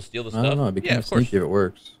 Can't but people steal the I stuff? don't know. It'd be kind of sneaky if it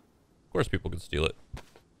works. Of course, people can steal it.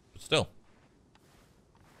 But still,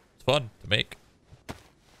 it's fun to make.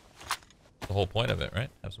 The whole point of it,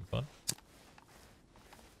 right? Have some fun.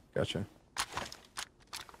 Gotcha.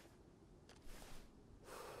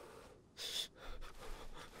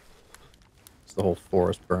 The whole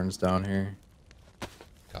forest burns down here.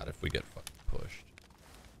 God, if we get fucking pushed.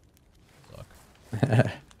 Suck.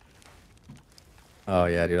 Oh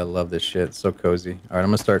yeah, dude, I love this shit. It's so cozy. All right, I'm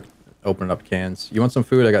gonna start opening up cans. You want some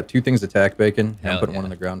food? I got 2 things of tack bacon. And I'm putting one on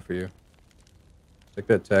the ground for you. Take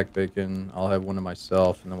that tack bacon. I'll have one to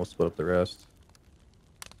myself, and then we'll split up the rest.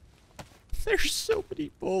 There's so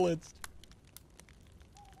many bullets.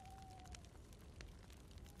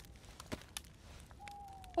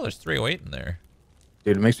 Oh, there's 308 in there.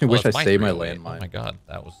 Dude, it makes me wish I it's saved my 308. landmine. Oh my god,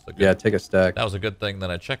 that was the good. Yeah, take a stack. That was a good thing that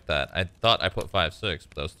I checked that. I thought I put 5.6,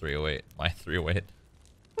 but that was 308. My 308.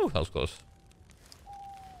 Ooh, that was close.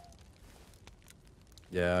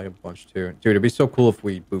 Yeah, I have a bunch too. Dude, it'd be so cool if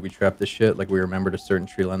we booby trapped this shit. Like we remembered a certain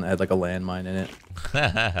tree line that had like a landmine in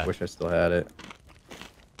it. Wish I still had it.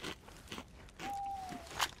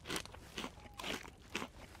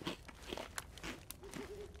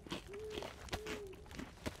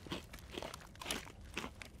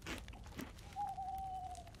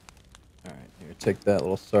 Alright, here, take that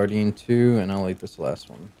little sardine too, and I'll eat this last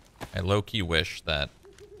one. I low-key wish that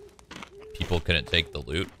people couldn't take the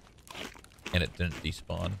loot and it didn't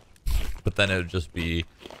despawn. But then it would just be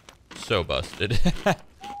so busted.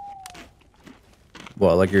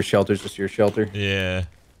 Well, like your shelter's just your shelter? Yeah.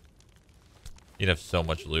 You'd have so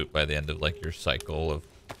much loot by the end of like your cycle of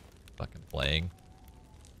fucking playing.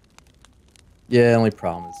 Yeah, the only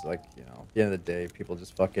problem is like, you know, at the end of the day, people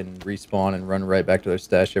just fucking respawn and run right back to their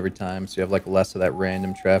stash every time. So you have like less of that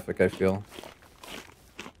random traffic, I feel.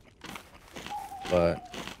 But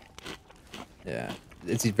yeah,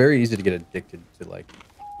 it's very easy to get addicted to like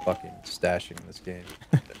fucking stashing in this game.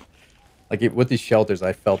 Like with these shelters,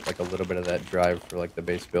 I felt like a little bit of that drive for like the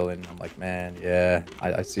base building. I'm like, man, yeah,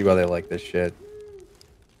 I see why they like this shit.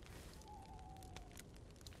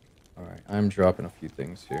 All right, I'm dropping a few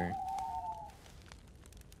things here.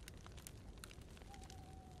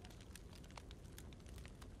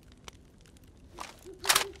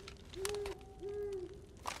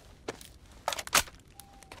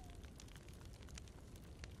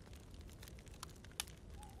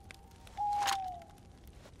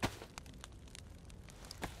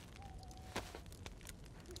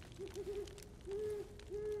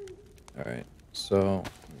 All right, so let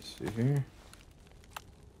me see here.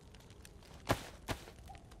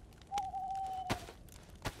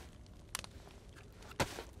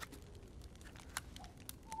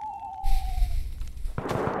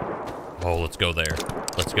 Oh, let's go there.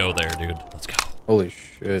 Let's go there, dude. Let's go. Holy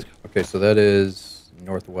shit. Okay, so that is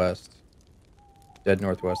northwest. Dead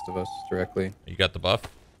northwest of us, directly. You got the buff?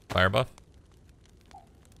 Fire buff?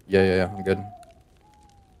 Yeah, I'm good.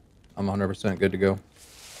 I'm 100% good to go.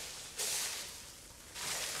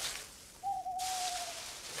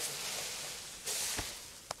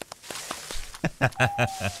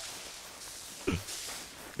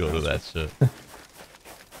 Go to that shit.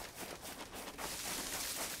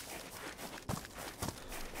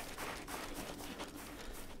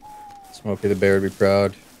 Smokey the Bear would be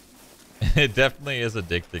proud. It definitely is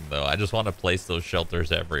addicting, though. I just want to place those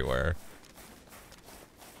shelters everywhere.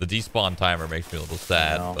 The despawn timer makes me a little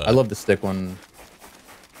sad. But I love the stick one.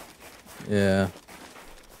 Yeah.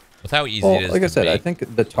 with how easy Well, it is like I to said, I make.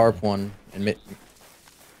 think the tarp one, and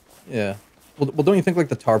yeah, Well, don't you think like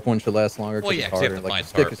the tarp one should last longer? Well, 'Cause yeah, it's 'cause you have harder. to Like find the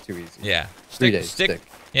stick tarp. is too easy. Yeah. 3 days. Stick. Stick.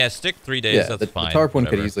 Yeah, stick 3 days. Yeah, That's the fine. tarp one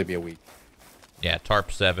could whatever. easily be a week. Yeah,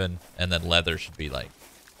 tarp 7, and then leather should be like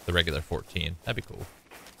the regular 14. That'd be cool.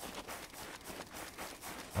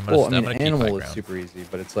 Well, I mean, keep animal high is ground. super easy,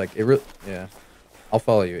 but it's like yeah. I'll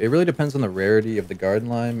follow you. It really depends on the rarity of the garden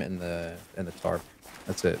lime and the tarp.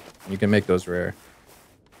 That's it. You can make those rare.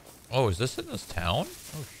 Oh, is this in this town?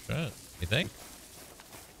 Oh shit. You think?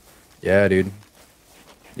 Yeah, dude.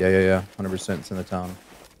 Yeah. 100% it's in the town.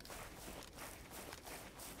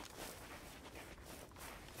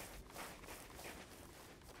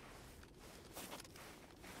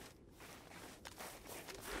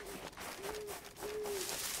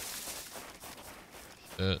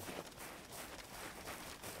 Shit.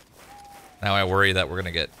 Now I worry that we're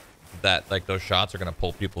gonna get that, like, those shots are gonna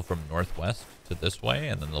pull people from northwest to this way,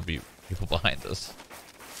 and then there'll be people behind us.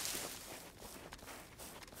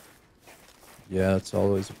 Yeah, it's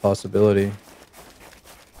always a possibility.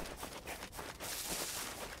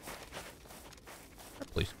 A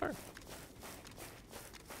police car?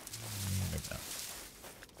 Maybe not.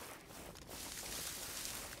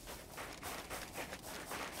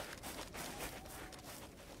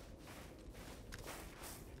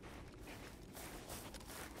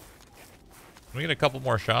 Can we get a couple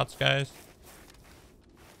more shots, guys?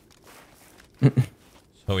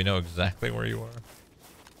 So we know exactly where you are.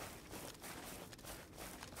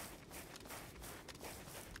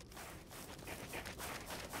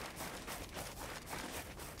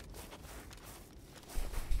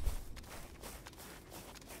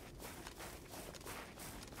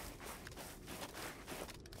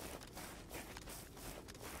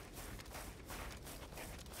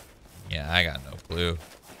 Yeah, I got no clue.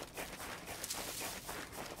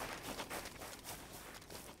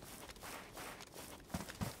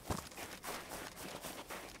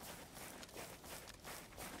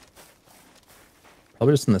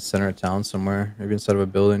 Probably just in the center of town somewhere, maybe inside of a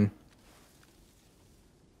building.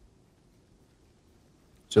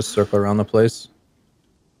 Just circle around the place.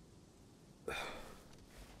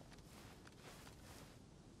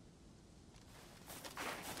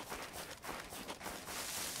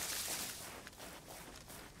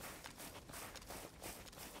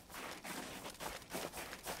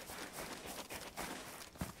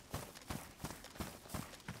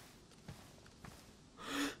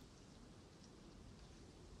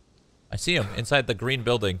 I see him inside the green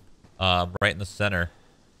building, right in the center.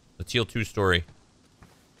 The teal 2-story.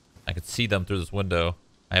 I could see them through this window.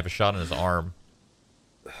 I have a shot in his arm.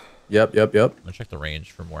 Yep. I'm gonna check the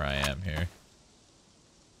range from where I am here.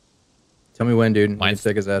 Tell me when, dude. Mine's,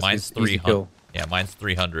 take his ass. mine's Easy 300. kill. Yeah, mine's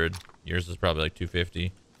 300. Yours is probably like 250.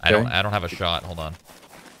 Okay. I don't have a shot. Hold on.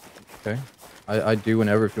 Okay. I do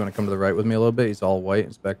whenever if you want to come to the right with me a little bit. He's all white.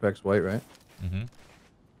 His backpack's white, right? Mm-hmm.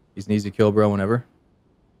 He's an easy kill, bro, whenever.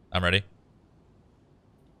 I'm ready.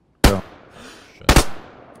 Go. Shit.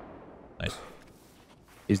 Nice.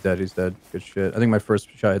 He's dead. Good shit. I think my first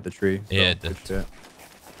shot hit the tree. So Yeah, it good did. shit.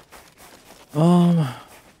 All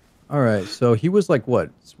right. So he was like what?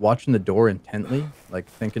 Watching the door intently, like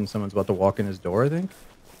thinking someone's about to walk in his door. I think.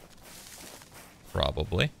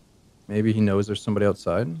 Probably. Maybe he knows there's somebody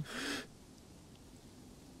outside.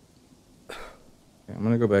 Okay, I'm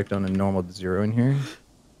gonna go back down to normal 0 in here.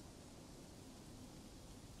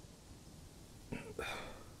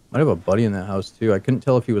 Might have a buddy in that house too. I couldn't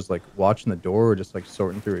tell if he was like watching the door or just like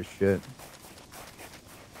sorting through his shit.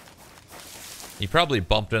 He probably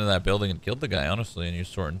bumped into that building and killed the guy, honestly, and you're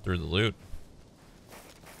sorting through the loot.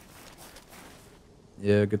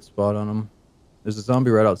 Yeah, good spot on him. There's a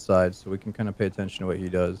zombie right outside, so we can kind of pay attention to what he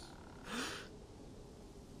does.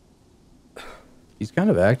 He's kind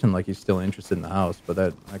of acting like he's still interested in the house, but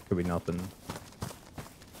that could be nothing.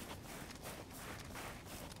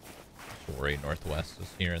 Sorry, Northwest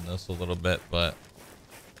is hearing this a little bit, but...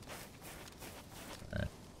 Alright.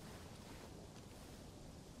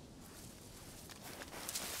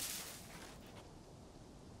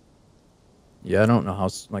 Yeah, I don't know how,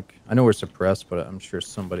 like, I know we're suppressed, but I'm sure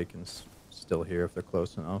somebody can still hear if they're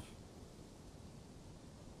close enough.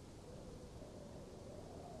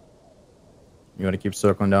 You want to keep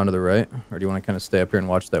circling down to the right, or do you want to kind of stay up here and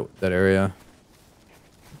watch that area?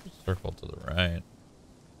 Circle to the right.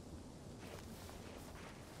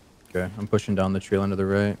 Okay, I'm pushing down the tree line to the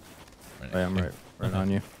right. Right I am next right to you. on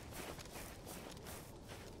you.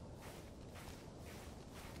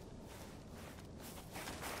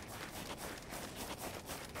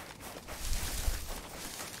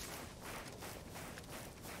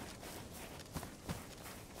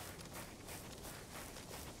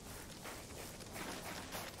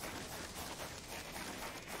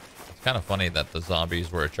 Kind of funny that the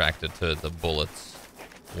zombies were attracted to the bullets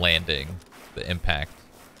landing, the impact.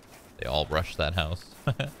 They all rushed that house.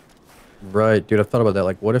 Right, dude. I've thought about that.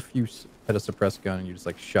 Like, what if you had a suppressed gun and you just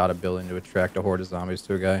like shot a building to attract a horde of zombies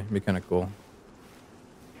to a guy? It'd be kind of cool.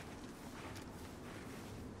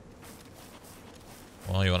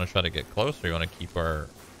 Well, you want to try to get close, or you want to keep our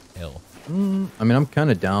hill? I mean, I'm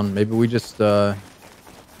kind of down. Maybe we just, yeah,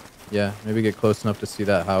 maybe get close enough to see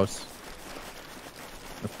that house.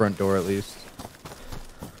 The front door, at least.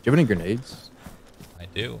 Do you have any grenades? I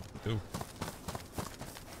do. Ooh.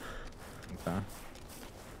 Okay.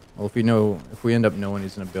 Well, if we end up knowing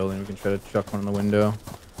he's in a building, we can try to chuck one in the window.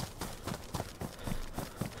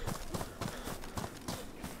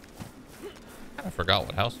 I forgot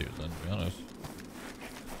what house he was in, to be honest.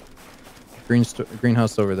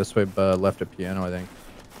 Greenhouse over this way, but left a piano, I think.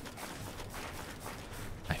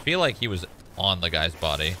 I feel like he was on the guy's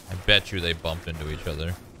body. I bet you they bumped into each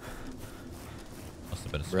other. Must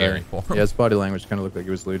have been scary Right. for him. Yeah, his body language kind of looked like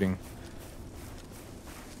he was looting.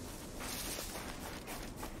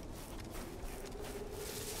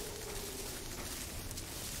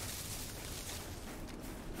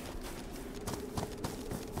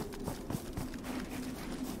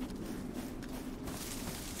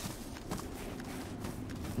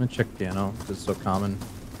 I'm gonna check piano because it's so common.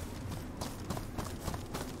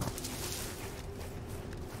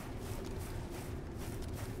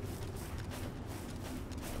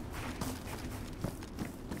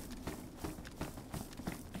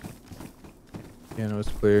 Piano is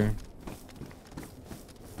clear.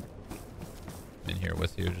 In here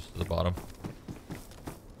with you, just to the bottom.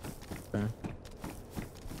 Okay.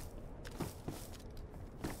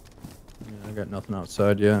 Yeah, I got nothing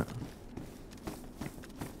outside yet.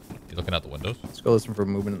 You looking out the windows? Let's go listen for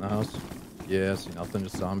movement in the house. Yeah, I see nothing,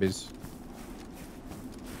 just zombies.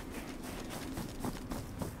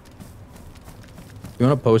 If you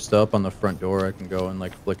want to post up on the front door, I can go and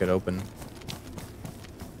like flick it open.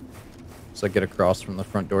 Just like get across from the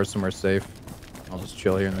front door somewhere safe. I'll just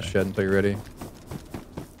chill here in the shed until you're ready.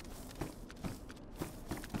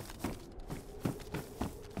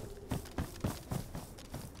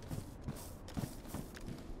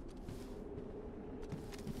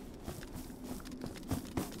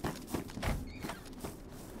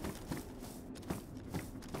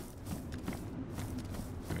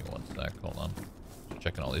 Give me one sec. Hold on. Just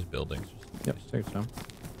checking all these buildings. Yep, take your time.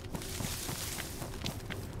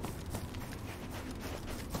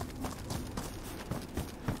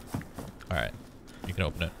 All right. You can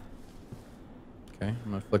open it. Okay, I'm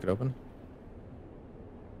gonna flick it open.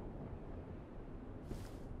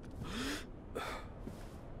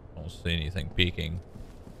 Don't see anything peeking.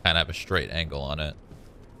 Kind of have a straight angle on it.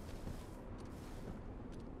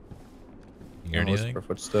 You hear Don't listen anything? for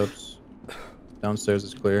footsteps. Downstairs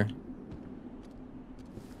is clear.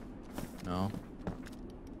 No.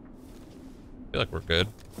 Feel like we're good.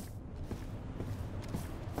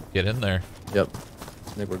 Get in there. Yep.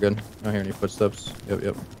 I think we're good. I don't hear any footsteps. Yep,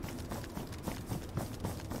 yep.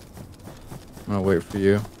 I'm gonna wait for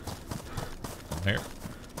you. I'm here.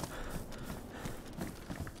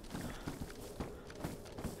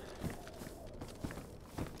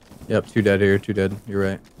 Yep, 2 dead here, 2 dead. You're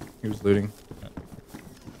right. He was looting.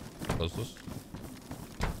 Close this.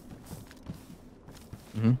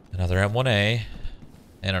 Mm-hmm. Another M1A.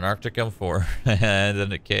 And an Arctic M4. And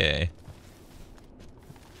an AK.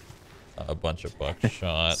 A bunch of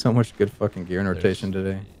buckshot. So much good fucking gear in rotation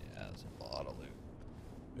today. Yeah, that's a lot of loot.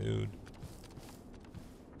 Food.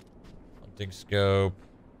 Hunting scope.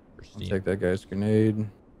 I'll take that guy's grenade. You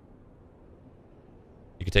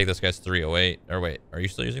could take this guy's 308. Or wait, are you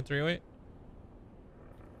still using 308?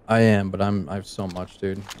 I am, but I have so much,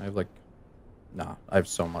 dude. I have like, nah, I have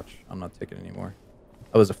so much. I'm not taking it anymore.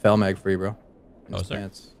 Oh, there's a foul mag free, bro. In Oh, his is there?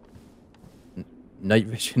 pants. Night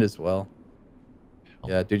vision as well.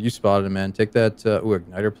 Yeah, dude, you spotted him, man. Take that, ooh,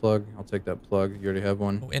 igniter plug. I'll take that plug. You already have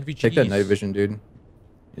one. Oh, NVGs. Take that night vision, dude.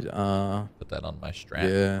 Put that on my strap.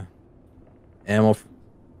 Yeah. Ammo.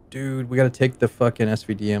 Dude, we gotta take the fucking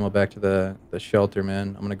SVD ammo back to the shelter,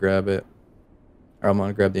 man. I'm gonna grab it. Or I'm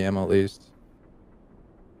gonna grab the ammo at least.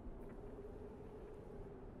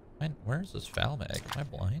 Man, where's this foul mag? Am I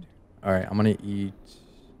blind? Alright, I'm gonna eat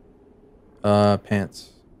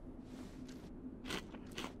pants.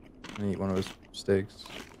 I'm gonna eat one of those steaks.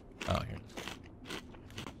 Oh, here.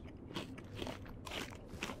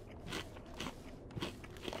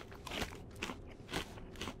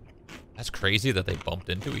 That's crazy that they bumped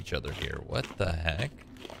into each other here. What the heck?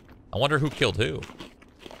 I wonder who killed who.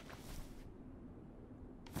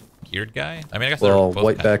 Geared guy? I mean, I guess Well, they're both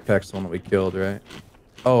white kind backpack's the one that we killed, right?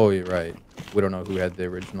 Oh, you're right. we don't know who had the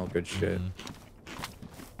original good shit.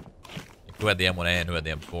 Who had the M1A and who had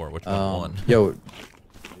the M4? Which one won? Yo.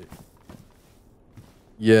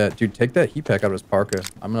 Yeah, dude, take that heat pack out of his parka.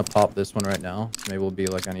 I'm gonna pop this one right now. Maybe we'll be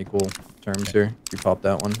like on equal terms here. You pop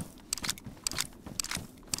that one.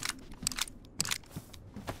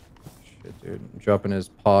 Shit, dude. I'm dropping his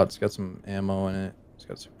pot. It's got some ammo in it. It's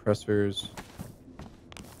got suppressors.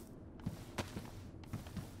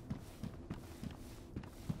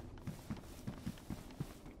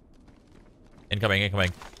 Incoming,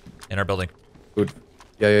 incoming. In our building. Good.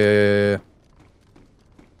 Yeah.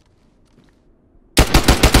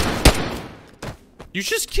 You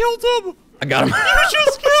just killed him! I got him. You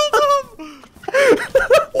just killed him!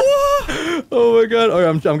 What? Oh my god.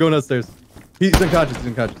 Alright, I'm going upstairs. He's unconscious. He's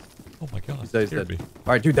unconscious. Oh my god. He's dead.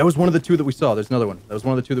 Alright, dude, that was one of the two that we saw. There's another one. That was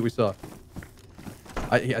one of the two that we saw.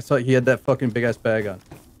 I saw he had that fucking big ass bag on.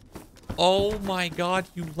 Oh my god,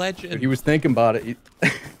 you legend. He was thinking about it.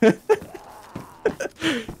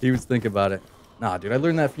 He was thinking about it. Nah, dude, I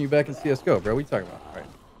learned that from you back in CSGO, bro. What are you talking about? All right.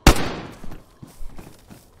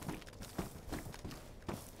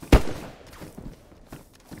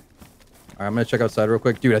 All right, I'm gonna check outside real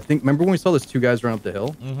quick, dude. I think remember when we saw those two guys run up the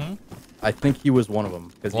hill? Mm-hmm. I think he was one of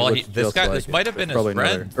them. Well, this might have been his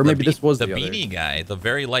friend, or maybe this was the beanie guy, the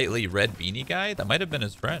very lightly red beanie guy. That might have been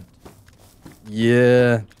his friend.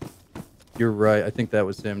 Yeah, you're right. I think that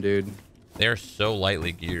was him, dude. They're so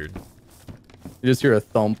lightly geared. You just hear a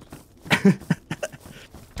thump.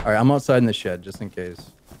 All right, I'm outside in the shed just in case.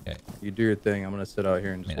 Okay. You do your thing. I'm gonna sit out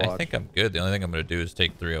here and just watch. I think I'm good. The only thing I'm gonna do is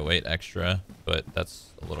take 308 extra, but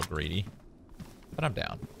that's a little greedy. But I'm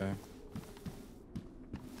down. Okay.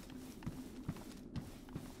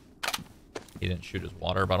 He didn't shoot his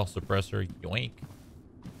water bottle suppressor. Yoink.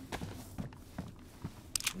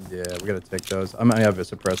 Yeah, we gotta take those. I have a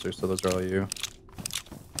suppressor, so those are all you.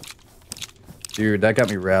 Dude, that got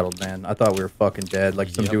me rattled, man. I thought we were fucking dead. Like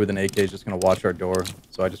some dude with an AK is just gonna watch our door.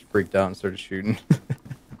 So I just freaked out and started shooting.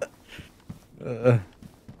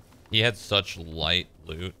 He had such light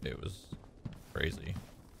loot. It was crazy.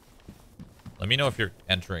 Let me know if you're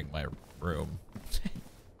entering my room.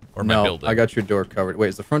 Or my building. I got your door covered. Wait,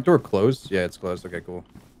 is the front door closed? Yeah, it's closed. Okay, cool.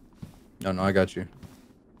 No, I got you.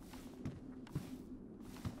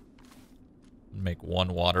 Make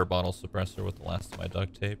one water bottle suppressor with the last of my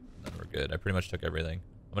duct tape, and then we're good. I pretty much took everything.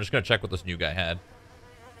 I'm just gonna check what this new guy had.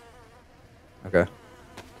 Okay.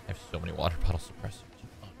 I have so many water bottle suppressors.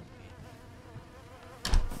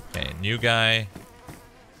 Okay, new guy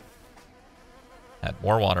had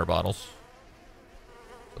more water bottles,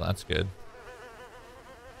 so that's good.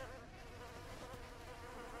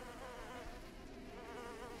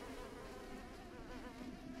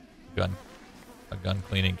 A gun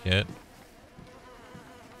cleaning kit.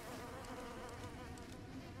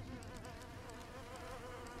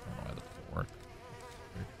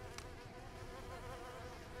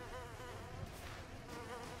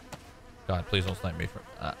 God, please don't snipe me from...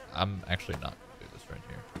 I'm actually not going to do this right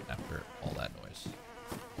here after all that noise.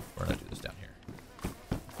 We're going to do this down here.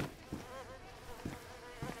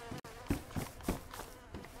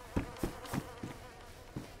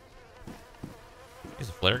 He's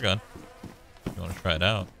a flare gun. You want to try it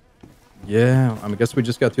out? Yeah, I guess we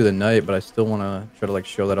just got through the night, but I still want to try to like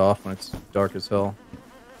show that off when it's dark as hell.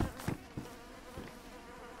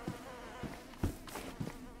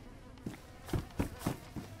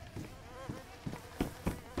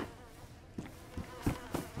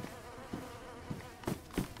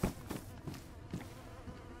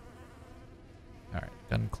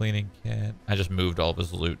 Gun cleaning kit. I just moved all of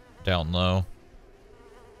his loot down low.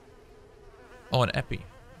 Oh, an epi.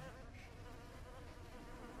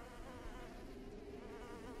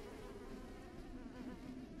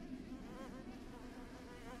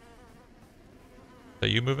 Are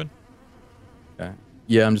you moving? Okay.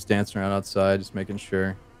 Yeah, I'm just dancing around outside, just making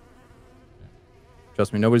sure.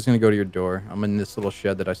 Trust me, nobody's gonna go to your door. I'm in this little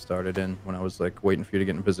shed that I started in when I was like waiting for you to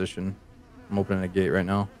get in position. I'm opening a gate right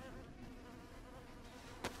now.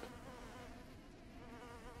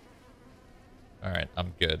 Alright,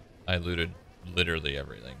 I'm good. I looted literally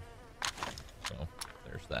everything. So,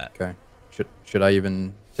 there's that. Okay. Should I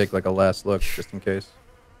even take like a last look just in case?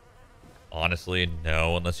 Honestly,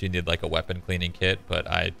 no, unless you need like a weapon cleaning kit, but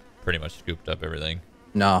I pretty much scooped up everything.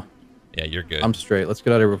 Nah. Yeah, you're good. I'm straight. Let's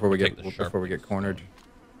get out of here before we get cornered.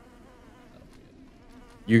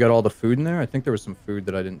 You got all the food in there? I think there was some food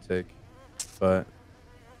that I didn't take, but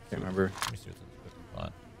can't remember. Let me see what's in this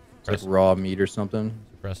spot. It's like raw meat or something.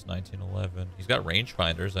 Suppress 1911. He's got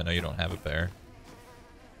rangefinders. I know you don't have it there.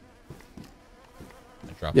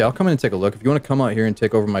 Yeah, I'll come in and take a look. If you want to come out here and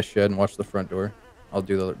take over my shed and watch the front door. I'll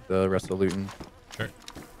do the rest of the looting. Sure.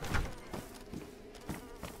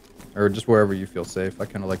 Or just wherever you feel safe. I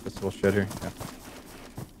kind of like this little shed here. Yeah.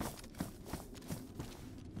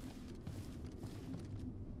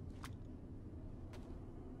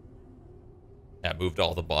 Yeah, I moved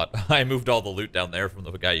all the loot down there from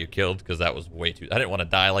the guy you killed because that was way too. I didn't want to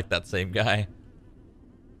die like that same guy.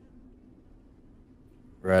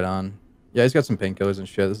 Right on. Yeah, he's got some painkillers and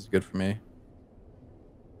shit. This is good for me.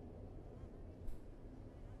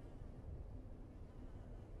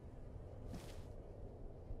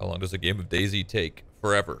 How long does a game of DayZ take?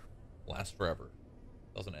 Forever. Lasts forever.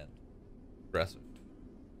 Doesn't end. Aggressive.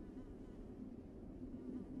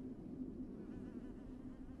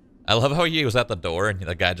 I love how he was at the door and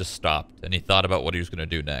the guy just stopped and he thought about what he was going to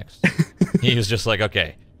do next. He was just like,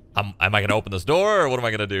 okay, am I going to open this door or what am I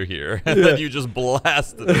going to do here? And then you just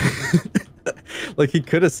blasted him. Like, he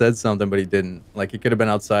could have said something, but he didn't. Like, he could have been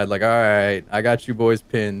outside like, all right, I got you boys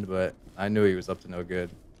pinned, but I knew he was up to no good.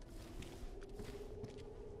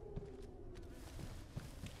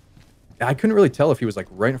 I couldn't really tell if he was like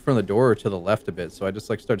right in front of the door or to the left a bit, so I just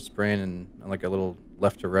like started spraying and like a little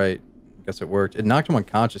left to right. I guess it worked. It knocked him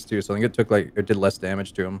unconscious too, so I think it took like it did less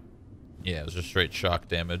damage to him. Yeah, it was just straight shock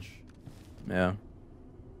damage. Yeah.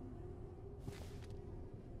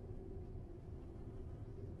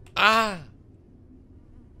 Ah!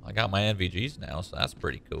 I got my NVGs now, so that's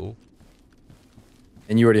pretty cool.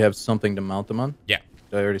 And you already have something to mount them on? Yeah.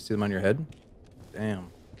 Did I already see them on your head?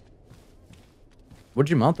 Damn. What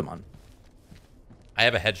did you mount them on? I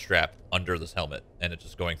have a head strap under this helmet, and it's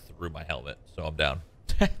just going through my helmet, so I'm down.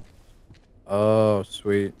 Oh,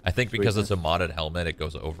 sweet. I think because it's a modded helmet, it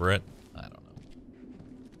goes over it. I don't know.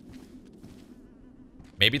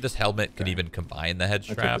 Maybe this helmet could even combine the head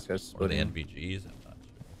strap or the NVGs. I'm not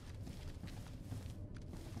sure.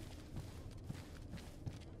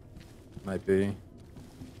 Might be.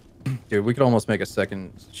 Dude, we could almost make a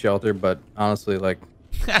second shelter, but honestly, like,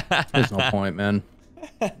 there's no point, man.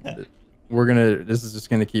 This is just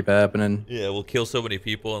gonna keep happening. Yeah, we'll kill so many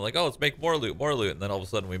people and like, oh, let's make more loot, and then all of a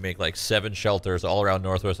sudden we make like 7 shelters all around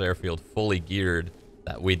Northwest Airfield, fully geared,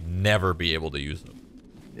 that we'd never be able to use them.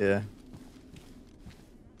 Yeah.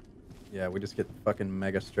 Yeah, we just get fucking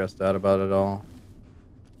mega stressed out about it all.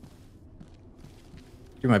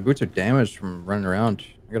 Dude, my boots are damaged from running around.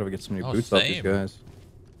 I gotta get some new boots off these guys.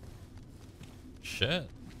 Shit.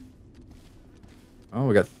 Oh,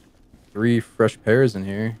 we got 3 fresh pairs in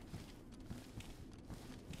here.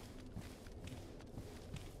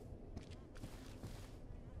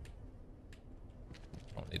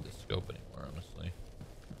 I don't need the scope anymore, honestly.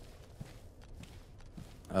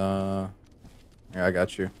 Yeah, I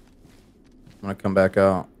got you. I'm gonna come back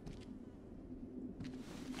out.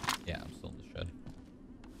 Yeah, I'm still in the shed.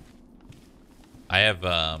 I have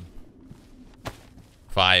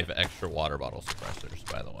 5 extra water bottle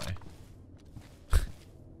suppressors, by the way.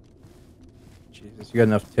 Jesus, you got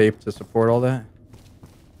enough tape to support all that?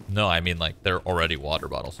 No, I mean like they're already water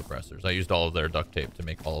bottle suppressors. I used all of their duct tape to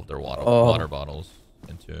make all of their water bottles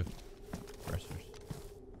into suppressors.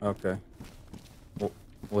 Okay.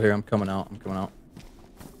 Well, here, I'm coming out.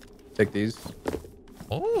 Take these.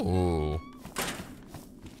 Oh.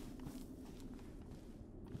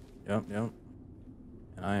 Yep. And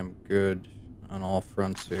I am good on all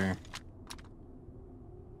fronts here.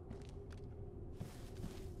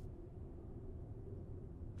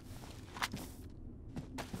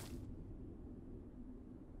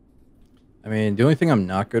 I mean, the only thing I'm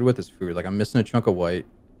not good with is food. Like, I'm missing a chunk of white,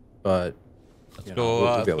 but let's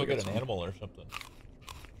go get an animal or something.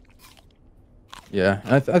 Yeah,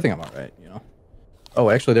 and I think I'm all right, you know. Oh,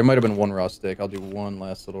 actually, there might have been 1 raw steak. I'll do one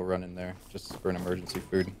last little run in there just for an emergency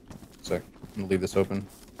food. So I'm gonna leave this open.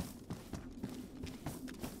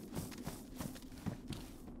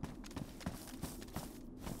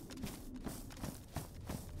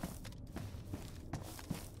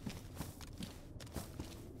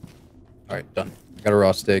 All right, done. I got a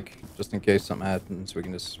raw steak just in case something happens. We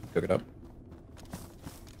can just cook it up.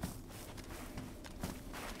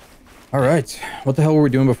 All right. What the hell were we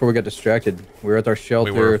doing before we got distracted? We were at our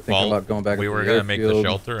shelter thinking about going back. We were going to make the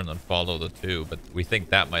shelter and then follow the 2, but we think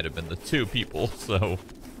that might have been the 2 people, so...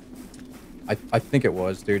 I think it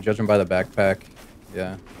was, dude. Judging by the backpack.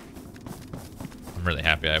 Yeah. I'm really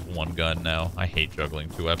happy I have 1 gun now. I hate juggling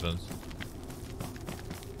 2 weapons.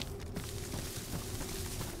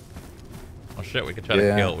 Oh shit, we could try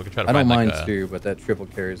to kill. We could try to find, I don't mind too, but that triple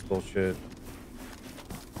carry is bullshit.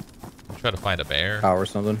 Try to find a bear. Cow or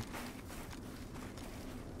something.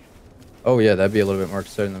 Oh yeah, that'd be a little bit more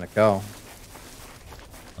exciting than a cow.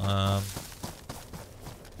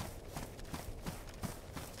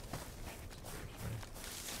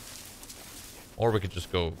 Or we could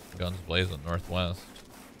just go guns blazing northwest.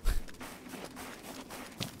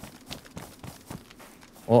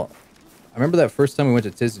 Well, I remember that first time we went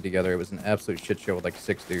to Tizzy together, it was an absolute shit show with like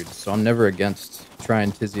 6 dudes. So I'm never against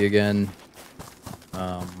trying Tizzy again.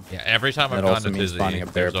 Yeah, every time I've gone to Tizzy,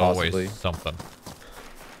 there's always something.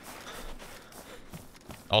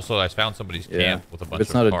 Also, I found somebody's camp with a bunch of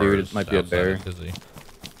cars. If it's not a dude, it might be a bear.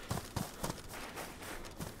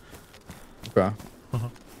 Okay.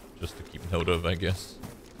 Just to keep note of, I guess.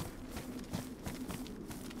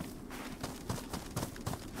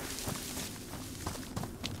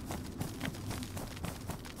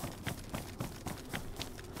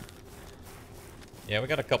 Yeah, we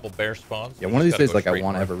got a couple bear spawns. Yeah, one of these days, like, I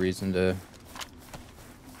want to have a reason to...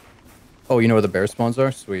 Oh, you know where the bear spawns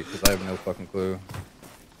are? Sweet, because I have no fucking clue.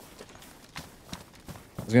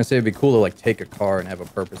 I was gonna say it'd be cool to, like, take a car and have a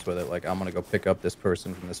purpose with it. Like, I'm gonna go pick up this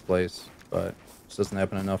person from this place, but it just doesn't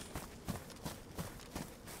happen enough.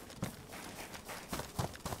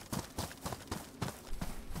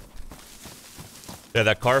 Yeah,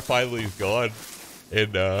 that car finally is gone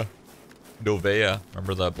in Novea.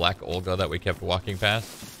 Remember the black Olga that we kept walking past?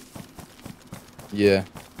 Yeah.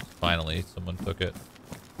 Finally, someone took it.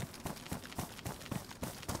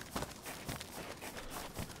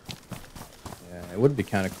 Yeah, it would be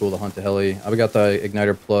kind of cool to hunt a heli. I got the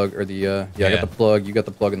igniter plug, or the, I got the plug. You got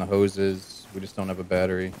the plug and the hoses. We just don't have a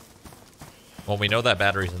battery. Well, we know that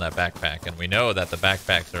battery's in that backpack, and we know that the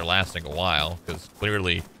backpacks are lasting a while, because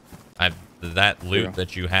clearly that loot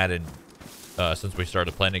that you had in since we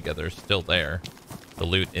started playing together is still there. The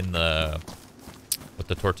loot in the with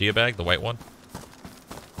the tortilla bag, the white one.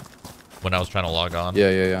 When I was trying to log on. Yeah,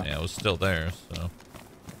 it was still there, so.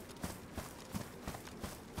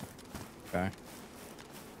 Okay.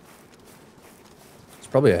 It's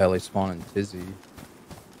probably a heli spawn in Tizzy.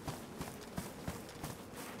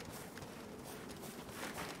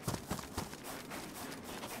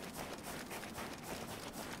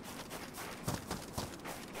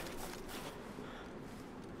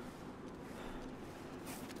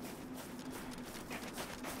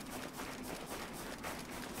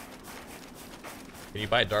 Can you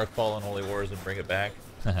buy Darkfall and Holy Wars and bring it back?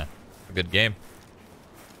 A good game.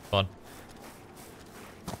 Fun.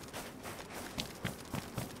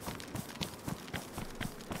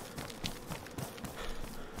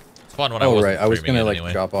 It's fun when I wasn't right. I was gonna like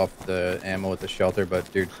anyway. drop off the ammo at the shelter,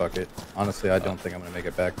 but dude, fuck it. Honestly, I don't think I'm gonna make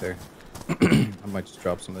it back there. I might just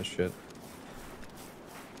drop some of this shit.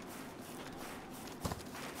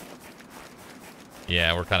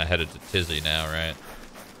 Yeah, we're kind of headed to Tizzy now, right?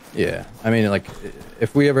 Yeah, I mean, like,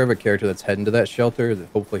 if we ever have a character that's heading to that shelter, then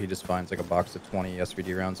hopefully he just finds like a box of 20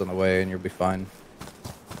 SVD rounds on the way, and you'll be fine.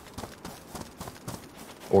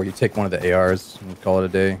 Or you take one of the ARs and call it a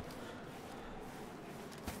day.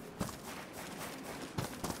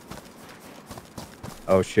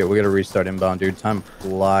 Oh shit, we gotta restart inbound, dude. Time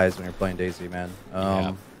flies when you're playing DayZ, man.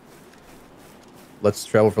 Yeah. Let's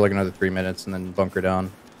travel for like another 3 minutes and then bunker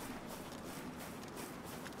down.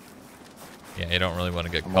 Yeah, you don't really want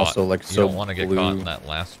to get caught. Also, like, you don't want to get caught in that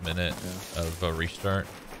last minute of a restart.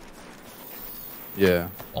 Yeah.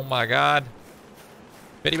 Oh my god.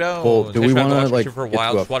 Bitty bones. Well, do we want to like for a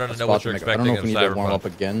while? Just wanted to know what you're expecting. I don't know if we need to warm up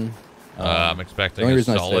again. I'm expecting the only a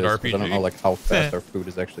reason solid I say RPG. I don't know like how fast our food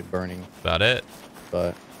is actually burning. About it.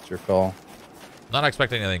 But it's your call. Not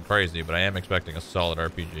expecting anything crazy, but I am expecting a solid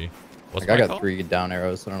RPG. What's like, I got 3 down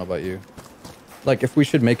arrows. I don't know about you. Like, if we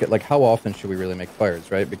should make it, like, how often should we really make fires,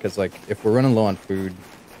 right? Because, like, if we're running low on food,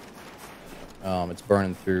 it's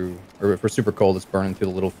burning through, or if we're super cold, it's burning through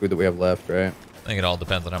the little food that we have left, right? I think it all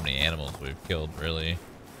depends on how many animals we've killed, really.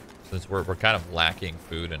 Since we're kind of lacking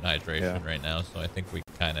food and hydration right now, so I think we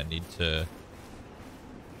kind of need to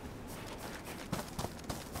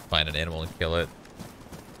find an animal and kill it.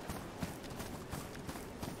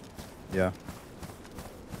 Yeah.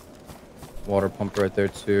 Water pump right there,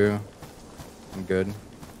 too. I'm good.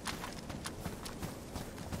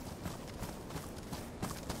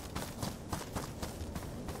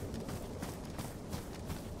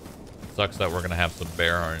 Sucks that we're going to have some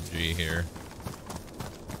bear RNG here.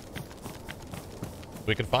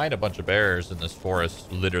 We could find a bunch of bears in this forest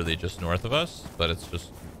literally just north of us, but it's just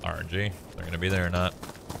RNG. They're going to be there or not.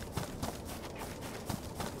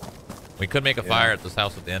 We could make a fire at this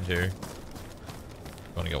house at the end here.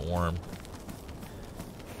 Want to get warm.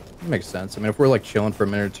 It makes sense. I mean, if we're like chilling for a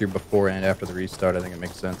minute or two before and after the restart, I think it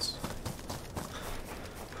makes sense.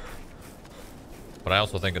 But I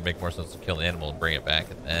also think it'd make more sense to kill the animal and bring it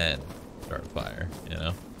back and then start a fire, you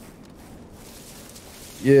know?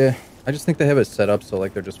 Yeah, I just think they have it set up so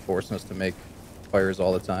like they're just forcing us to make fires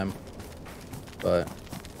all the time. But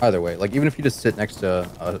Either way, like even if you just sit next to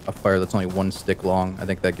a fire that's only 1 stick long, I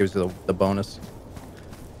think that gives you the bonus.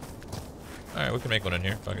 All right, we can make one in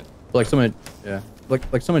here. Fuck it. But like someone, yeah,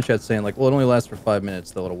 like someone in chat's saying like, well, it only lasts for 5 minutes,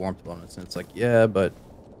 the little warmth bonus, and it's like, yeah, but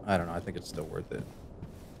I don't know. I think it's still worth it.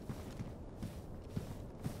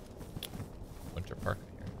 Winter Park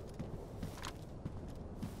in here.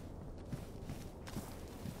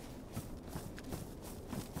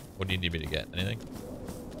 What do you need me to get? Anything?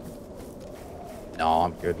 No,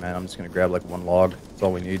 I'm good, man. I'm just gonna grab like 1 log. That's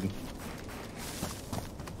all we need.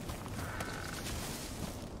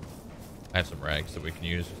 I have some rags that we can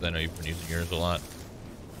use because I know you've been using yours a lot.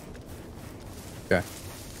 Okay.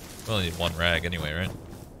 We only need 1 rag anyway, right?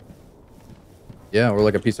 Yeah, or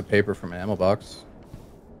like a piece of paper from an ammo box.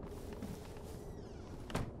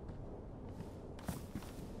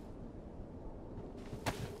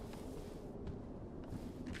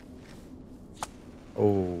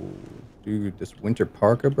 Oh, dude, this winter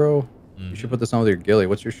parka, bro. You should put this on with your ghillie.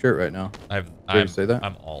 What's your shirt right now? Did you say that?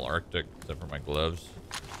 I'm all Arctic except for my gloves.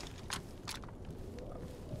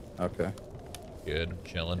 Okay. Good, I'm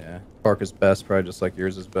chilling. Yeah. Parka's best, probably just like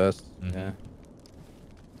yours is best. Yeah.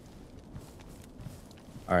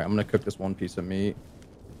 All right, I'm gonna cook this 1 piece of meat.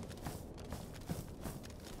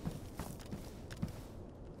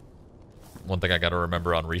 One thing I gotta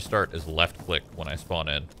remember on restart is left click when I spawn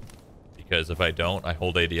in. Because if I don't, I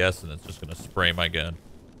hold ADS and it's just gonna spray my gun.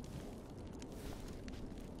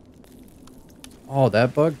 Oh,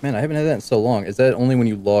 that bug? Man, I haven't had that in so long. Is that only when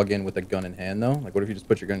you log in with a gun in hand, though? Like, what if you just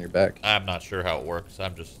put your gun in your back? I'm not sure how it works.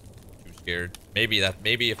 I'm just too scared. Maybe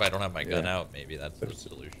if I don't have my gun out, maybe that's the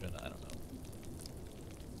solution. I don't know.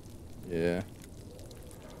 Yeah.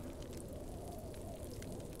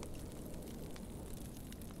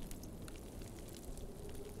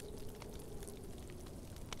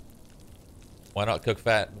 Why not cook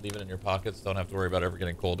fat and leave it in your pockets? Don't have to worry about ever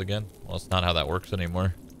getting cold again. Well, it's not how that works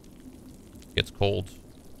anymore. It gets cold.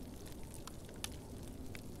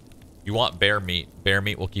 You want bear meat. Bear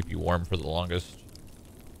meat will keep you warm for the longest.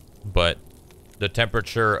 But the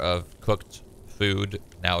temperature of cooked food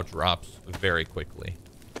now drops very quickly.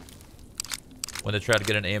 When they try to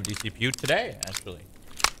get an AMD CPU today, actually.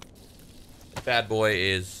 This bad boy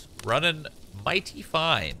is running mighty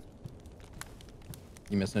fine.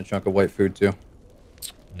 You missing a chunk of white food, too?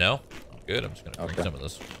 No, I'm good. I'm just going to drink some of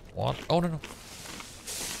this water. Oh, no.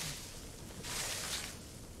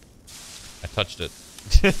 I touched it.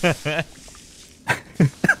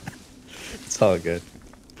 It's all good.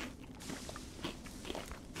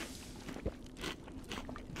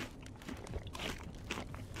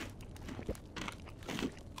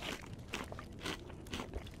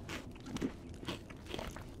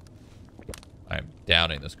 I'm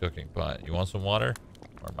downing this cooking pot. You want some water?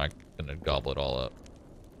 Or am I going to gobble it all up?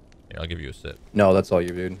 Here, I'll give you a sip. No, that's all you,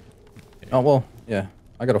 dude. Here. Oh, well, yeah.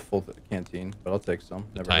 I got a full canteen, but I'll take some.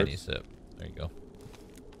 A tiny sip. There you go.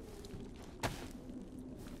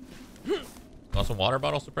 Want some water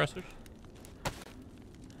bottle suppressors?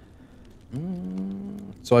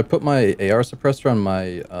 So I put my AR suppressor on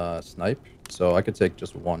my snipe, so I could take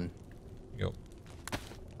just 1. Go.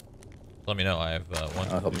 Let me know. I have 1,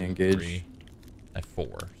 2, help me engage. 3. I have 4.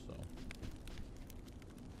 So.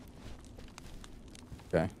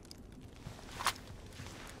 Okay.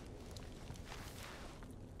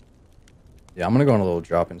 Yeah, I'm gonna go on a little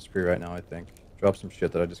drop-in spree right now, I think. Drop some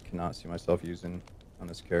shit that I just cannot see myself using on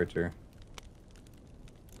this character.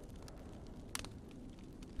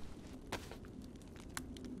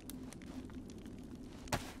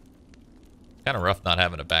 Kind of rough not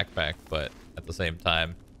having a backpack, but at the same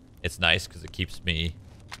time, it's nice because it keeps me,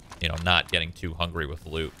 you know, not getting too hungry with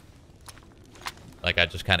loot. Like, I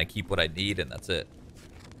just kind of keep what I need, and that's it.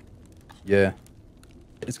 Yeah.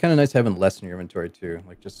 It's kind of nice having less in your inventory, too.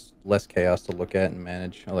 Like, just less chaos to look at and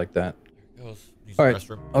manage. I like that. Here goes. Use All the right.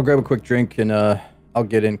 restroom. I'll grab a quick drink, and I'll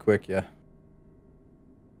get in quick, yeah.